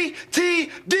does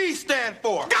GTD stand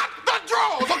for? Got the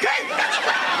draws, okay?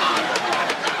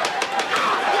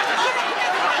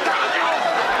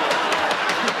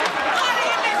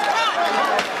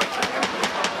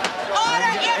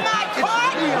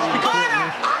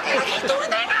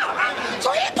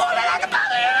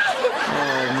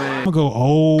 man. I'm gonna go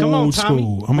old Come on, Tommy.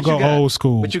 school. I'm gonna go old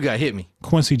school. What you got? Hit me.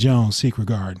 Quincy Jones, Secret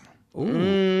Garden.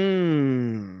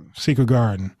 Secret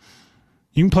Garden.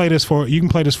 You can play this for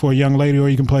a young lady, or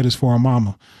you can play this for a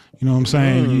mama. You know what I'm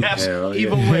saying? Either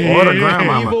way. Or the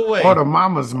grandmama. Or the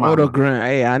mama's mama. Or the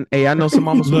I know some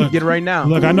mamas who get it right now.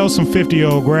 Look, I know some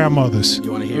 50-year-old grandmothers.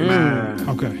 You want to hear it?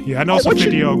 Okay. Yeah, I know some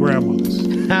 50-year-old grandmothers.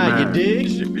 You dig?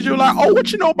 You're like, oh,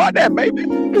 what you know about that, baby?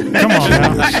 Come on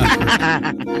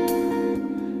now.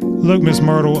 Look, Miss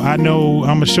Myrtle, I know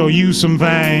I'm going to show you some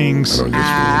things. Shit,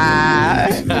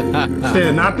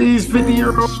 not these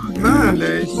 50-year-olds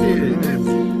nowadays. Shit.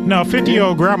 No,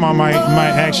 50-year-old grandma might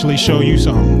actually show you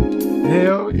something.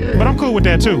 Hell yeah. But I'm cool with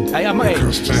that too. Hey,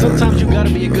 sometimes you gotta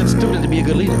be a good student to be a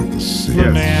good leader.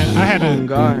 Look, man, I had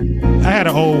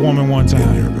an old woman one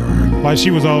time. Like,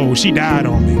 she was old. She died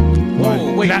on me.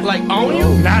 Whoa, wait, like on you?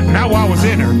 Not while I was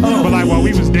in her, but like while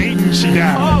we was dating, she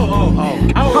died. Oh.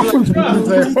 I was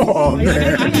like,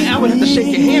 I would have to shake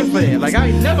your hand for that. Like, I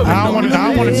ain't never been. I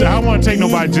don't want to take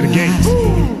nobody to the gates.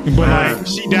 But like,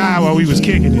 she died while we was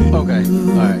kicking it. Okay,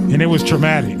 all right. And it was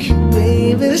traumatic.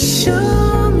 Baby,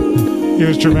 show me. It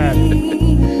was traumatic.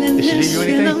 Did she do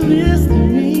you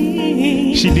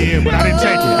anything? She did, but I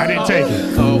didn't take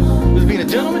it. Oh, was being a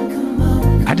gentleman?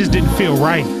 I just didn't feel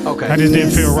right. Okay. I just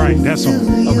didn't feel right. That's all.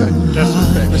 Okay. That's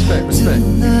respect.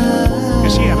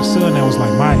 And she had a son that was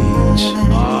like my age.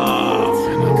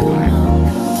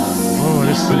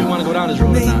 You really want to go down this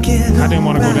road or not? I didn't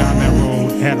want to go down that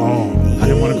road at all. I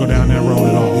didn't want to go down that road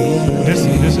at all. This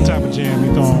is the type of jam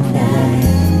you throwing for a woman.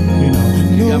 You know.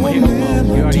 You got Mo. You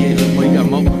already ate Mo. You got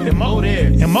Mo. And Mo there.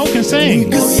 And Mo can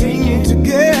sing.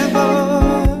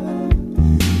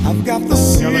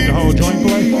 Y'all let the whole joint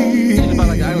play? I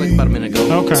like about a minute ago.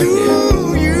 Okay.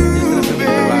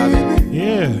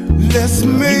 Yeah.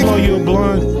 You blow you a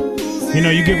blunt. You know,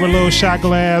 you give her a little shot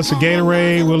glass, a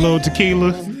Gatorade with a little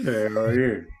tequila. Hell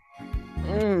yeah.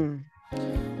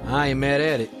 I ain't mad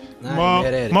at it.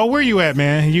 Mo, where you at,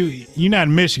 man? You not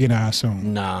in Michigan, I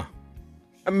assume. Nah.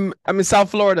 I'm in South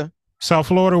Florida. South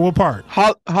Florida, what part?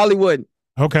 Hollywood.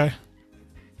 Okay.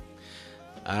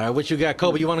 All right, what you got,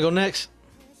 Kobe? You want to go next?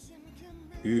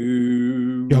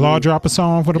 Y'all all drop a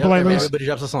song for the playlist? Everybody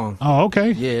drops a song. Oh,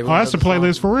 okay. Yeah. Oh, that's the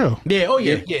playlist for real. Yeah. Oh,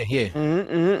 yeah.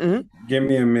 Give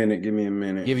me a minute. Give you a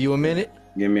minute?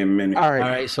 Give me a minute. All right. All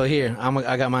right. So here,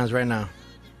 I got mine right now.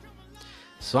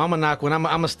 So I'm gonna knock one. I'm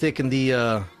gonna stick in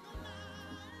the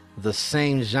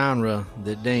same genre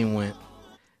that Dame went.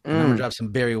 And I'm gonna drop some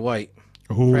Barry White.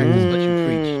 Practice what you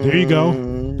preach. There you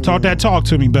go. Talk that talk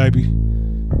to me, baby.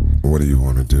 What do you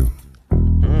want to do?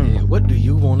 Yeah, what do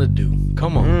you want to do?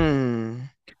 Come on.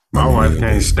 My wife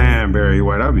can't stand Barry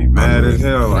White. I'd be mad as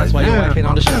hell. That's why your wife ain't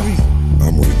on the show.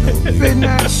 I'm waiting on you. Spitting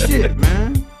that shit,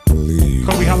 man.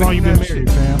 Kobe, how long you been married,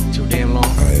 fam? Too damn long.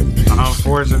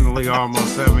 Unfortunately,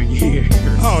 almost 7 years.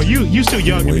 Oh, you still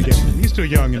young in the game. You still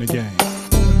young in the game.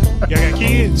 Y'all got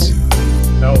kids?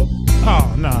 No.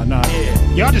 Oh, no.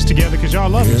 Yeah. Y'all just together because y'all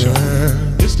love each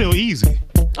other. It's still easy.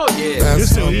 Oh, yeah. It's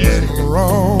still easy.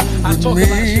 I talk a lot of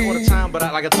shit all the time, but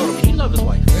like I told him, he loves his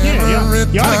wife. Yeah,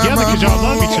 y'all together because y'all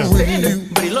love each other.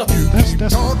 But he loves you.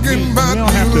 That's we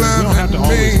don't have to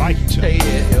always like each other.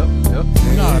 Yep.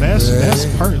 No, that's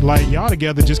like y'all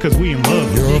together just because we in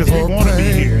love, because we want to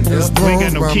be here. We ain't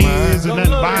got no kids and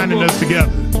nothing binding us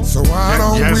together. So why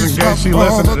don't Just we in stop case she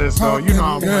listen to this, though, you know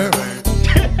I'm playing.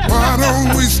 Why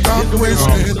don't we stop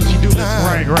wasting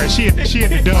time? Right. She at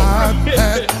the door. I've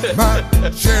had my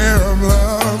share of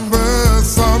love, but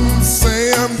some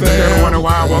say I'm You ever wonder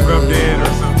why I woke up dead or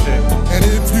some shit? And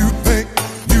if you think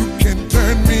you can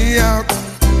turn me out,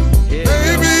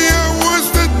 baby, I wish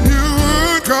that you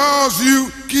would, cause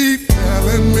you keep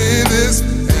telling me this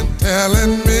and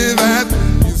telling me that.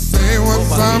 You say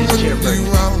once I'm with you,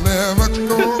 I'll never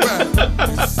go back.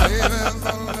 You say there's a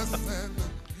lesson.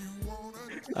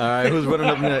 All right, who's running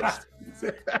up next?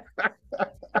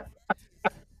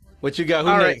 What you got?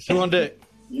 Who next? Who on deck?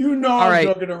 You know I'm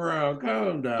joking around.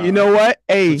 Calm down. You know what?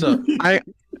 Hey, what's up?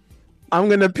 I'm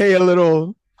gonna pay a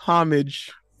little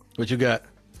homage. What you got?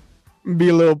 Be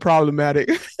a little problematic.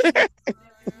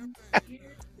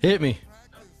 Hit me.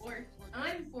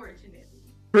 Unfortunately.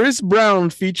 Chris Brown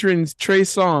featuring Trey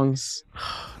Songz.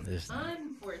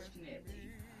 Unfortunately.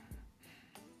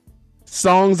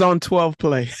 Songs on 12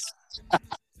 play.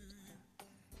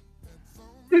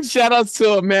 Shout out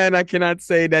to a man I cannot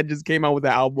say that just came out with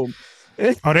an album.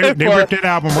 Oh, they ripped that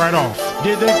album right off.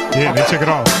 Did they? Yeah, they took it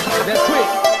off. That's quick.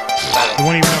 It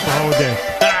wasn't even up the whole day.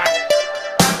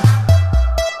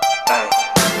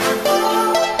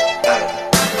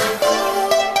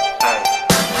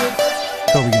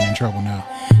 Kobe getting in trouble now.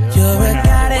 You're a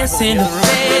goddess in the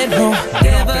face. bedroom,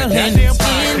 devil in the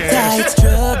skin tights,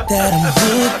 drug that I'm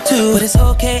hooked to. But it's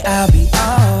okay, I'll be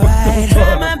alright.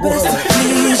 Try my best to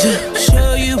please you,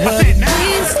 show you what it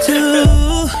means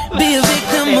to be a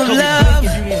victim of love.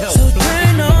 So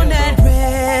turn on that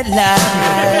red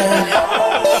light.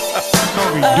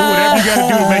 Kobe, do whatever you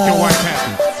gotta do to make your wife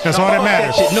happy. That's all that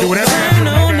matters. Do whatever you gotta do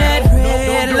to make her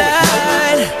happy. Red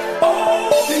light.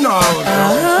 You know I was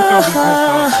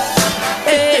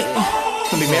Hey.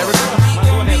 Gonna be married.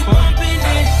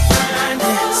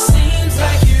 Seems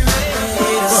like you're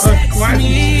ready to sex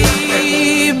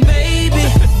me, baby.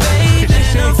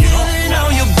 I'm feeling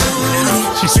on your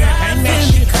booty. She said, hang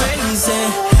that shit. Crazy.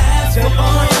 Have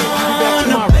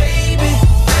fun, baby.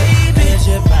 Baby,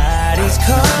 your body's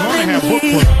calling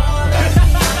me.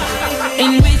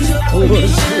 And with your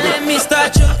permission, let me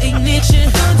start your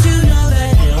ignition. Don't you know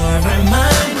that you're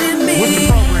reminding me? What's the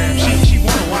program? She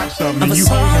want to watch something and you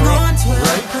hold her up.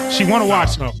 Right? She want to watch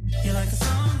something.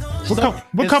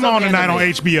 What come on tonight on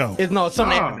HBO? It's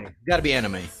some anime. Gotta be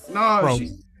anime. No,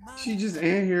 she just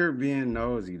in here being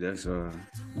nosy. That's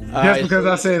just because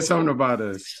I said something about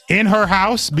us. In her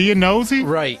house, being nosy?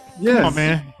 Right. Yes. Come on,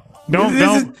 man.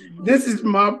 This is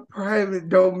my private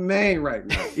domain right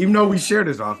now. Even though we share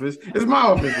this office, it's my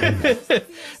office.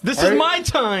 This is my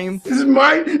time. This is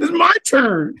my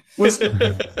turn.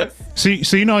 See,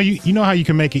 you know how you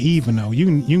can make it even though. You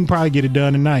can probably get it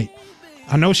done tonight.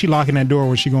 I know she locking that door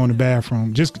when she go in the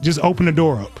bathroom. Just open the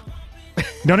door up.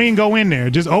 Don't even go in there.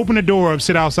 Just open the door up.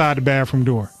 Sit outside the bathroom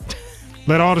door.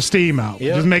 Let all the steam out.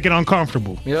 Yep. Just make it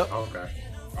uncomfortable. Yep. Okay.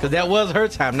 Because that was her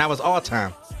time. Now it's our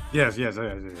time. Yes.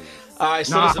 All right,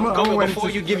 so before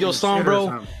you give your song,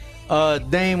 bro,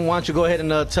 Dame, why don't you go ahead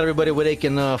and tell everybody where they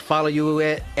can follow you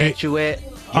at you at.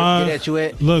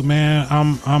 Look, man,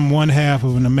 I'm one half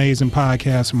of an amazing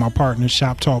podcast with my partner,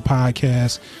 Shop Talk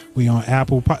Podcast. We on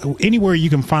Apple, anywhere you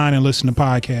can find and listen to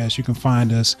podcasts, you can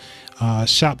find us.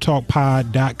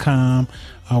 ShopTalkPod.com.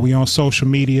 We on social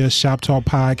media, Shop Talk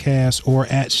Podcast or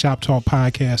at Shop Talk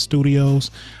Podcast Studios.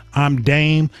 I'm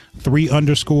Dame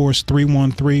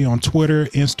 3_313 on Twitter,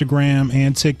 Instagram,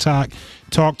 and TikTok.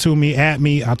 Talk to me, at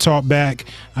me. I talk back.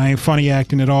 I ain't funny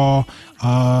acting at all.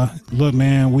 Look,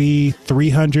 man, we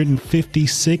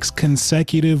 356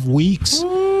 consecutive weeks. We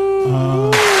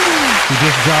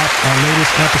just dropped our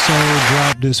latest episode,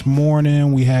 dropped this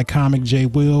morning. We had Comic J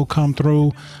Will come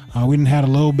through. We didn't have a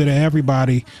little bit of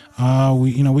everybody.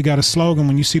 We got a slogan: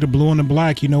 when you see the blue and the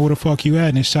black, you know where the fuck you at.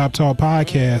 And it's Shop Talk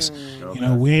Podcast.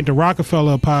 We ain't the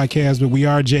Rockefeller podcast, but we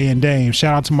are Jay and Dame.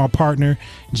 Shout out to my partner,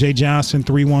 Jay Johnson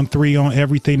 313 on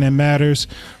everything that matters.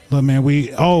 Look, man,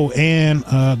 and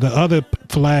the other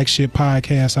flagship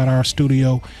podcast at our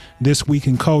studio, This Week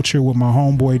in Culture, with my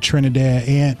homeboy Trinidad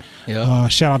Ant. Yep.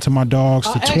 Shout out to my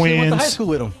dogs, the twins. I went to high school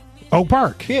with them. Oak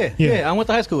Park. Yeah, I went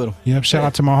to high school with them. Yep. Shout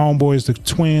out to my homeboys, the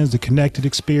twins, the Connected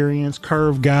Experience,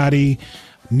 Curve Gotti,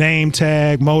 Name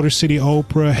Tag, Motor City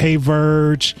Oprah, Hey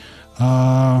Verge.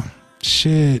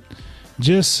 Shit.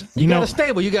 Just you got a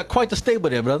stable. You got quite the stable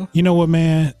there, brother. You know what,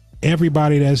 man?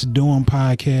 Everybody that's doing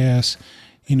podcasts,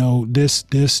 this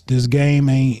game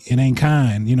ain't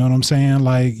kind. You know what I'm saying?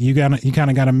 Like you kind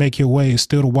of got to make your way. It's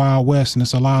still the Wild West, and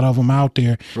there's a lot of them out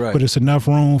there. Right. But it's enough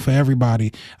room for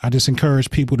everybody. I just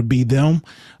encourage people to be them.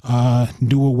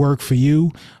 Do what work for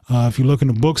you. If you're looking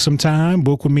to book sometime,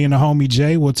 book with me and the homie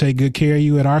Jay. We'll take good care of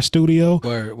you at our studio.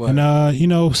 Word.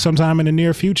 And sometime in the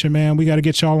near future, man, we got to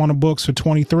get y'all on the books for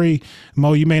 23.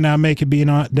 Mo, you may not make it being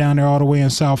down there all the way in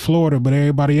South Florida, but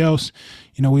everybody else,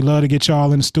 we love to get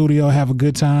y'all in the studio, have a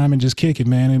good time, and just kick it,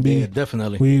 man. And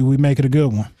definitely. We make it a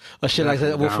good one. Shit, like I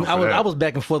said, I was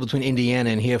back and forth between Indiana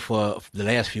and here for the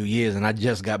last few years, and I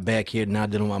just got back here now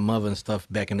dealing with my mother and stuff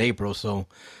back in April, so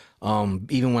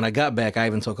even when I got back, I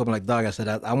even told a couple like, dog, I said,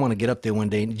 I want to get up there one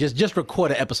day and just record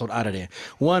an episode out of there.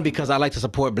 One, because I like to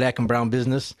support black and brown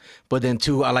business, but then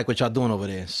two, I like what y'all doing over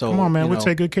there. So come on, man, we'll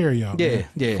take good care of y'all. Yeah,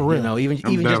 for real. Even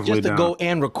just to go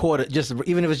and record it,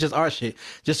 even if it's just our shit,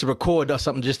 just to record or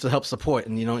something, just to help support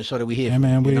and and show that we here. Yeah,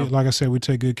 man, like I said, we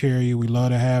take good care of you. We love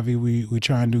to have you. We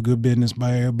try and do good business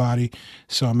by everybody.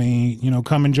 So I mean,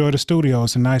 come enjoy the studio.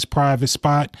 It's a nice private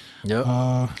spot. Yep.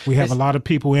 We have a lot of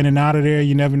people in and out of there.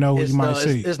 You never know who you might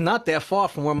see. It's not that far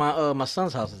from where my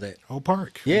son's house is at. Oak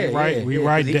Park. Yeah, We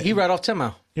right. He right off 10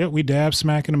 Mile. Yeah, we dab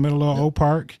smack in the middle of Oak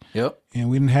Park. Yep. And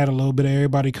we done had a little bit of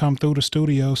everybody come through the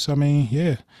studio. So I mean,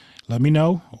 yeah, let me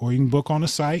know, or you can book on the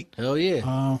site. Hell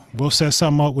yeah. We'll set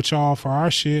something up with y'all for our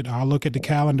shit. I'll look at the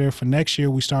calendar for next year.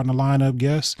 We starting to line up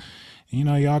guests.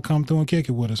 Y'all come through and kick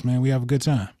it with us, man. We have a good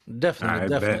time.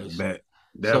 Definitely. Bet.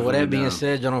 So with that being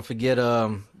said, y'all don't forget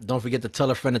to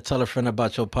tell a friend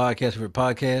about your podcast, favorite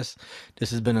podcast.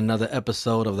 This has been another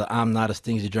episode of the I'm Not as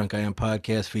Stingy Drunk I Am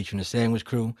podcast featuring the Sandwich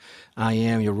Crew. I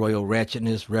am your royal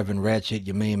ratchetness, Reverend Ratchet,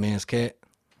 your main man's cat.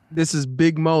 This is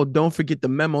Big Mo. Don't forget the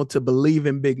memo to believe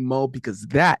in Big Mo, because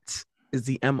that is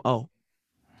the MO.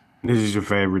 This is your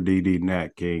favorite DD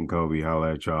Nat King Kobe.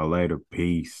 Holla at y'all later.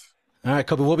 Peace. All right,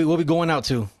 Kobe, what we going out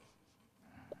to?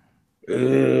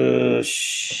 You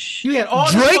had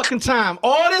all this fucking time,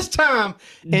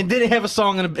 and didn't have a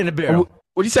song in the barrel.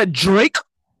 What you said, Drake?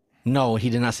 No, he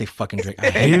did not say fucking Drake.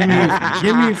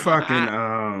 Give me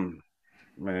fucking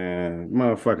man,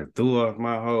 motherfucker threw off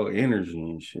my whole energy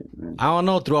and shit, man. I don't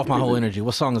know, threw off my whole energy.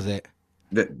 What song is that?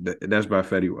 That's by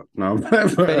Fetty Wap. No,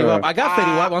 Fetty Wap. I got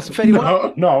Fetty Wap. Want some Fetty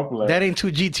Wap? No, that ain't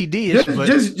too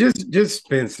GTD-ish. Just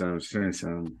spin some.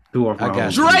 Threw off my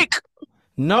whole Drake.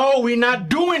 No, we're not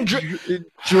doing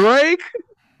Drake.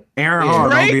 Aaron Hall,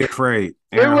 don't be afraid.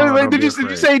 Wait. Did you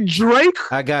say Drake?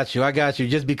 I got you.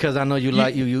 Just because I know you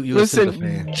like you listen, a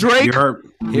fan. Drake. You heard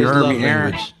me,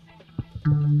 Aaron.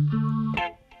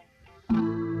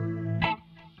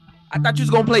 I thought you was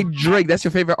gonna play Drake. That's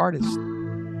your favorite artist.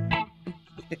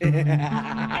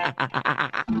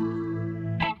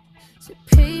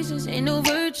 Patience ain't no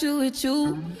virtue with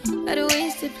you. Gotta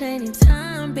wasted plenty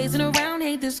time pacing around,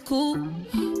 hate this cool.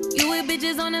 You with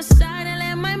bitches on the side and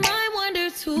let my mind wander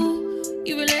too.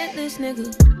 You relentless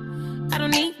nigga. I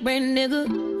don't need brand nigga.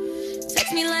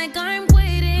 Text me like I'm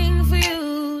waiting for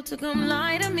you to come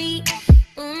lie to me.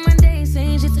 My days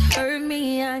saying shit to hurt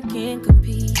me, I can't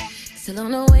compete. Still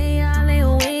on the way, I lay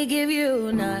away, give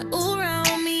you not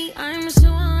around me. I'm so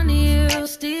on you,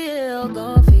 still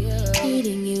go for you.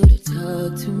 Needing you to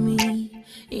talk to me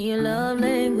in your love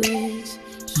language.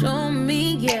 Show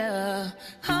me, yeah,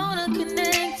 how to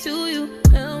connect to you.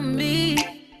 Help me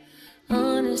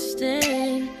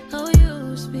understand how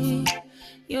you speak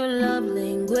your love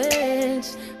language.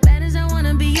 Bad as I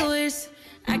wanna be yours,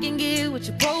 I can get with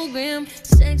your program.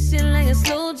 Section like a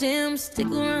slow jam. Stick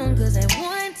around cause I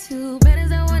want to. Bad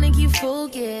as I wanna keep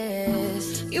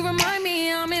focused. You remind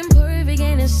me I'm imperfect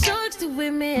and it sucks to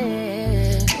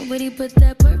admit. Nobody put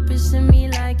that purpose in me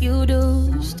like you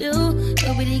do. Still,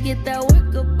 nobody get that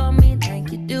work up on me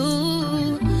like you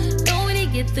do. Nobody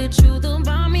get the truth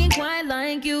about me quite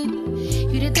like you.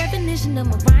 You the definition of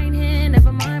my right hand.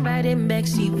 Never mind riding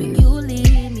backseat when you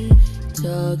leave me.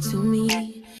 Talk to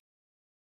me.